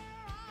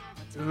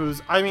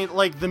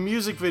 The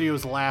music video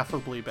is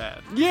laughably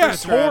bad. Yeah, Trish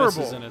it's Stratus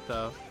horrible. is in it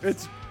though.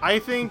 I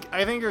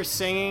think her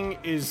singing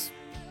is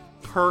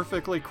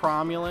perfectly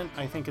cromulent.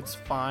 I think it's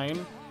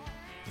fine.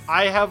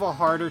 I have a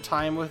harder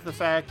time with the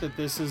fact that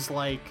this is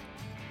like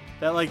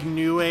that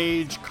new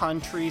age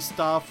country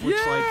stuff, which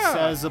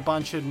says a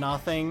bunch of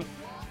nothing.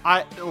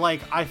 I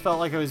felt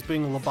like I was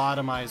being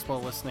lobotomized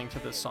while listening to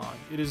this song.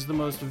 It is the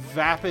most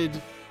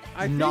vapid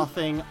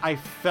nothing. I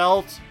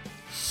felt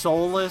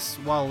soulless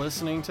while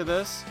listening to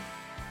this.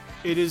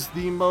 It is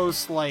the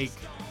most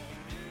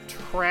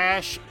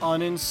trash,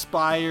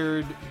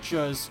 uninspired,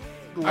 just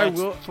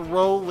let's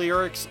throw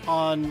lyrics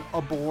on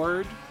a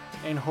board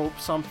and hope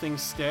something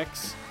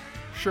sticks.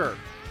 Sure.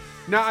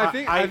 Now,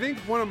 I think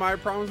one of my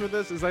problems with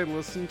this is I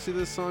listened to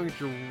this song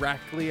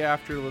directly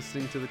after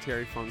listening to the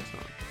Terry Funk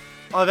song.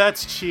 Oh,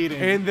 that's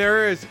cheating. And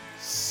it was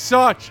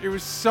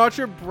such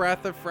a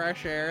breath of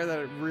fresh air that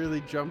it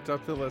really jumped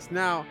up the list.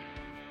 Now,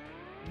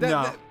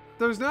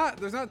 there's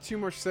not too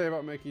much to say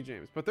about Mickey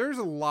James, but there's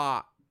a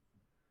lot.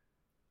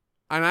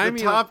 And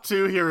the top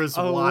two here is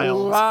wild. A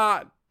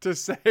lot to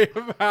say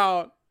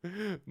about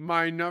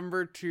my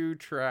number 2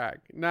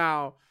 track.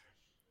 Now,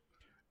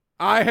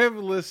 I have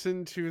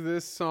listened to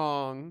this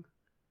song,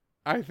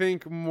 I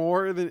think,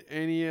 more than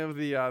any of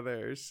the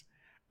others.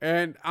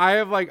 And I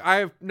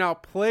have now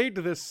played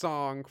this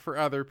song for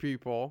other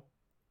people.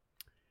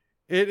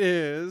 It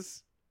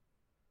is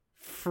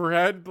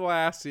Fred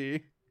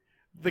Blassie,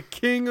 the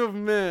King of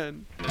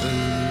Men.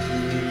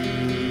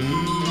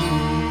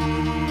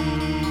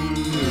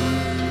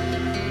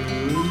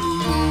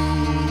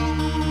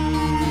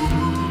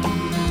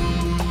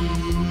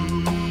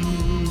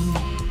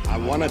 I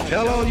want to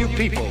tell all you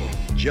people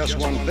just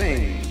one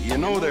thing. You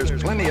know there's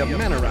plenty of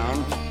men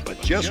around,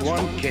 but just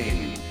one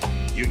king.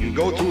 You can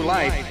go through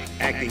life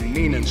acting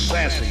mean and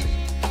sassy,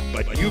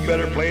 but you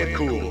better play it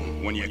cool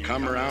when you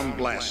come around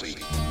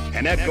Blassie.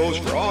 And that goes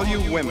for all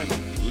you women,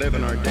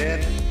 living or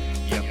dead.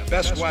 You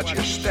best watch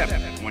your step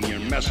when you're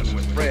messing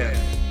with Fred.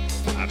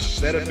 I've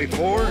said it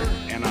before,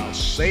 and I'll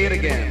say it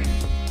again.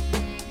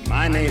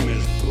 My name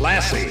is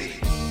Blassie,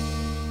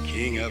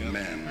 King of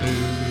Men.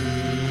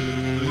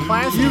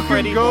 Classy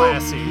Freddie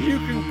Blassie. You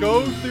can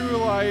go through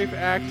life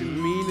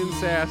acting mean and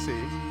sassy,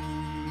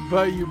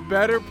 but you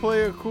better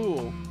play it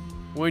cool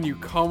when you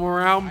come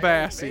around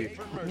Blassie.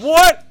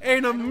 What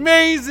an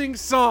amazing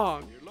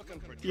song!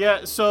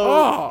 Yeah,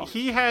 so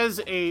he has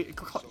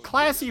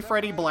Classy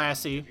Freddie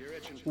Blassie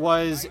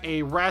was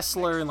a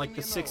wrestler in the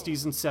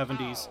 60s and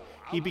 70s.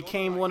 He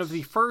became one of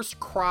the first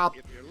crop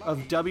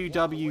of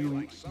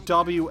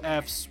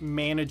WWF's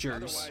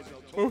managers.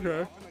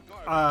 Okay.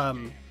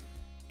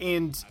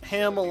 And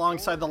him,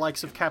 alongside the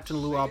likes of Captain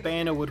Lou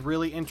Albano, would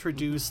really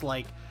introduce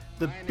the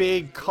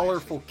big,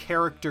 colorful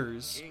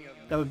characters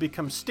that would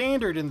become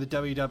standard in the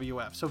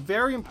WWF. So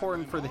very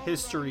important for the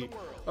history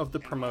of the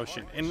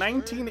promotion. In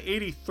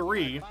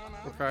 1983,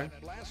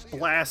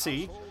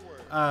 Blassie,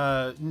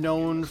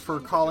 known for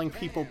calling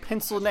people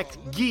pencil-neck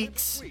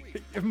geeks,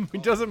 he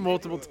does it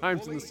multiple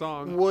times in the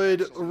song,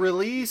 would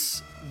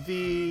release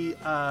the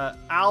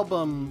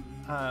album,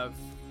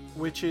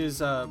 which is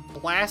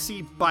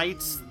Blassie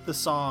Bites the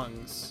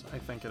Songs, I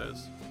think it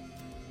is.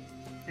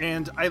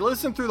 And I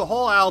listened through the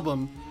whole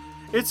album.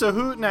 It's a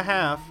hoot and a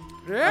half.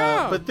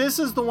 Yeah. But this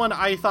is the one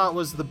I thought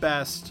was the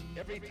best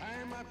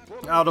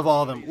out of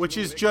all of them, which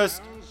is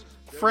just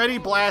Freddie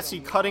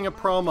Blassie cutting a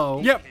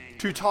promo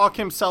to talk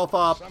himself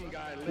up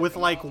with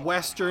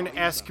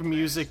Western-esque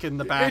music in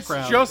the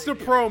background. It's just a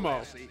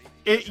promo.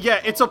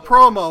 It's a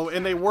promo,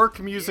 and they work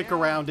music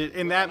around it,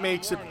 and that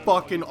makes it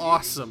fucking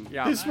awesome.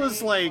 Yeah.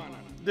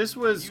 This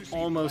was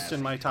almost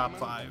in my top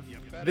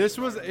 5. This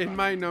was in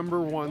my number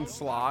 1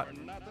 slot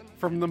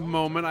from the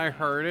moment I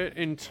heard it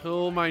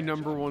until my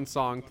number 1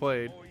 song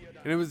played.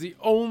 And it was the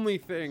only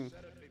thing.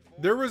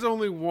 There was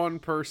only one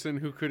person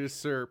who could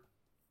usurp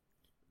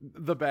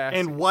the Blassie.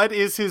 And what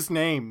is his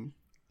name?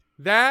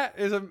 That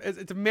is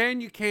it's a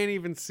man you can't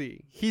even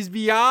see. He's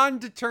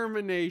beyond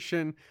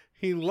determination.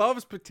 He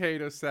loves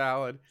potato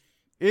salad.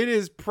 It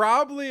is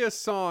probably a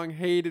song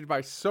hated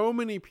by so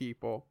many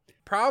people.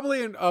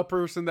 Probably a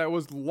person that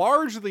was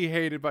largely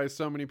hated by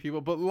so many people.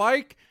 But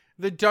like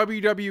the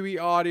WWE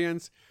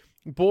audience,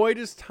 boy,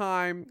 does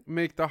time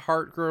make the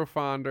heart grow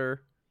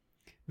fonder.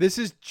 This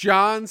is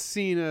John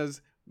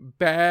Cena's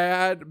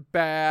Bad,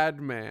 Bad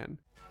Man.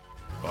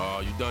 Oh,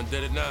 you done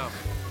did it now.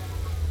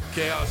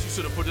 Chaos, you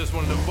should have put this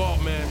one in the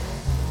vault, man.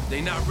 They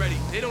not ready.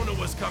 They don't know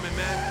what's coming,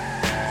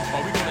 man.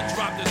 Are we gonna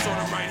drop this on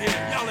them right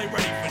here? Y'all ain't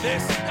ready for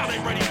this. Y'all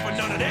ain't ready for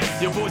none of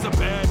this. Your boy's a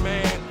bad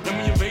man. And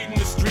we invading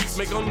the streets,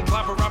 make them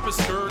clap a rapper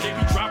skirt. They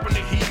be dropping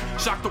the heat.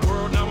 Shock the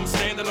world, now I'm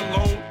standing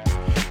alone.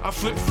 I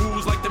flip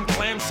fools like them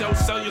clamshell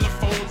cellular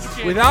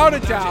phones. Without a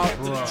doubt,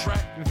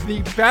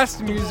 the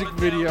best music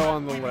video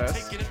on the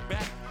list.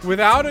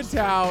 Without a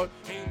doubt,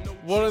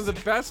 one of the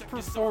best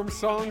performed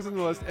songs on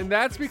the list. And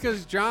that's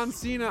because John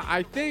Cena,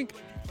 I think,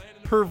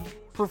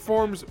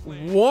 performs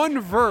one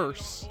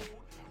verse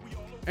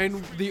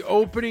and the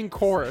opening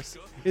chorus,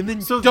 and then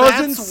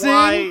doesn't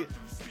sing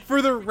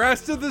for the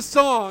rest of the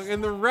song,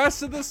 and the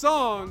rest of the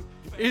song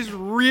is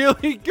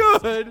really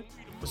good.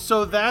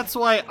 So that's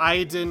why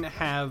I didn't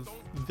have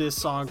this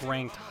song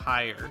ranked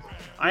higher.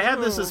 I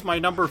had this as my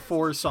number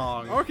 4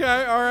 song.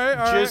 Okay, all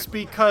right. Just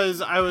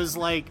because I was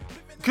like,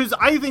 because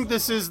I think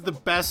this is the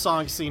best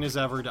song Cena's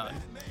ever done.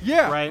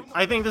 Yeah. Right?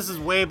 I think this is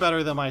way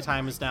better than My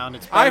Time Is Down.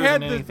 It's better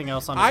than anything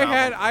else on his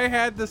album. I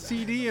had the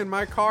CD in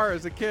my car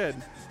as a kid.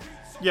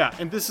 Yeah,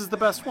 and this is the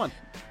best one.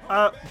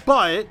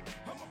 But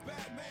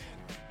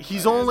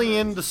he's only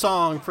in the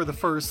song for the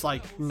first,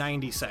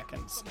 90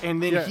 seconds.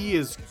 And then he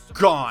is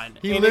gone.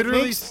 He and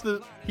literally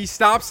he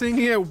stops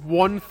singing at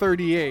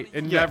 1:38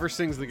 and never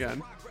sings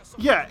again.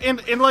 Yeah, and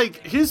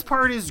his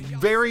part is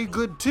very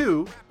good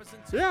too.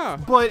 Yeah.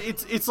 But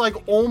it's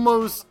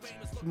almost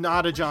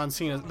not a John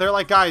Cena. They're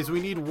like, guys,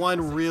 we need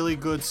one really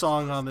good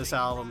song on this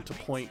album to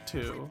point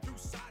to.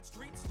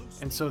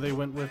 And so they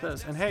went with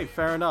this. And hey,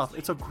 fair enough.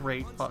 It's a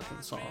great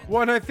fucking song.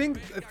 Well, and I think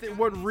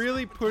what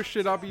really pushed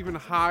it up even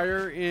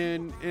higher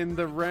in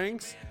the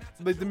ranks,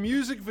 the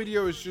music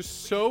video is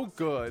just so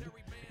good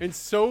and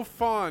so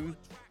fun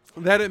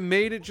that it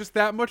made it just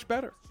that much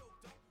better.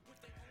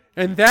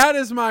 And that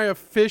is my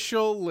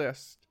official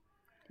list.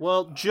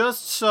 Well,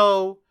 just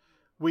so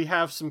we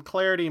have some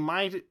clarity,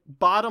 my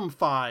bottom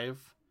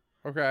 5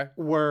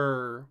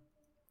 were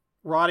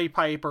Roddy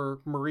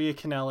Piper, Maria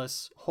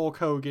Kanellis, Hulk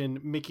Hogan,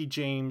 Mickey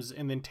James,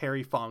 and then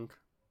Terry Funk.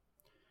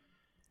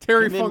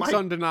 Terry Funk's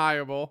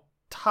undeniable.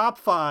 Top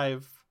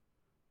 5,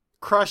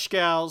 Crush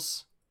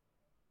Gals,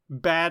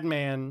 Bad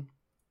Man,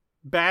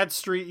 Bad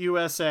Street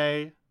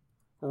USA,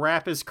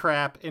 Rap is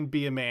Crap, and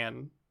Be a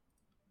Man.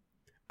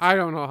 I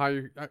don't know how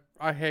you...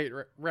 I hate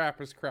Rap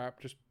is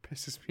Crap. Just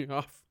pisses me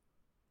off.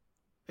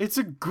 It's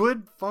a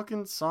good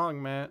fucking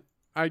song, Matt.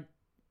 I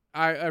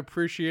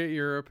appreciate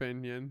your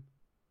opinion.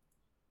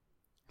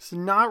 It's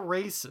not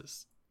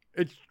racist.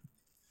 It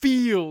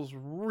feels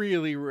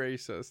really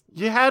racist.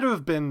 You had to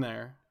have been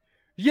there.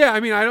 Yeah, I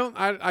mean,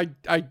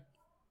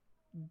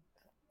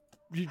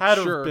 you had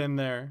to have been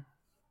there.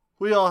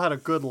 We all had a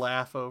good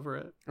laugh over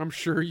it. I'm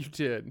sure you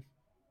did.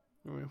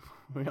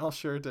 We all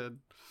sure did.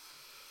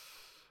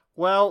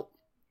 Well,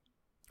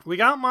 we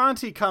got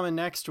Monty coming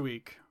next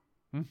week.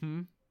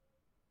 Mm-hmm.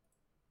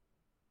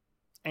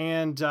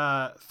 And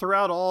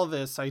throughout all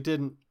this, I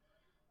didn't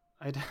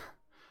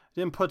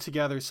put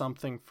together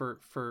something for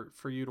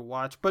you to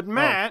watch. But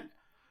Matt,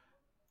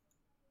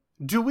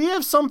 do we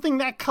have something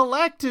that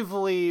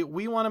collectively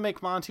we want to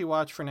make Monty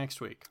watch for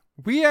next week?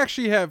 We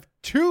actually have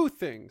 2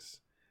 things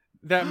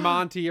that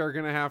Monty are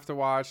going to have to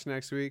watch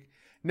next week.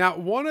 Now,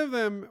 one of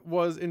them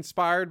was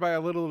inspired by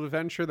a little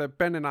adventure that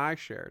Ben and I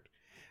shared.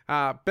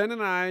 Ben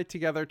and I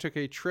together took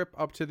a trip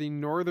up to the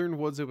northern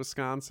woods of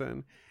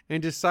Wisconsin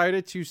and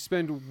decided to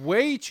spend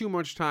way too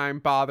much time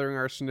bothering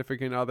our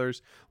significant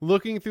others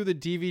looking through the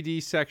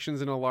DVD sections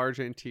in a large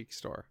antique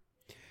store.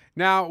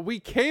 Now,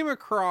 we came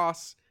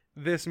across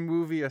this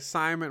movie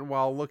assignment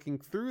while looking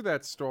through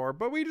that store,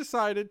 but we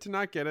decided to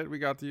not get it. We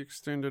got the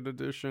extended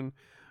edition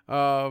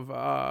of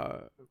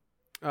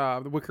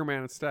The Wicker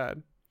Man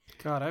instead.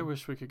 God, I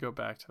wish we could go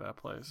back to that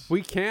place.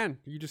 We can.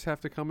 You just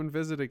have to come and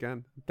visit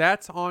again.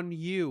 That's on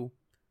you.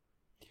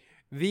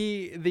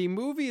 The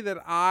movie that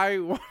I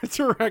want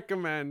to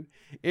recommend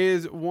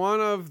is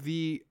one of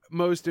the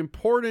most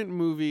important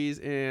movies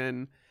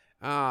in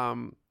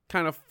kind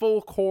of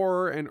folk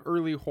horror and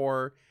early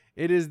horror.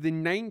 It is the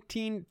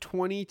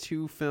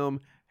 1922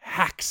 film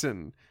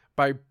Haxan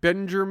by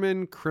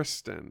Benjamin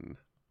Kristen.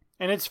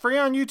 And it's free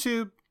on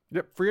YouTube.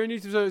 Yep, free on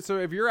YouTube. So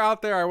if you're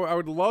out there, I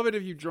would love it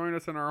if you join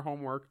us in our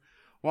homework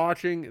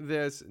watching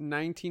this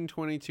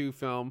 1922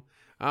 film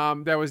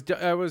that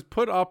was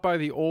put up by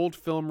the Old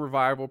Film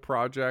Revival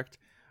Project.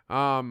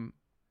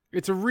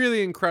 It's a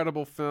really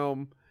incredible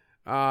film.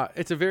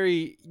 It's a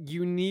very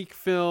unique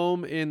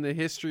film in the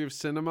history of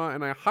cinema,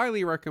 and I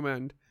highly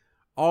recommend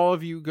all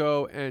of you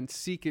go and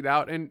seek it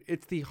out. And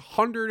it's the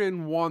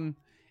 101st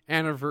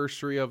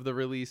anniversary of the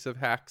release of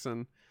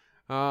Haxan.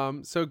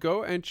 So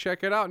go and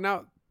check it out.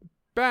 Now,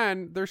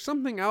 Ben, there's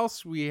something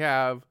else we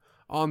have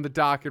on the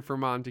docket for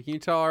Monty. Can you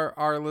tell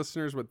our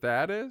listeners what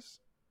that is?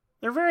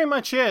 There very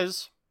much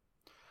is.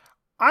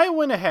 I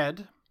went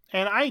ahead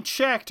and I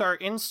checked our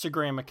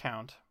Instagram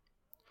account.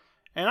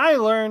 And I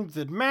learned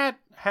that Matt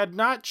had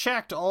not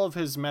checked all of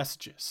his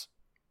messages.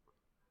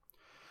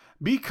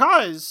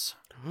 Because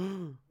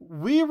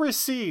we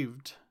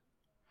received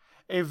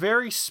a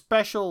very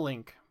special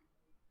link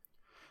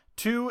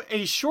to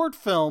a short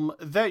film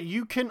that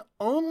you can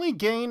only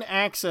gain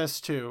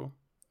access to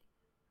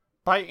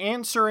by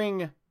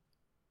answering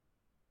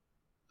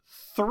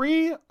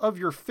 3 of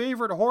your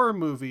favorite horror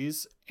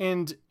movies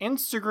and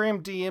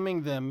Instagram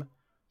DMing them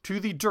to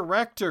the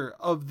director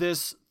of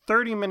this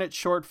 30-minute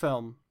short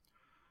film.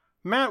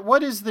 Matt,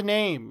 what is the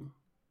name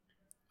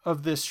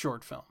of this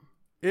short film?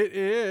 It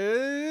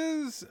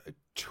is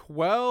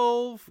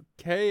 12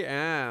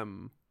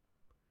 km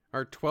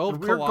or 12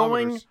 We're kilometers.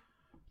 going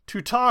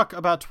to talk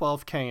about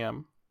 12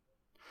 km.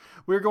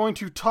 We're going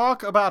to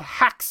talk about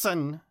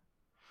Haxan.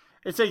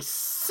 It's a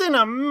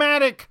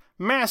cinematic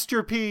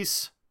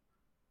masterpiece.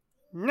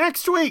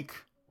 Next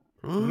week.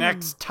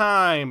 Next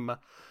time.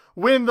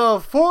 When the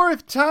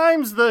 4th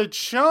time's the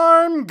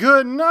charm.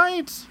 Good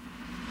night.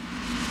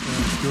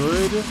 And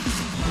good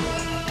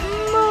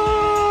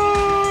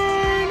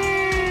morning.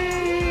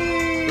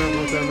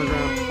 Werewolves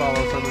Underground. Follow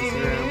us on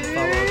Instagram.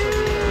 Follow us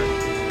everywhere.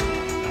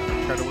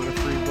 And try to win a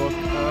free book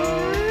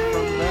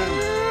from them.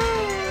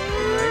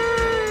 Good night.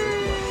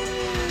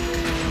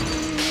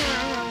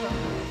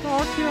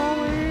 Talk to y'all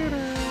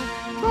later.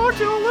 Talk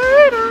to you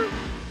later.